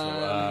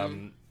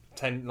 Arsenal.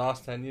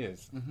 Last 10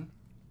 years. And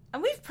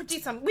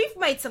we've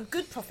made some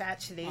good profit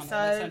actually. Oh, no,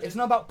 So It's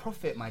not about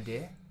profit, my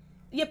dear.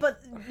 yeah,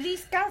 but at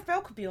least Gareth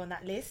Bale could be on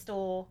that list,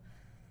 or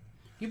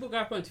You bought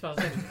Gareth Bale in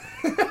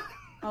 2007.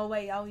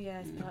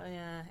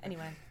 yeah.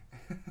 Anyway,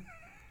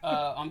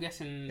 I'm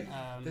guessing.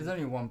 There's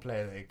only one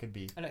player that it could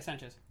be. Alex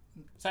Sanchez.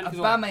 Sanchez is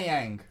one.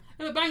 Aubameyang.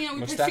 Yeah, bang out.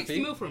 We paid Mustafi?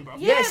 60 mil for him, bro.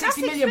 Yeah, that's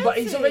 60 million, but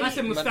he's already... I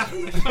said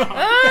Mustafi.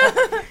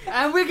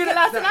 And we're gonna...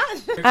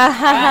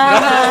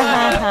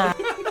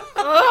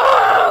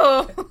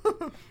 oh,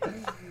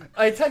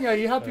 Hey, Tanya, are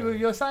you happy with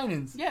your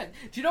signings? Yeah.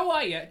 Do you know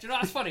why? Yeah. Do you know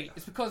what's funny?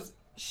 It's because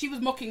she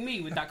was mocking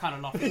me with that kind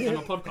of laughter on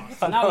a podcast.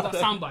 So now we've got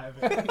soundbite of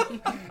it.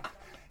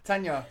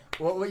 Tanya,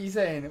 what are you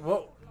saying?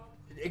 What?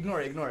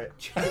 Ignore it.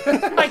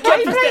 Hey,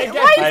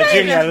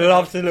 Junior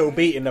loves the little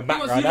beat in the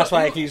background. That's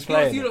why he keeps He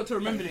wants playing. you lot to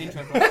remember the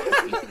intro, bro.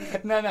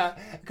 No,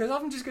 because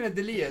I'm just gonna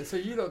delete it, so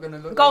you're not gonna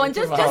look. go like on,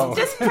 you're just talking about-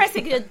 just press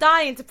it. 'Cause you're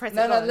dying to press it.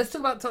 No, Go on. let's talk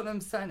about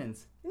Tottenham's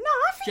signings. No,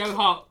 I think Joe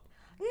Hart.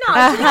 no. Do you know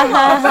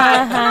what,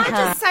 right? Can I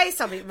just say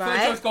something, First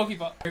right? choice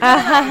goalkeeper. Hey,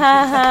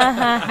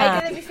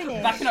 let me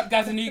finish. Backing up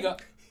Gazaniga.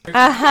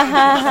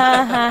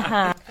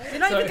 You're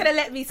not even gonna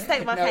let me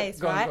state my case,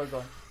 Go on, right? go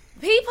on.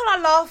 People are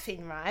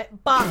laughing, right?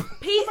 But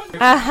people. Do you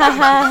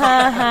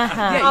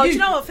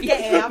know what?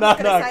 Forget it. I'm not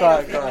going to say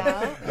anything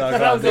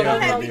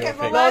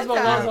now. Last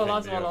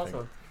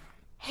one.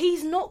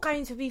 He's not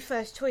going to be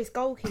first choice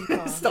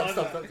goalkeeper. Stop.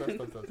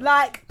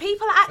 Like,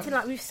 people are acting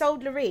like we've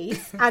sold Lloris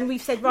and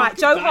we've said, right,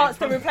 Joe Hart's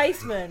the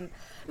replacement.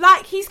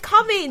 Like, he's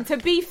come in to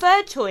be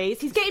third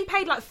choice. He's getting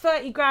paid like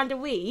 30 grand a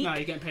week. No,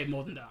 you're getting paid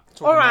more than that.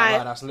 All right.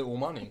 Like, that's little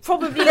money.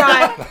 Probably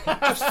like 40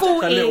 tops. a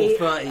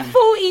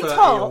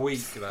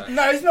week. Like.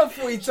 No, it's not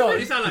 40 tops.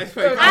 It's not like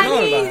 30.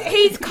 And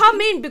he's come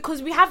in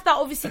because we have that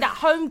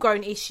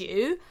homegrown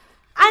issue.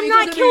 And He's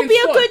like not he'll doing be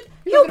his a squad. good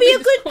He's he'll not be doing a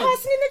his good squad.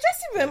 person in the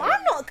dressing room.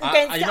 I'm not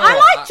against you it. know I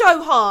what? like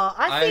Joe Hart.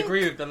 I think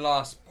agree with the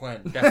last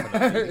point,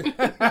 definitely.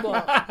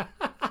 What?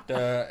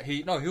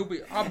 He'll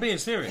be. I'm being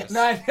serious.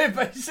 No,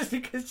 but it's just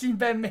because Gene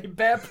Ben made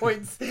bare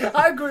points.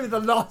 I agree with the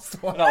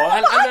last one. No,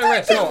 and the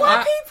rest. Think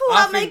why people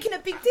are making a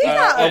big deal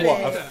out of what?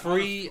 it. A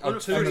free or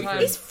 2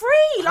 times? It's free.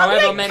 Like we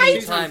However ain't many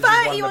paid times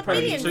 30 odd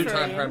million for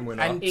 2-time him. Prem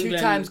winner. And 2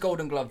 England- times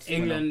Golden Gloves.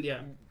 England,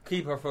 yeah.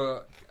 Keeper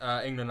for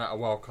England at a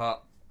World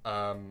Cup.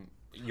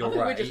 You're I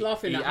think right. we're just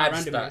laughing he at how adds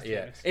random that. it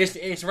Yeah, is.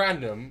 it's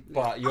random,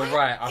 but you're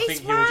right. I It's think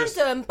he'll just.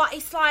 random, but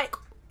it's like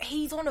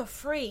he's on a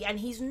free and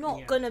he's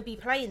not gonna be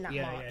playing that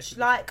Yeah, much.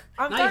 yeah, like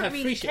I Now you don't have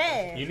really free shit.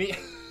 care. You need.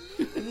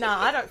 No,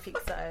 I don't think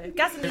so.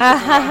 Gazza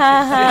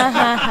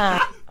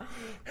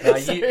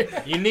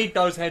You need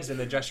those heads in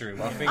the dressing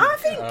room. I think. I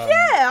think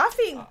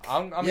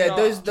Yeah,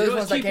 those You know ones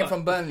what's that came cheaper?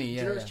 from Burnley. Do you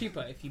Yeah, know what's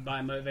cheaper if you buy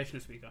a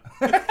motivational speaker?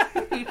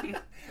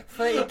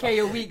 30k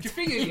a week. Do you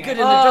think it's Good in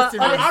the dressing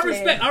room.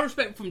 honestly. I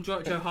respect from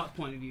Joe Hart's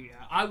point of view. Yeah,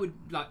 I would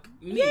like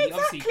me. Yeah,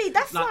 obviously, exactly.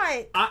 That's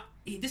like-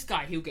 this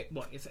guy. He'll get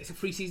what? It's a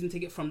free season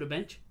ticket from the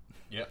bench.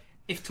 Yeah.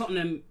 If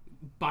Tottenham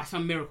by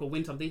some miracle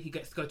win something, he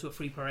gets to go to a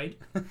free parade.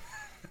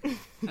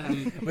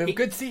 With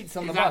good seats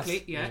on the bus.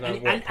 Exactly. Yeah, And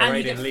he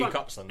parading gets League front-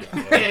 Cups on Yeah,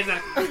 that.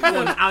 exactly.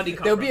 Or an Audi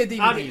Cup. There'll bro. be a DVD.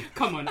 Audi,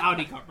 come on,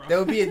 Audi Cup, bro. There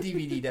will be a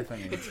DVD,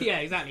 definitely. Yeah,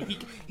 exactly.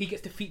 He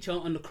gets to feature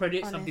on the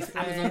credits of this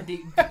Honestly. Amazon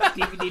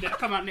DVD that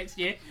come out next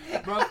year,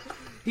 bro.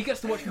 He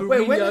gets to watch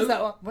Mourinho.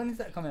 Wait, when is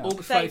that coming out?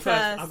 August 31st.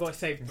 31st. I got it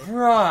saved, bro.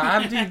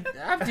 Right,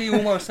 Abdi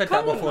almost said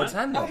that before his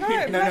hand. No,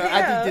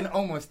 Adi didn't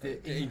almost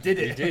it. He did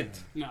it. He did.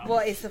 No.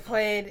 what is the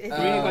point? Is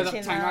Mourinho goes up to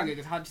watching that? Tanganga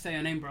because how'd you say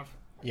her name, bro?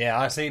 Yeah,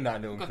 I seen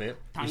that little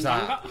clip. He's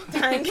like,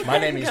 Tanganga. my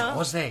name is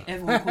Jose.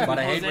 Everyone calls But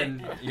me I hate Jose.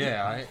 when.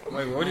 Yeah,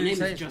 wait, what My did he name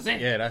say? is Jose.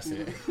 Yeah, that's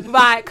it.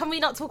 Right, can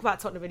we not talk about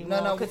Tottenham anymore?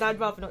 No, Because I'd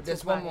rather not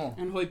There's talk one about more.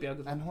 And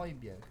Højbjerg. And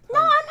Højbjerg.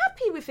 No, I'm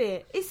happy with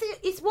it.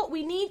 It's what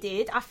we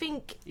needed. I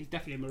think He's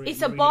definitely a Mourinho.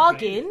 it's a Mourinho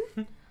bargain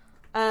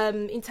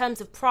player. in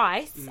terms of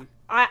price.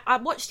 I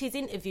watched his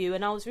interview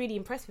and I was really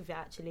impressed with it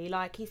actually.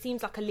 Like he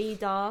seems like a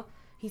leader.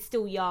 He's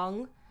still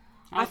young.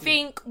 I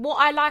think what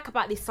I like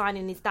about this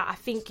signing is that I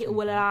think it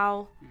will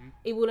allow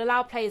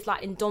players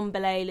like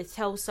Ndombele, Lo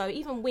Celso,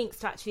 even Winks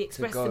to actually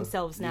express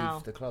themselves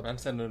now. The club. Man,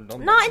 send him No,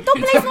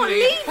 Ndombele's not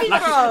leaving,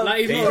 bro. Like,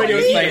 he's He's not not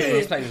really leaving.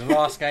 He's playing his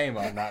last game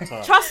on that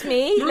time. Trust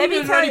me, let me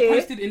Mourinho's tell already you,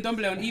 posted in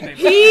Ndombele on eBay.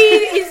 he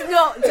is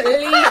not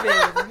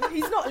leaving.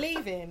 He's not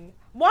leaving.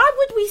 Why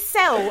would we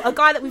sell a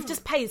guy that we've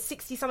just paid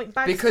 60-something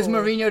bags Because for?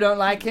 Mourinho don't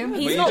like him?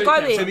 He's But not you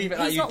going. did, to be fair,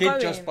 like, He's you not did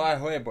going. just buy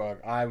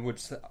Højbjerg. I would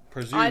I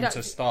presume don't-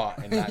 to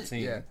start in that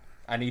team. Yeah.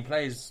 And he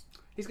plays.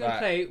 He's going to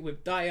Like- play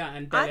with Daya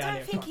and I Dele don't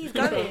Alli. think he's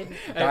going.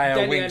 Dyer,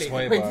 Dele Winks, Alli.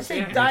 Højbjerg. Wait, did you say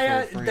and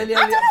Dyer, feel free. Dele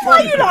I Alli don't up know why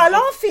front? you lot are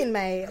laughing,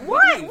 mate.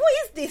 Why? What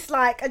is this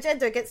like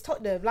agenda against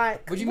Tottenham?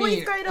 Like, What do you what mean?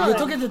 is going on? You're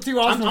talking to two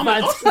I'm Arsenal an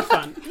fans. Arsenal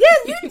fan.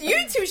 Yeah,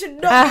 you two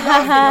should not be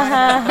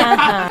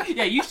laughing.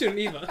 Yeah, you shouldn't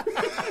either.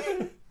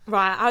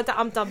 Right,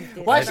 I'm done with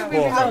this. Why It's should we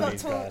poor be from talking?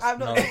 these guys. I'm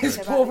not No. talking It's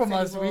about poor from this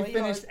us. anymore. We You lot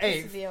finished are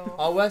pissing 8th. me off.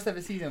 Our worst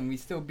ever season. We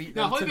still beat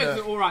No, them to Højbjerg's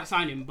the... an alright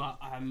signing, but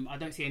I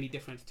don't see any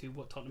difference to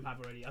what Tottenham have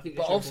already. I think they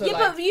But should also, Yeah,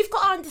 like- but you've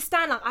got to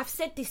understand. Like I've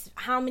said this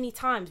how many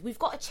times. We've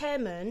got a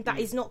chairman that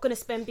is not going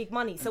to spend big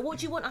money. So what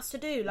do you want us to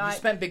do? You Like,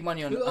 spent big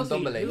money on Who else are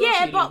you- Ndombele. who- yeah,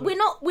 Actually, but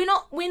no.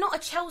 we're not a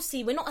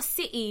Chelsea. We're not a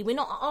City. We're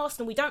not a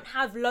Arsenal. We don't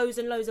have loads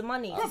and loads of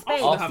money to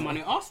spend. Arsenal have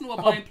money. Arsenal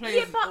are buying players.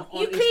 Yeah, but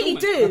on you clearly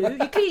installment.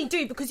 do. You clearly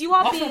do because you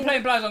are Arsenal being.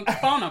 playing players on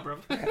Kafana, bro.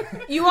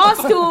 You are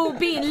still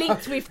being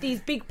linked with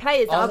these big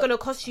players that are going to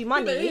cost you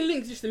But it money.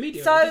 links just the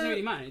media. So- It doesn't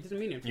really matter. It doesn't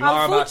mean anything. You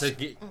are about to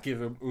Unfortunately-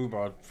 give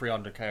Uber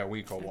 300k a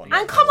week or what?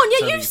 And come on, To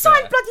yeah, be you've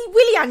signed fair. bloody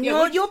Willian.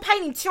 Yeah, You're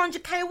paying him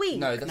 200k a week.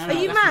 No, that's No, Are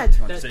no, you that's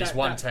mad? So it's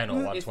 110 or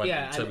 120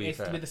 Yeah, to and be it's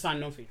fair. with the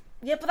sign on fee.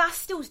 Yeah, but that's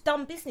still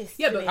dumb business.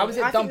 Yeah, to but me. how is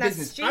it I dumb think that's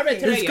business? I read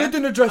stupid. today, good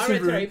in the dressing I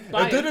read today, room.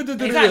 buy-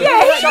 Da-da-da-da-da. Exactly.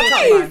 Yeah, Shut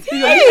up,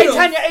 he man.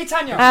 is. Hey,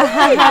 Tanya.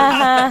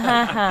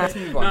 Let's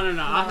move on.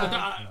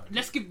 No.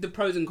 Let's give the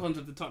pros and cons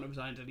of the Tottenham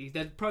signing to these.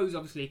 There's pros,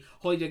 obviously.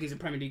 Højbjerg is a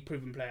Premier League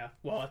proven player.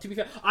 Well, to be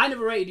fair, I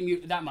never rated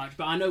him that much,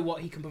 but I know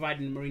what he can provide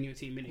in the Mourinho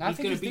team. Innit? I think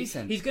gonna he's be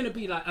decent. He's going to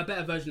be like a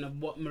better version of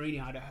what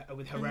Mourinho had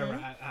with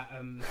Herrera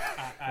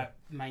at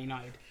Man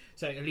United.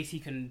 So at least he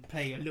can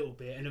play a little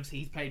bit, and obviously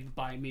he's played with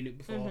Bayern Munich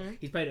before.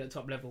 He's played at the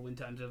top level in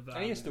terms of,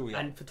 And he's still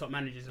young. and for top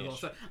managers as well.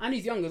 So, and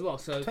he's young as well.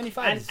 So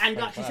 25. and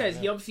like he 25, says,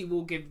 yeah. he obviously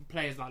will give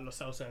players like Lo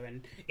Celso,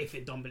 and if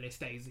Ndombele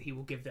stays, he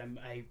will give them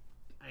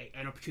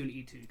an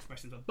opportunity to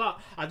express themselves. But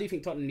I do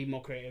think Tottenham need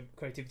more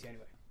creativity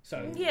anyway.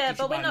 So Yeah,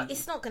 but we're not.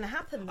 It's not going to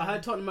happen. Though. I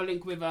heard Tottenham are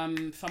linked with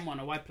someone,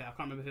 a wide player. I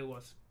can't remember who it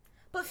was.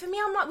 But for me,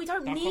 I'm like, we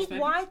don't Dark need Horse, maybe?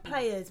 wide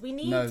players. We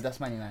need. No, that's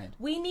Man United.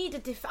 We need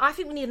I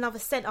think we need another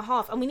centre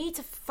half, and we need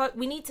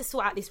to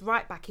sort out this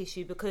right back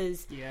issue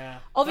because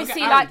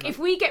obviously, like if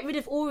we get rid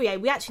of Aurier,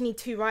 we actually need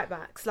 2 right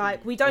backs.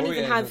 Like we don't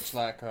even have. Looks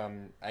like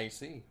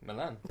AC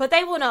Milan. But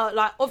they wanna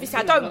like obviously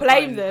I don't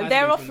blame them.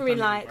 They're offering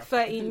like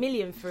 13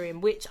 million for him,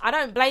 which I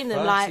don't blame them.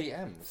 30 like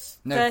M's.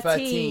 No,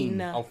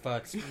 13. Oh,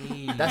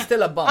 13. That's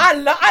still a bump.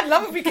 I'd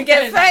love if we could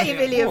get 30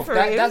 million for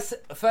him. That's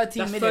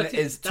 13 million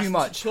is too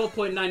much.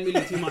 12.9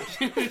 million too much.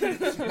 No,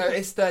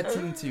 it's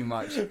 13 too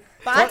much.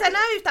 But I don't know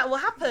if that will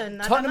happen.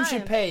 Tottenham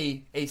should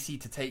pay AC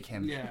to take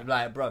him. Yeah.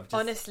 Like, bruv. Just...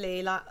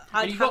 Honestly, like And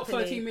I'd you got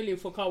happily. 13 million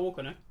for Kyle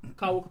Walker, no?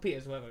 Kyle Walker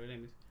Peters, whatever his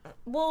name is.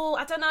 Well,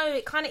 I don't know.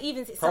 It kind of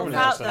evens itself Probably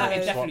out that's though.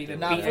 It's definitely the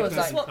Nah, it feels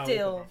like swap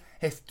deal.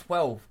 It's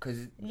 12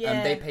 because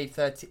Yeah. they paid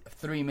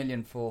 3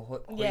 million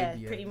for Yeah,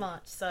 Højbjerg. pretty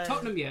much. So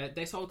Tottenham,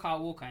 they sold Kyle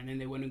Walker and then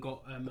they went and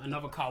got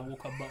another Kyle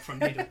Walker, but from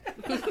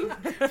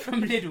Lidl.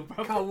 From Lidl,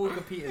 bro. Kyle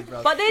Walker Peters,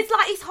 bro. But there's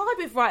like it's hard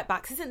with right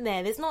backs, isn't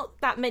there? There's not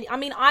that many. I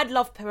mean, I'd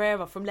love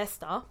Pereira from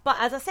Leicester, but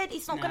as I said,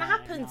 it's not going to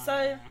happen.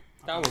 So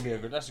That would be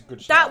that's a good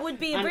shot. that would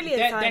be a And brilliant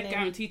they're signing.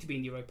 guaranteed to be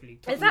in the Europa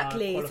League. Tottenham are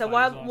Exactly. So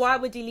qualified as well, why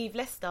would he leave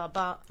Leicester?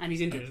 But and he's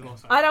injured as well.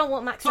 So. I don't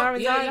want Max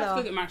Aaron's Yeah, you either. have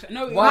to get Max.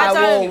 No, Why? I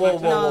don't.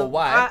 Whoa,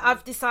 why?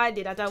 I've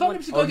decided I don't Tottenham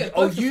want. should go get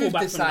Oh, both the you've fullbacks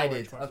from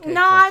decided. Norwich, Okay.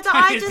 No,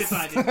 I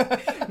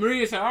just.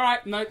 Maria said, "All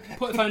right, no,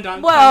 put the phone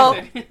down." Well,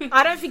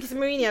 I don't think it's a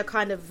Mourinho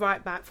kind of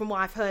right back. From what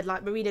I've heard,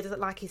 like Mourinho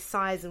doesn't like his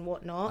size and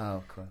whatnot.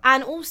 Oh, cool.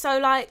 And also,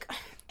 like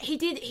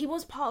he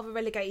was part of a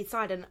relegated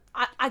side, and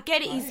I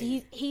get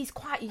it. He's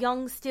quite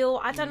young still.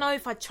 I don't know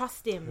if I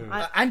trust him.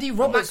 Andy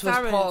Roberts was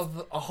Max part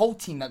of a whole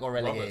team that got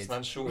relegated. Roberts,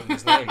 man, shortened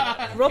his name.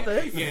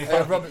 Roberts.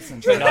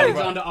 Robertson.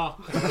 Alexander R.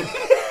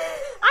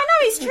 I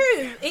know it's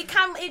true. It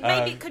can. It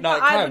maybe it could,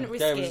 but I wouldn't risk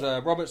there it.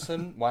 was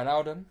Robertson,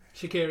 Wijnaldum,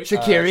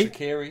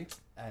 Shaqiri.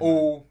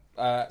 all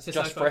just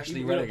Sissoko.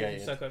 freshly You will get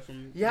relegated. Sissoko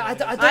from- Yeah,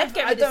 I'd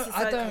get rid of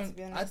Sissoko, to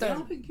be honest. I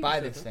don't buy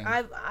this thing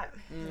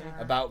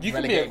about You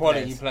can be a relegated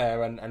quality players.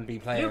 player and be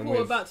playing Liverpool with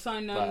were about to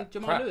sign like,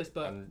 Jamal crap. Lewis,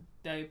 but And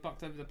they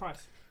bucked over the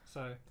price.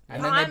 So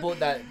And then they bought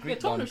that Greek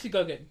Tottenham one. should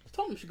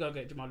go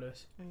get Jamal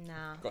Lewis.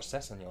 Nah. got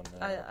Sessegnon on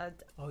there.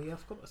 Oh yeah, I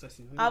forgot about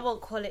Sessegnon. I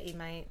want quality,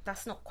 mate.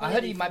 That's not I quality.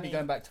 heard he for might be me.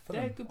 going back to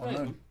Fulham. Yeah, good on players,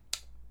 loan. man.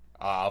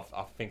 I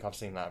think I've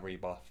seen that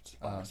rebuffed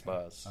by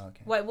Spurs. Oh,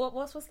 okay. Wait, what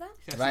was that?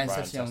 Ryan Ryan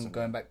Sessegnon Sessegnon.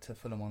 going back to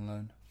Fulham on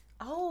loan.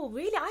 Oh,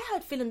 really? I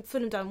heard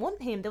Fulham don't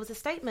want him. There was a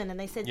statement, and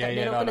they said that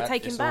they're no, not going to that-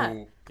 take him it's back.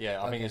 all-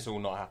 I think it's all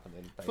not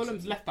happening. Basically.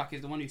 Fulham's left back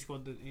is the one who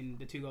scored in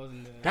the 2 goals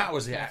in the. That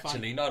was it, the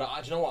actually. final.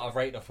 No, do you know what? I've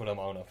rated the Fulham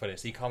owner for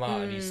this. He come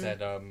out and he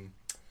said, Our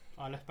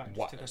left back.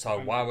 just took us so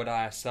to why would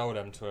I sell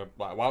them to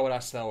why would I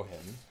sell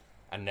him?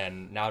 And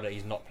then now that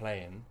he's not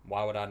playing,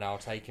 why would I now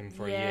take him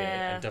for a year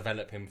Yeah. and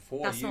develop him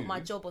for That's you? not my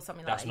job or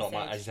something That's like not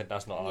that. my. As you said,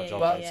 that's not our Yeah, job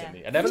yeah, basically.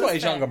 yeah. And then he's got That's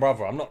his fair. younger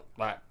brother. I'm not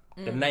like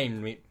the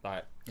name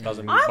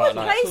doesn't mean. I but, would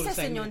like, play it's all the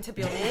same, Sessegnon, innit? to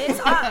be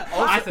honest.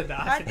 I said that.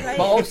 I'd play But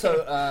him.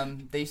 also,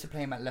 they used to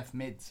play him at left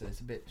mid, so it's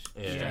a bit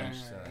Yeah. strange.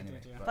 Yeah, So yeah, anyway,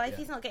 yeah. But if yeah.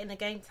 he's not getting the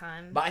game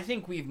time, But I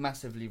think we've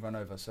massively run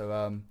over. So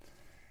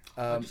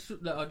What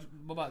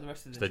about the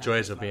rest of the? the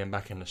joys of being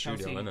back in the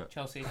Chelsea, studio, isn't it?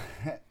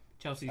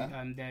 Chelsea.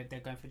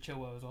 They're going for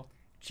Chilwell as well.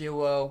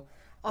 Chilwell.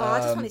 I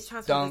just want his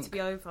transfer Dunk, to be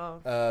over.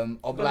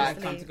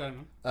 Oblak. Time to go,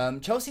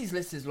 man. Chelsea's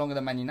list is longer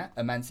than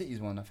Man City's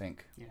one, I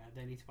think. Yeah,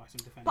 they need to buy some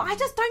defenders. But I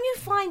just don't you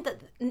find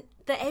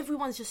that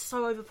everyone's just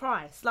so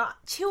overpriced? Like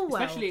Chilwell,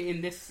 especially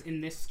in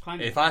this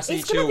climate. If I see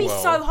it's going to be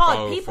Chilwell so hard.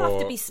 go People have to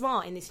for- be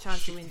smart in this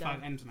transfer window.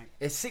 5 M's, mate.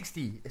 It's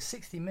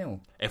 60 mil.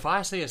 If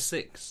I see a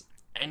 6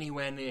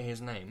 anywhere near his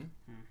name,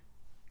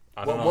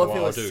 I What- don't what know if it what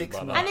I'll was do. 6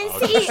 but mil? And then I'll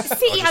City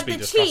just had be the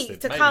disgusted. cheek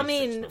to Maybe come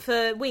 6 in mil.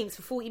 for Winks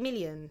for 40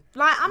 million.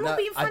 Like I'm No, not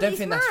being I funny. don't it's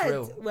think that's mad.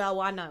 real.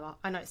 Well, I know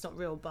it's not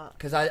real, but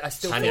Because I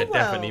still Tanya feel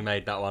definitely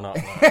made that one up.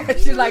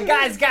 She's like,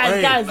 guys.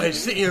 Hey,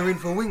 City are in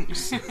for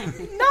Winks. no,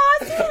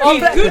 I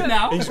He's good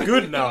now. He's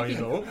good now, you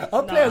know.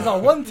 Our players are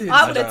wanted.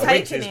 I would have know,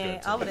 Winks taken is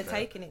it. good, I would have to be fair.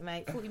 taken it,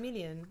 mate. 40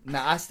 million.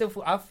 Nah, I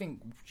think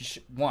you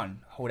should, 1,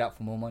 hold out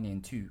for more money,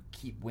 and 2,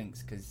 keep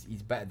Winks because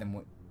he's better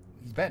than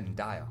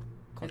Dyer.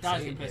 The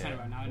guy's going to play centre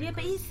right now. Yeah,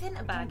 but he's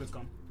centre back. Ronaldo's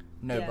gone.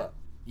 No,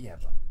 Yeah.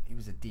 but he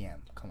was a DM.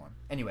 Come on.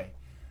 Anyway,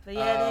 But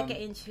yeah, they're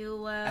getting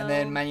Chilwell. and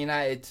then Man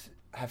United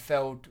have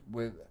failed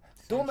with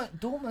Dortmund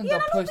Yeah, are I'm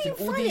not posting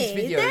being all these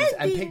funny. videos They're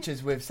and being-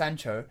 pictures with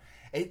Sancho.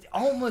 It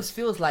almost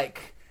feels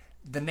like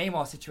the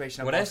Neymar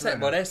situation. Well,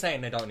 they're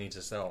saying they don't need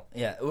to sell.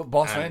 Yeah,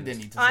 Barcelona And- didn't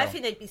need to sell. I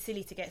think they'd be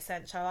silly to get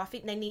Sancho. I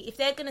think they need if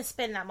they're going to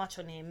spend that much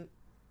on him.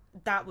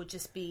 That would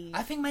just be.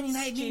 I think Man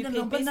United need a stupid.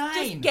 number Just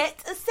 9.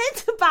 get a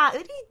centre back. They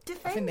need I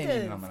defenders. think they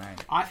need a number 9.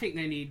 I think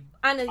they need.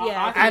 And I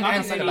yeah, think and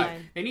they centre need- back.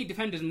 They need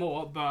defenders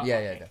more, but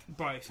Yeah.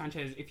 bro,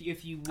 Sanchez. If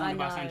you I want to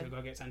buy know. Sancho,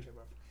 go get Sancho,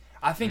 bro.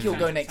 I think he'll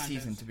go Sanchez. next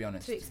season. To be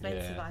honest, too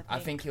expensive. Yeah. I I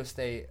think. think he'll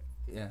stay.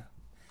 Yeah.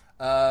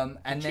 And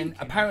then cheeky.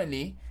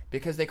 apparently,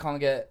 because they can't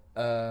get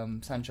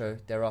Sancho,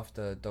 they're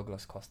after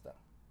Douglas Costa.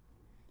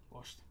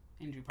 Washed.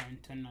 Injury prone,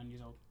 29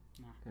 years old.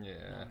 Nah.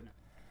 Yeah.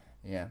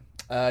 No.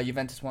 Yeah.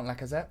 Juventus want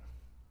Lacazette.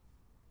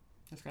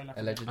 Let's go Lacazette.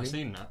 Allegedly. I've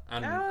seen that.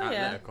 And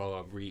yeah. Atletico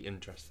are really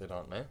interested,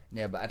 aren't they?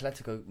 Yeah, but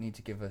Atletico need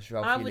to give us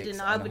Joao I Felix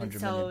wouldn't. and I wouldn't 100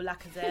 sell million.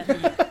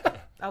 Lacazette.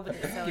 I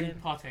wouldn't sell Give him.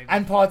 Partey.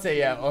 And Partey,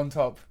 yeah, on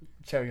top.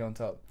 Cherry on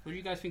top. What do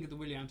you guys think of the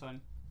Willian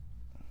time?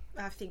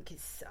 I think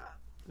it's.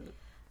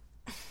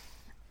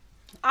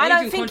 I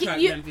don't think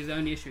contract you. length is the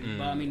only issue,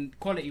 but I mean,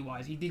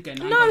 quality-wise, he did get.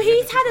 9 No, goals he's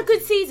against had a good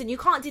Liverpool. season. You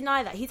can't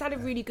deny that. He's had a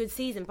really good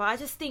season. But I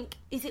just think,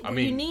 is it what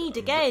you need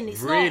again? It's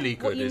really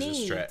not what good you is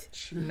need. a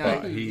stretch. No,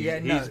 But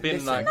he's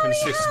been like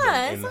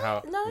consistent in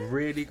how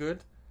really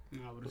good. No,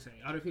 I wouldn't say.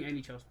 I don't think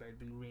any Chelsea player has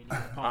been really good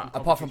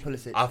apart from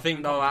Pulisic. I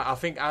think I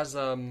think as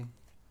a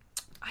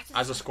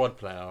squad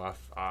player,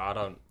 I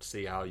don't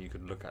see how you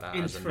could look at that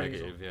as a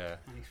negative. Yeah.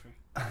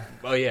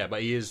 Well, yeah,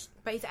 but he is.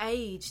 But he's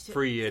aged.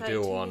 3-year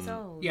deal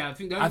on. Yeah, I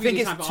think the only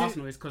reason it's for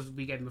Arsenal is because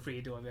we gave him a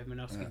 3-year deal and everyone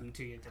else gave him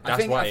 2 years. I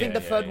think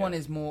the third one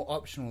is more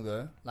optional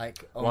though.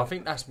 Like, well, I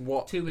think that's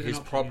what his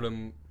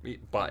problem.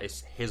 But it's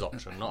his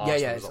option, not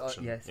Arsenal's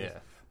option. Yes. Yeah.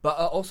 But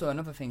also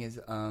another thing is,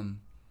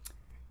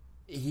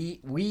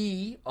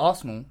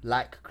 Arsenal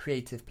lack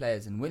creative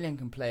players, and William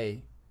can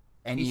play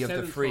any of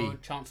the three.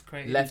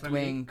 Left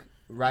wing,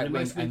 right and the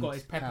wing, most we've and got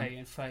is Pepe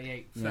in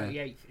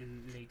 38th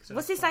in the league. So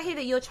What's this I hear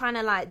that you're trying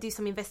to like do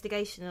some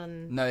investigation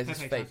on? No, it's Pepe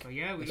fake. transfer.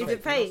 Yeah, is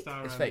it fake?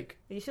 It's fake.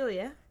 Are you sure?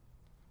 Yeah.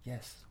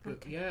 Yes.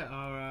 But yeah,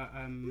 our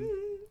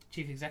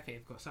chief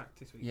executive got sacked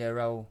this week. Yeah,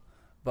 Raul.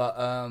 But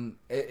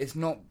it's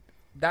not.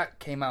 That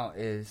came out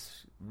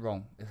is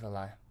wrong. It's a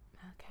lie.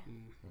 Okay.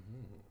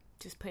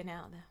 Just putting it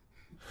out there.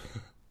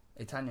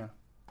 Hey, Tanya.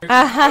 To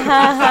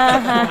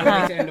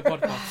end the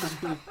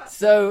podcast.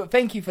 So,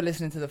 thank you for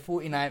listening to the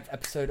 49th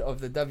episode of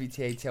the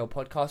WTATL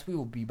podcast. We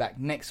will be back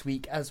next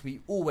week, as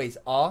we always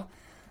are.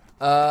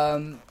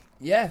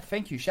 Yeah,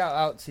 thank you. Shout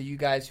out to you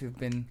guys who've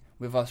been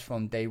with us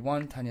from day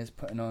one. Tanya's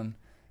putting on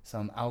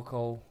some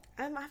alcohol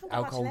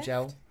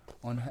gel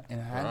in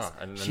her hands.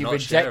 And she not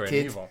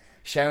rejected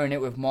sharing it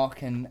with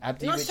Mark and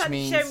Abdi, Not which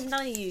means sharing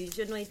none of you.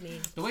 You annoys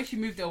me. The way she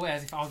moved it away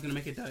as if I was going to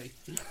make it dirty.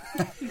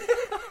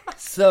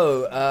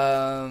 So,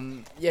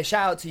 yeah,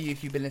 shout out to you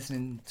if you've been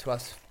listening to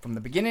us from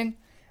the beginning.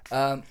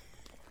 Abdi's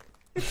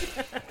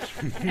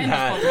going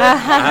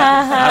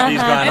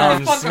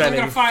on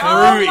smelling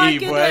fruity,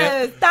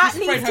 boy. That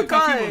needs to go.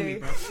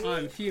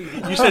 I'm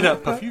fuming. You said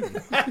that perfume.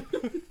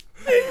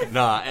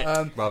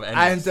 Brother,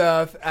 and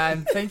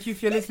thank you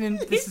if you're listening.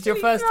 This is your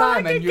first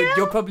time, and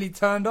you're probably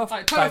turned off.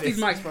 Turn off these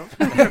mics, bro.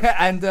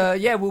 And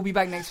yeah, we'll be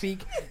back next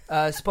week.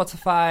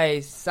 Spotify,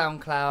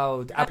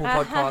 SoundCloud, Apple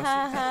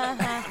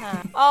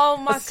Podcasts. Oh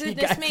my See you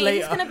goodness guys me!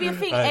 later. It's gonna be a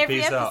thing Right, every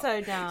peace out.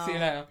 episode now. See you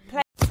later.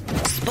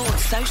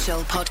 Sports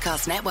Social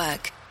Podcast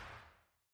Network.